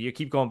and you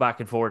keep going back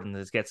and forth and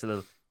this gets a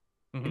little.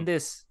 Mm-hmm. In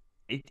this,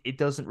 it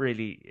doesn't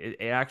really.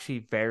 It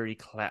actually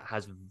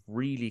has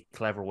really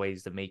clever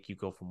ways to make you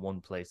go from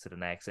one place to the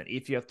next, and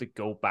if you have to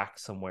go back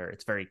somewhere,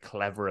 it's very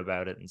clever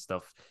about it and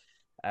stuff.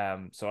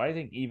 So I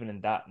think even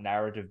in that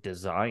narrative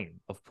design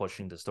of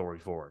pushing the story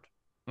forward,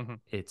 Mm-hmm.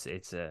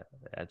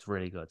 it's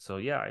really good. So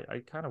yeah, I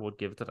kind of would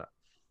give it to that.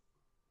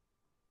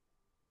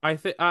 I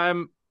think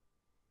on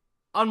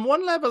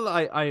one level,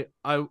 I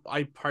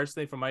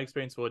personally, from my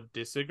experience, would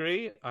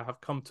disagree. I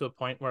have come to a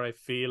point where I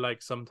feel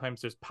like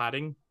sometimes there's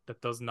padding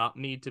that does not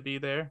need to be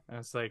there, and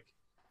it's like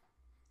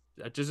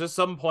there's just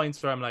some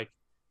points where I'm like,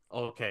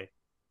 okay,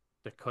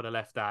 they could have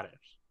left that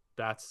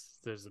out.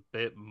 There's a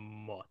bit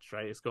much,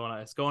 right? It's going on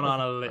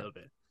Okay, a little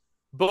bit,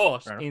 but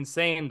fair enough. in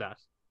saying that,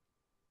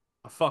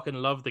 I fucking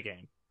love the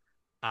game,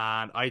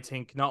 and I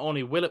think not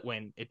only will it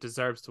win, it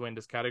deserves to win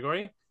this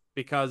category.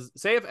 Because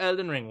say if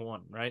Elden Ring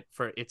won, right,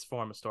 for its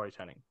form of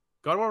storytelling,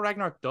 God of War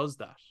Ragnarok does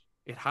that.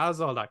 It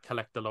has all that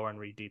collect the lore and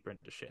read deeper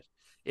into shit.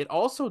 It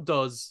also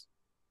does.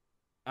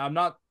 I'm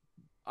not.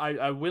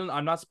 I will.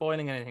 I'm not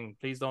spoiling anything.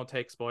 Please don't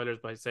take spoilers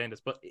by saying this.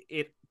 But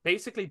it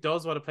basically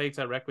does what a Plague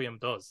Tale Requiem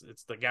does.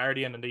 It's the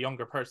Guardian and the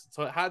younger person.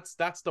 So it has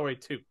that story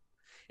too.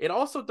 It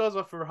also does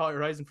what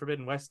Horizon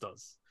Forbidden West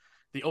does.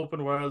 The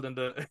open world and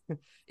the.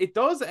 It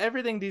does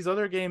everything these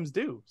other games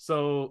do.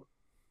 So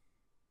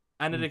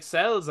and it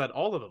excels at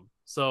all of them.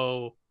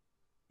 So,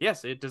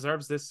 yes, it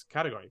deserves this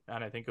category,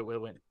 and I think it will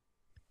win.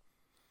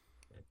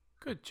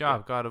 Good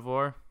job, God of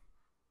War.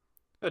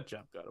 Good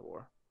job, God of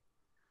War.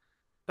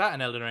 That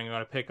and Elden Ring are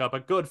going to pick up a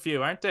good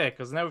few, aren't they?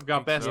 Because now we've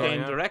got best so, game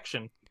yeah.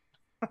 direction.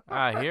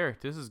 Here,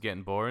 this is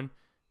getting boring.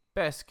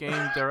 Best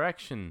game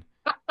direction.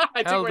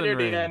 I think we're Elden near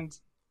Ring. the end.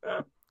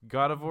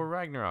 God of War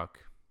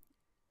Ragnarok.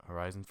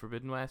 Horizon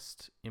Forbidden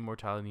West.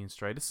 Immortality and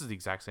Stray. This is the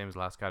exact same as the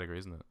last category,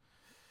 isn't it?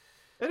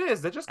 It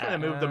is. They just kind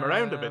of moved them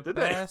around a bit, did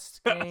they?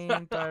 Best game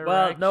direction.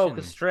 Well, no,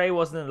 because Stray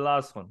wasn't in the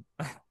last one.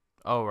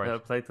 Oh,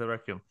 right. Plague Tale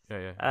Requiem.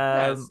 Yeah.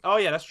 Yes. Oh,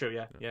 yeah, that's true.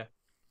 Yeah.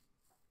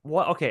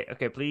 What? Okay.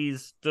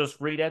 Please just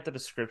read out the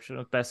description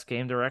of best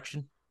game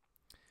direction,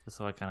 just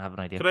so I kind of have an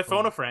idea. Could I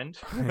phone a friend?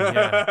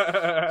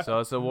 Yeah. So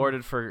it's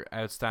awarded for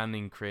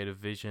outstanding creative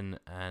vision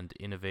and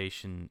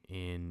innovation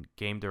in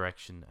game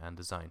direction and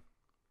design.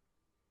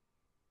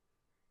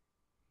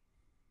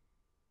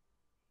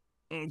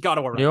 God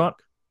of War You know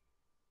Ragnarok.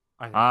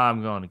 I think.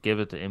 I'm going to give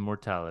it to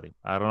Immortality.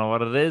 I don't know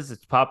what it is.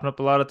 It's popping up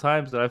a lot of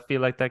times, but I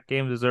feel like that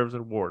game deserves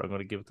an award. I'm going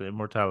to give it to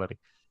Immortality.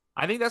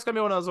 I think that's gonna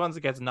be one of those ones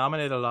that gets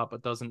nominated a lot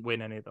but doesn't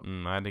win any of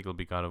them. I think it'll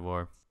be God of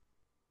War.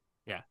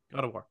 Yeah,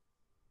 God of War.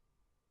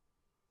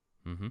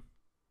 Mm-hmm.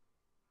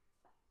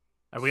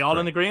 Are we all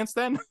in agreement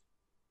then?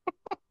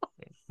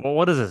 Well,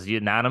 what is this?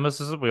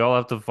 Unanimous? Is it? We all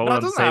have to vote No, it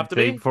on the doesn't same have to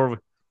thing be. before we.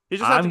 You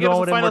just have to I'm give us going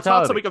a with final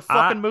thought so Immortality. we can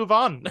fucking move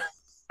on.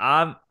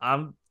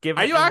 I'm giving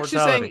Are it you actually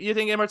Immortality. saying you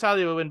think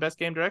Immortality will win Best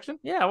Game Direction?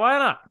 Yeah, why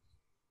not?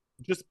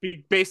 Just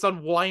based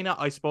on why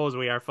not? I suppose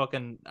we are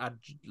fucking at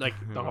like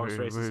the horse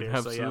races We're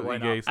here, so yeah, why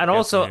not? And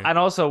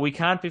also, we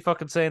can't be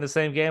fucking saying the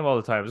same game all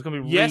the time. It's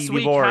gonna be Yes,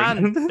 really we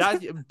boring.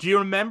 can. Do you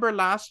remember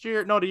last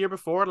year? No, the year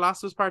before.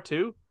 Last was part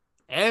 2.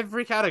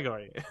 Every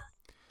category.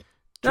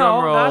 Drum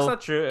No, roll. that's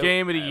not true.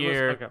 Game of the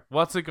year. okay.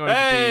 What's it going to be?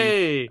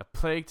 Hey! A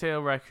Plague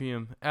Tale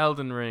Requiem,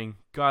 Elden Ring,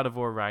 God of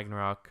War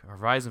Ragnarok,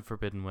 Horizon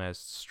Forbidden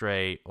West,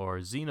 Stray, or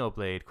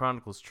Xenoblade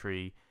Chronicles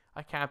 3.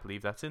 I can't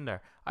believe that's in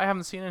there. I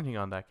haven't seen anything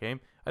on that game.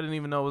 I didn't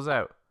even know it was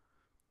out.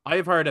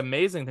 I've heard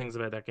amazing things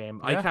about that game.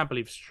 I Yeah. can't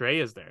believe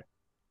Stray is there.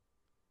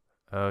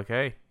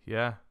 Okay,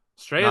 yeah.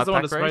 Stray Not is the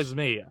one that that surprises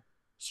me.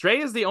 Stray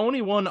is the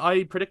only one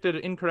I predicted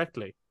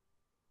incorrectly.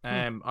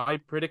 I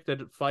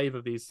predicted 5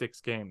 of these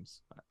 6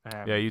 games.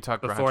 Yeah, you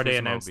talked before they Turismo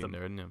announced being them.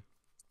 there, didn't you?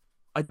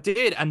 I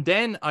did, and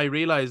then I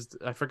realized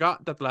I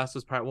forgot that The Last of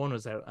Us Part 1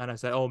 was out, and I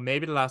said, "Oh,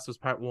 maybe The Last of Us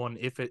Part 1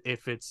 if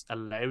it's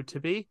allowed to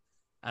be."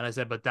 And I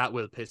said, "But that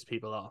will piss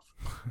people off."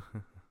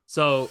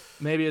 So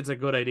maybe it's a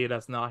good idea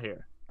that's not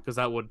here, because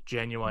that would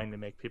genuinely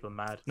make people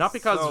mad. Not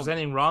because there's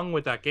anything wrong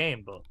with that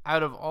game, but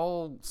out of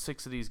all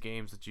 6 of these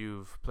games that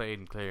you've played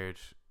and cleared,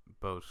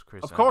 both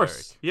Chris of and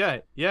course,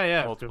 Derek,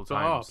 yeah, multiple Oh,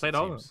 times, played it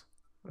all of them. seems.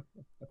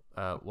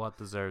 What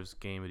deserves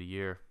Game of the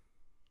Year?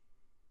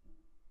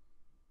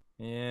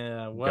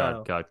 Yeah,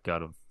 well, God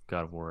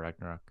of War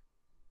Ragnarok.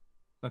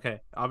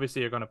 okay.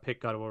 Obviously, you're gonna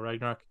pick God of War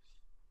Ragnarok.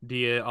 Do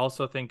you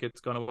also think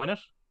it's gonna win it?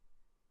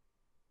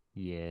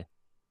 Yeah.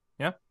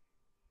 Yeah.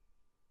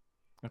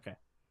 Okay.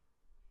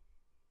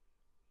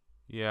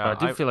 Yeah,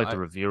 But I do feel like the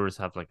reviewers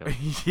have like a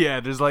yeah,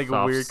 there's like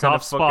a weird kind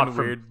of soft spot fucking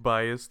weird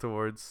bias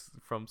towards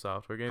From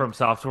Software games. From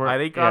Software. I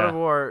think God of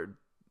War,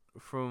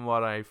 from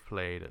what I've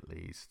played at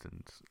least,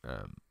 and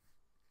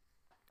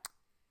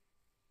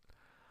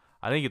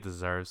I think it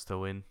deserves to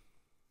win.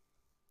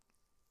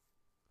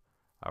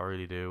 I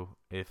really do.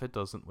 If it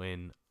doesn't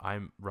win,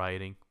 I'm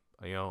rioting.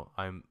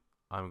 I'm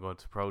going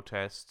to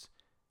protest.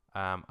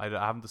 I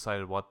haven't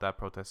decided what that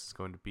protest is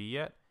going to be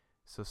yet.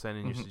 So send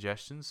in your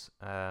suggestions.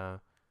 I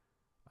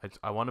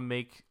want to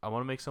make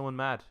someone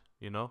mad.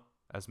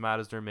 As mad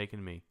as they're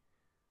making me.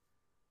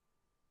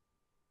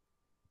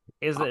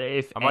 Is it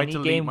if I might any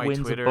delete game my wins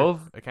Twitter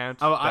above? account.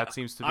 Oh, that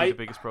seems to be the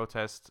biggest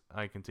protest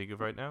I can think of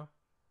right now.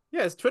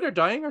 Yeah, is Twitter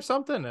dying or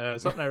something?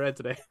 Something I read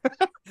today.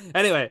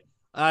 Anyway,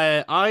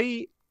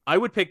 I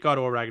would pick God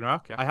of War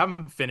Ragnarok. Yeah. I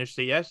haven't finished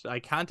it yet. I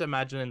can't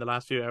imagine in the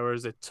last few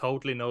hours it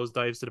totally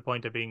nosedives to the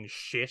point of being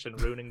shit and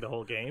ruining the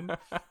whole game.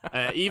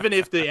 Even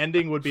if the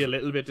ending would be a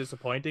little bit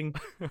disappointing,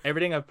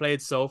 everything I've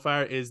played so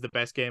far is the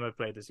best game I've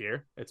played this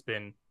year. It's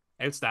been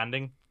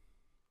outstanding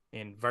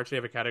in virtually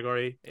every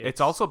category.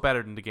 It's also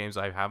better than the games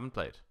I haven't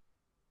played.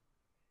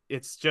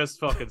 It's just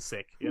fucking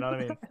sick. You know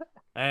what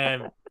I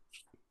mean?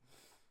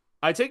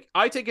 I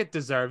think it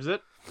deserves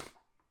it.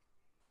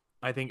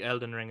 I think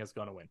Elden Ring is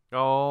gonna win.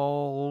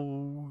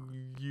 Oh,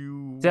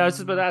 you. See, I was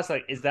just about to ask,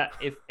 like, is that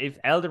if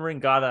Elden Ring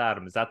got it at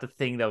him, is that the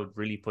thing that would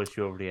really push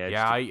you over the edge?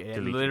 Yeah,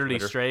 literally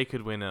Stray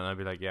could win it, and I'd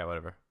be like, yeah,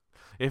 whatever.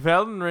 If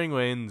Elden Ring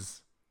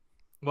wins,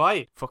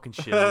 why? fucking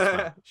shills,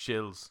 man.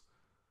 Shills.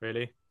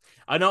 Really?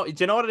 I know. Do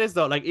you know what it is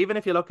though? Like, even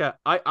if you look at,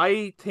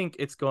 I think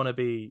it's gonna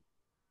be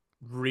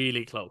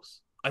really close.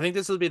 I think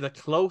this will be the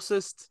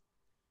closest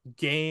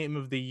game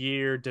of the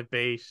year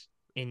debate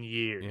in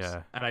years.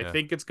 Yeah, and I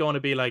think it's going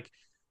to be like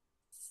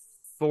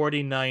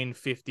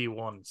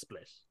 49-51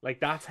 split.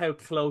 Like, that's how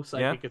close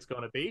I think it's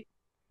going to be.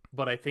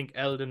 But I think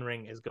Elden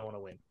Ring is going to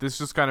win. This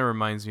just kind of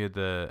reminds me of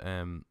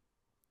the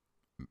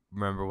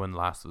remember when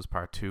Last of Us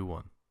Part 2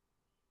 won,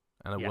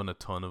 and it won a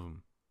ton of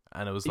them,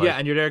 and it was like,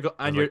 and you're there,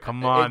 and you're like,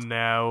 come on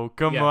now,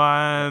 come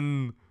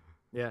on,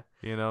 yeah.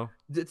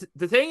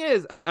 The thing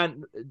is,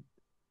 and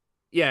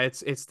yeah,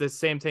 it's the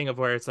same thing of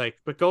where it's like,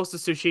 but Ghost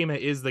of Tsushima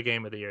is the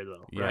game of the year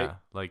though, right? Yeah,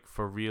 like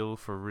for real.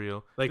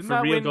 Like,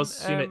 for real,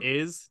 Ghost of Tsushima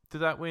is.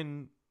 Did that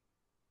win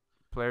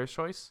Player's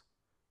Choice?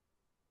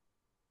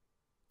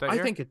 I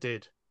think it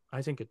did.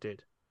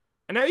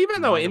 And now,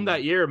 even though in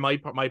that year my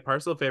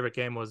personal favorite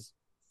game was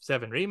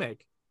 7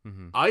 Remake,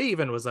 I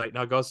even was like,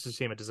 no, Ghost of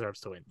Tsushima deserves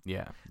to win.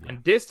 Yeah.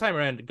 And this time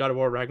around, God of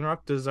War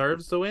Ragnarok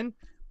deserves to win,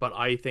 but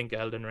I think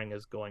Elden Ring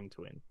is going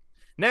to win.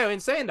 Now, in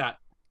saying that,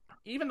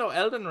 even though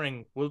Elden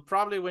Ring will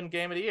probably win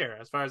Game of the Year,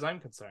 as far as I'm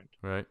concerned,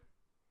 right?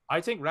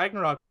 I think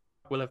Ragnarok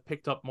will have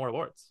picked up more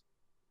awards.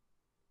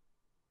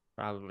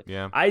 Probably.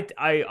 Yeah.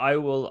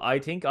 I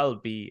think I'll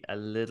be a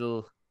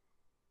little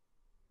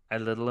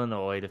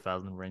annoyed if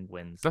Elden Ring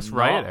wins. Let's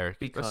riot, Eric.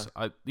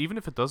 Even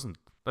if it doesn't,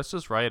 let's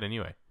just riot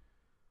anyway.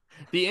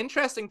 The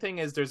interesting thing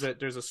is there's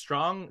a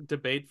strong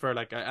debate for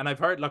like, and I've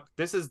heard, look,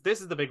 this is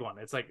the big one.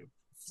 It's like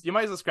you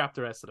might as well scrap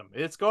the rest of them.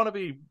 It's going to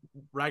be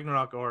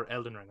Ragnarok or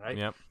Elden Ring, right?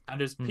 Yep. And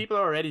there's people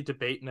already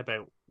debating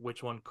about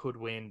which one could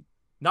win,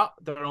 not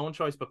their own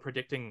choice, but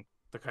predicting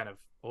the kind of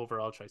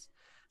overall choice.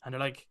 And they're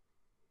like,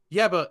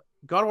 yeah, but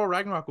God of War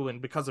Ragnarok will win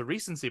because of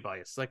recency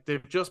bias. Like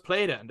they've just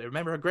played it and they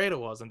remember how great it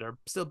was and they're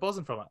still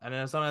buzzing from it. And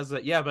then someone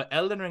says, yeah, but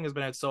Elden Ring has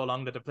been out so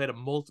long that they've played it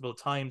multiple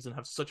times and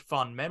have such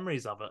fond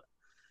memories of it.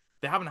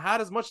 They haven't had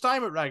as much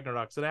time at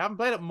Ragnarok, so they haven't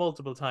played it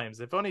multiple times.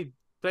 They've only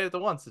played it the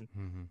once, and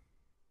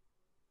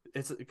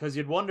it's because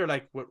you'd wonder,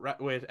 like,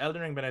 with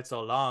Elden Ring been out so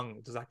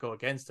long, does that go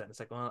against it? And it's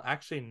like, well,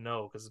 actually,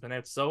 no, because it's been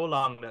out so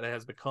long that it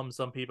has become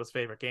some people's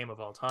favorite game of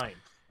all time.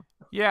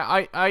 Yeah,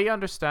 I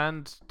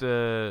understand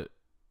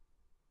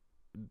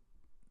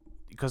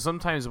because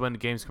sometimes when the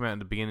games come out in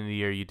the beginning of the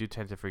year, you do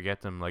tend to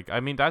forget them. Like,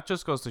 I mean, that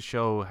just goes to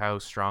show how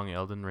strong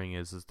Elden Ring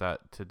is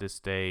that to this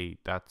day,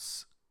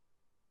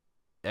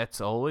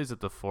 it's always at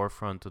the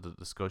forefront of the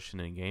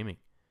discussion in gaming.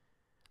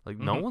 Like,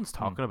 no one's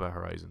talking about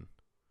Horizon.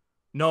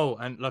 No,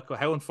 and look,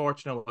 how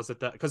unfortunate was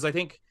it that... Because I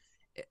think,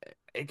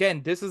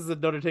 again, this is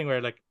another thing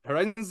where, like,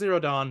 Horizon Zero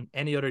Dawn,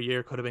 any other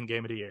year could have been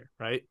Game of the Year,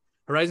 right?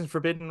 Horizon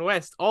Forbidden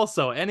West,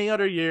 also, any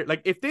other year...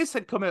 Like, if this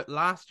had come out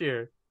last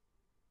year,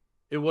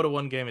 it would have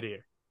won Game of the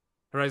Year.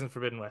 Horizon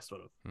Forbidden West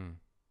would have.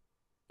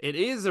 It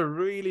is a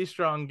really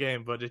strong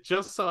game, but it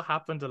just so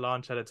happened to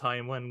launch at a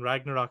time when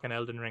Ragnarok and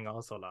Elden Ring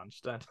also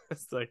launched. And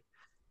it's like...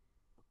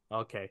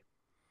 Okay.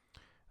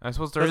 I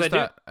suppose there is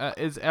that.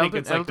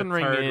 Elden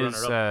Ring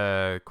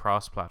is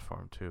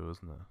cross-platform too,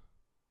 isn't it?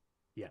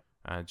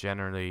 Yeah.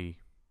 Generally,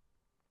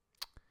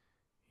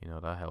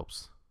 that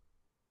helps.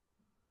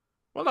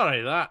 Well, not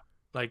only that,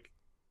 like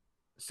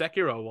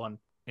Sekiro won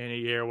in a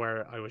year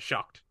where I was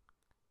shocked.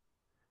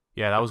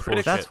 Yeah, that was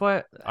bullshit. That's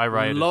why I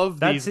love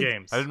these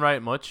games. I didn't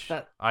write much.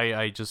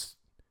 I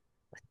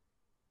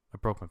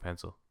broke my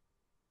pencil.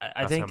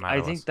 I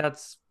think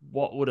that's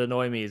what would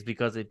annoy me is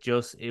because it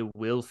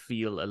will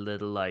feel a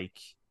little like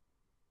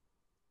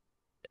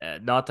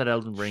not that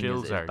Elden Ring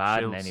is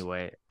bad in any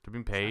way. They're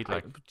being paid.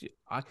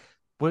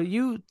 Will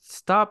you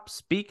stop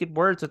speaking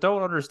words I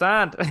don't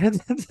understand?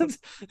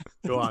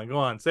 Go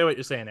on. Say what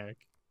you're saying, Eric.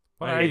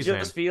 It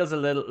just feels a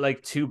little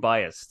like too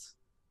biased.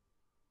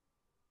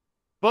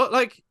 But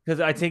like, because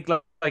I think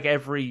like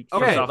every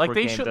like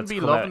they shouldn't be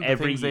loving the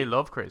things they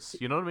love, Chris.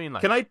 You know what I mean?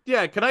 Like,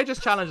 can I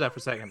just challenge that for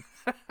a second?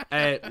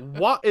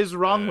 What is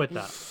wrong with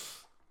that?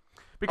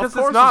 Because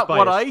it's not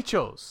what I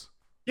chose.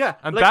 Yeah,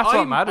 and like, that's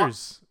what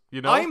matters.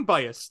 I'm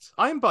biased.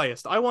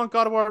 I want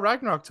God of War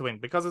Ragnarok to win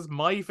because it's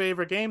my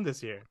favorite game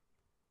this year.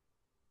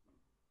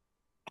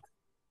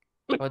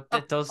 But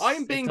it does.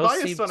 I'm being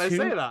biased when I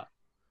say that.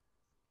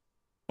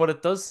 But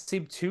it does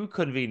seem too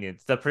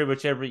convenient that pretty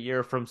much every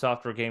year From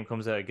Software game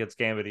comes out, it gets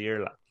Game of the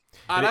Year.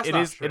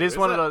 It is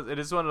one of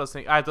those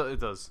things. It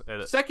does.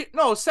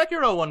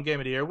 Sekiro won Game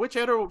of the Year. Which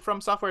other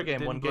From Software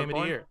game won Game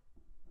of the Year?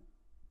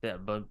 Yeah,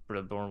 but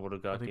Bloodborne would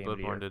have got Game of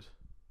the Year. Did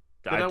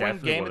I win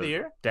Game of the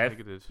Year? I think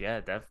it did. Yeah,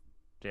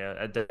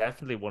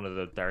 definitely one of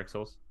the Dark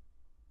Souls.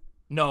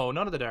 No,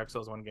 none of the Dark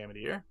Souls won Game of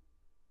the Year.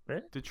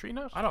 Really? Did Tree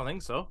not? I don't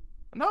think so.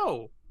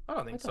 No, I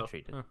don't think so.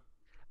 Huh.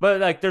 But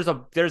like, there's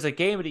a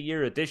Game of the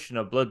Year edition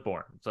of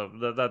Bloodborne, so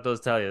that does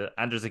tell you.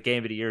 And there's a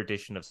Game of the Year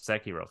edition of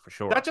Sekiro for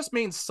sure. That just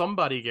means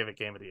somebody gave it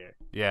Game of the Year.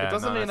 Yeah, it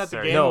doesn't mean that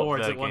the Game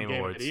Awards it won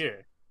Game of the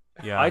Year.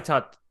 Yeah, I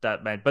thought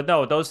that meant, but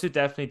no, those two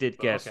definitely did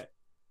get. Okay.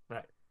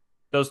 Right.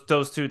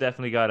 Those two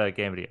definitely got a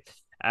Game of the Year.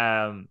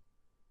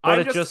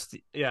 But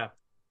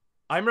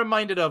I'm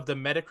reminded of the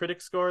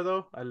Metacritic score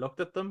though. I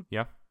looked at them.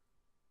 Yeah.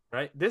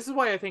 Right. This is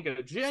why I think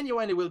it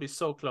genuinely will be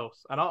so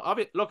close. And I'll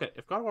be look at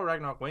if God of War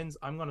Ragnarok wins,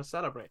 I'm going to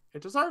celebrate.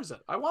 It deserves it.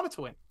 I want it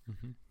to win.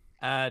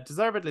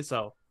 Deservedly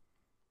so.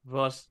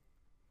 But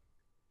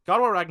God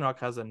of War Ragnarok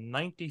has a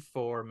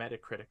 94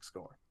 Metacritic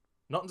score.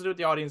 Nothing to do with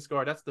the audience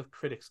score. That's the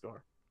critic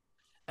score.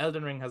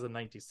 Elden Ring has a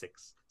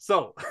 96.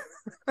 So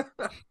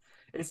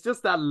it's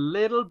just that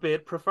little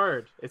bit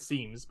preferred, it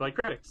seems, by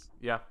critics.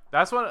 Yeah,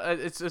 that's what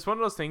it's one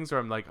of those things where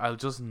I'm like, I'll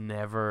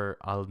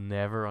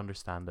never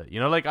understand it.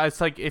 Like it's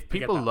like if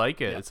people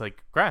like it, it's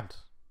like Grant,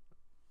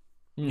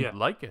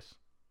 like it.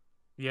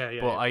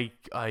 Yeah. But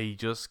I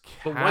just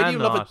cannot. But why do you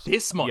love it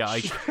this much? Yeah, I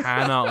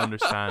cannot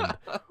understand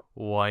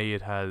why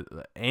it has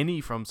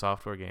any From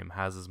Software game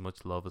has as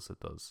much love as it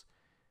does.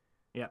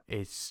 Yeah,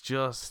 it's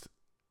just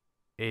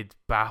it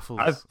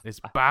baffles. It's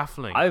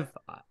baffling.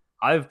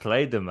 I've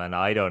played them and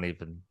I don't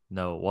even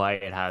know why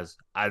it has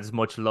as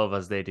much love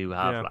as they do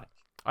have. Yeah.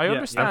 I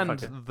understand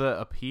the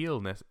appeal,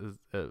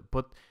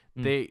 but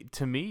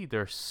to me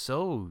they're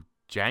so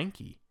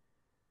janky.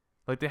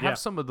 Like they have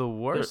some of the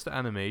worst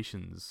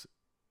animations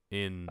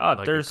in a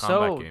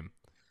combat game.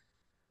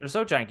 They're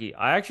so janky.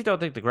 I actually don't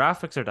think the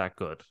graphics are that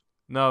good.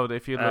 No,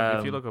 if you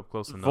look up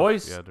close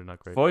enough, they're not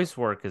great. Voice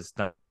work is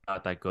not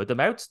that good. The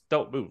mouths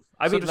don't move.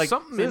 There's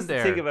something in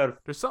there.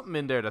 There's something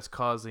in there that's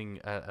causing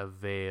a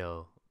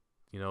veil.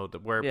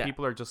 Where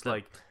people are just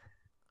like,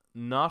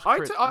 not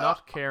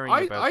caring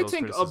about I those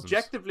think criticisms.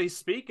 objectively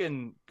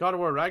speaking, God of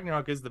War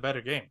Ragnarok is the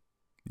better game.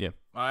 Yeah.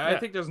 I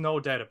think there's no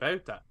doubt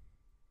about that.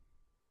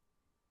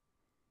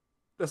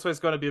 That's why it's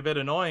going to be a bit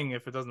annoying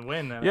if it doesn't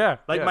win.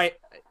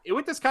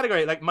 With this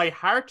category, like my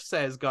heart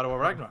says God of War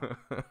Ragnarok.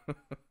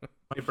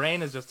 My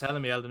brain is just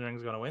telling me Elden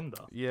Ring's going to win,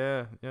 though.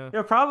 Yeah.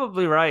 You're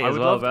probably right as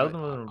well.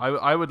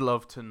 I would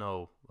love to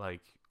know,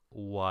 like,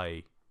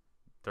 why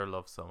they're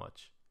loved so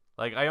much.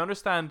 Like, I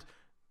understand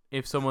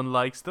if someone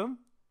likes them,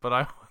 but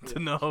I want to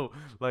know,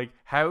 like,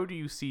 how do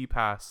you see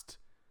past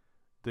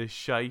the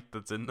shite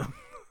that's in them?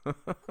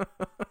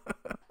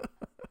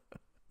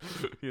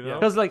 You know,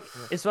 because like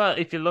as well,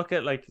 if you look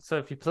at like, so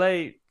if you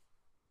play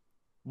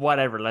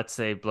whatever, let's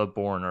say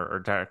Bloodborne or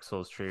Dark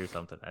Souls 3 or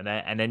something,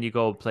 and then you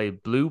go play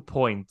Blue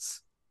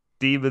Point's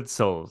Demon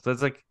Souls,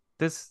 that's like,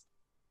 this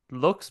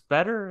looks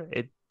better,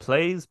 it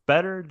plays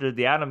better,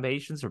 the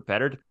animations are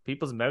better,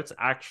 people's mouths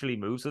actually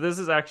move, so this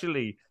is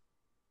actually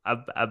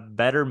a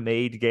better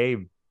made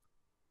game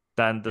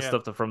than the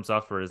stuff that From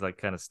Software is like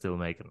kind of still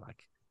making.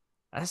 Like,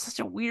 that's such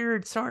a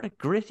weird sort of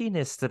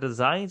grittiness to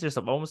designs or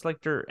something, almost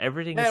like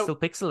everything is still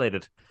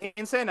pixelated.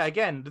 In saying that,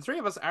 again, the three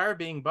of us are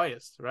being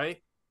biased,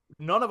 right?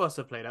 None of us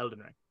have played Elden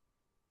Ring.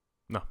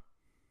 No.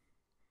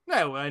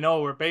 Now, I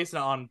know we're basing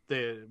it on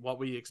what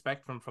we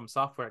expect from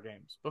Software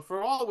games, but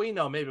for all we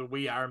know, maybe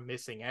we are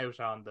missing out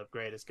on the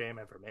greatest game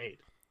ever made.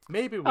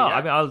 Maybe we are.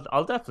 I mean,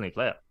 I'll definitely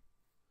play it.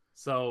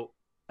 So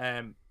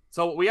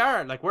we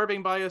are, like, we're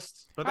being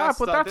biased, but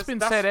that's been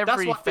said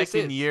every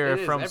fucking year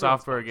From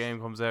Software game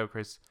comes out,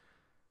 Chris.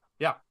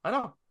 Yeah, I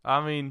know.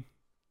 I mean,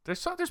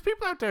 there's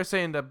people out there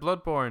saying that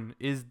Bloodborne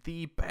is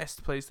the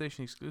best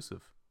PlayStation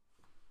exclusive.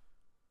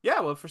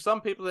 Yeah, well, for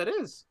some people it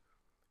is.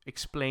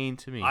 Explain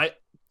to me.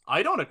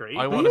 I don't agree.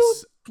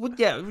 Would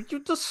you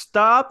just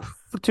stop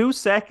for 2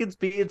 seconds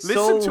being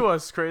Listen to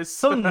us, Chris.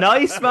 So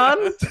nice,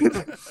 man.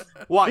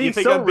 What, being you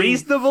think so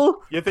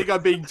reasonable? You think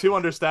I'm being too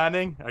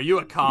understanding? Are you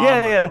a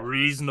calm,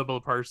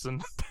 reasonable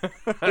person?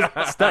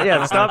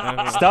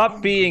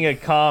 Stop being a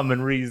calm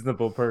and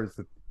reasonable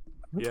person.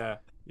 Yeah.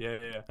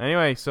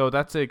 Anyway, so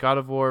that's it. God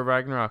of War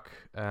Ragnarok.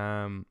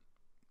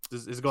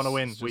 Is going to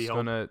win.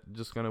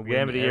 Just gonna win.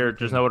 Game of the year.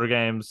 There's no other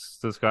games.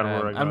 Just God of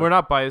War Ragnarok. And we're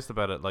not biased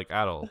about it, like,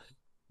 at all.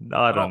 No,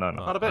 I don't know.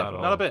 Not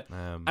a bit.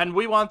 And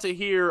we want to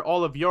hear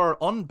all of your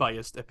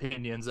unbiased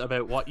opinions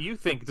about what you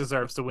think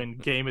deserves to win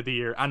Game of the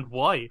Year and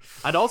why.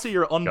 And also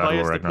your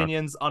unbiased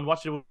opinions on what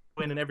should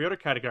win in every other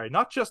category.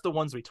 Not just the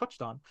ones we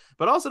touched on,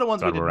 but also the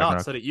ones we did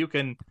not, so that you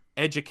can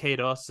educate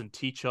us and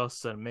teach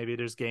us. And maybe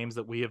there's games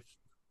that we have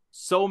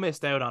so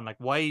missed out on. Like,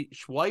 why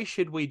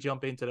should we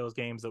jump into those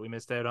games that we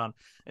missed out on?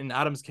 In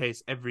Adam's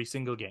case, every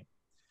single game.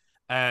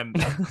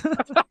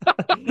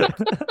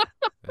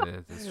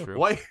 It's true.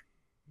 Why?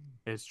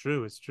 It's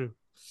true.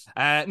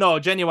 No,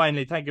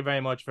 genuinely, thank you very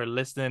much for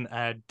listening.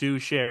 Do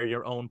share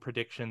your own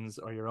predictions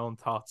or your own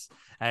thoughts.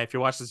 If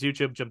you're watching this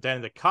YouTube, jump down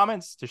in the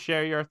comments to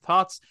share your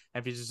thoughts.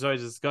 And if you enjoyed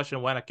the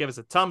discussion, why not give us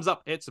a thumbs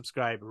up, hit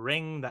subscribe,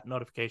 ring that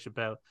notification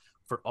bell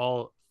for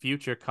all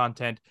future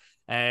content,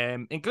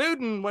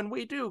 including when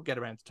we do get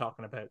around to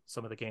talking about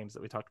some of the games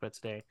that we talked about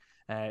today,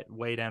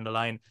 way down the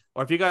line.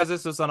 Or if you guys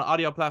listen to us on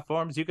audio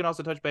platforms, you can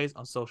also touch base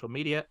on social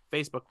media,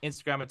 Facebook,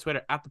 Instagram, and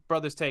Twitter at The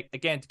Brothers Take,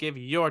 again, to give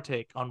your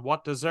take on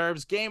what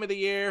deserves Game of the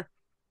Year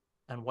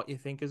and what you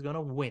think is going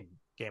to win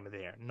Game of the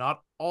Year.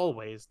 Not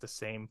always the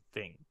same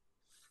thing.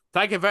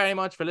 Thank you very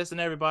much for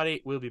listening,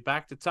 everybody. We'll be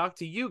back to talk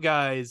to you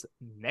guys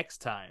next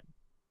time.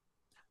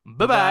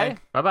 Bye-bye.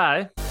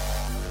 Bye-bye.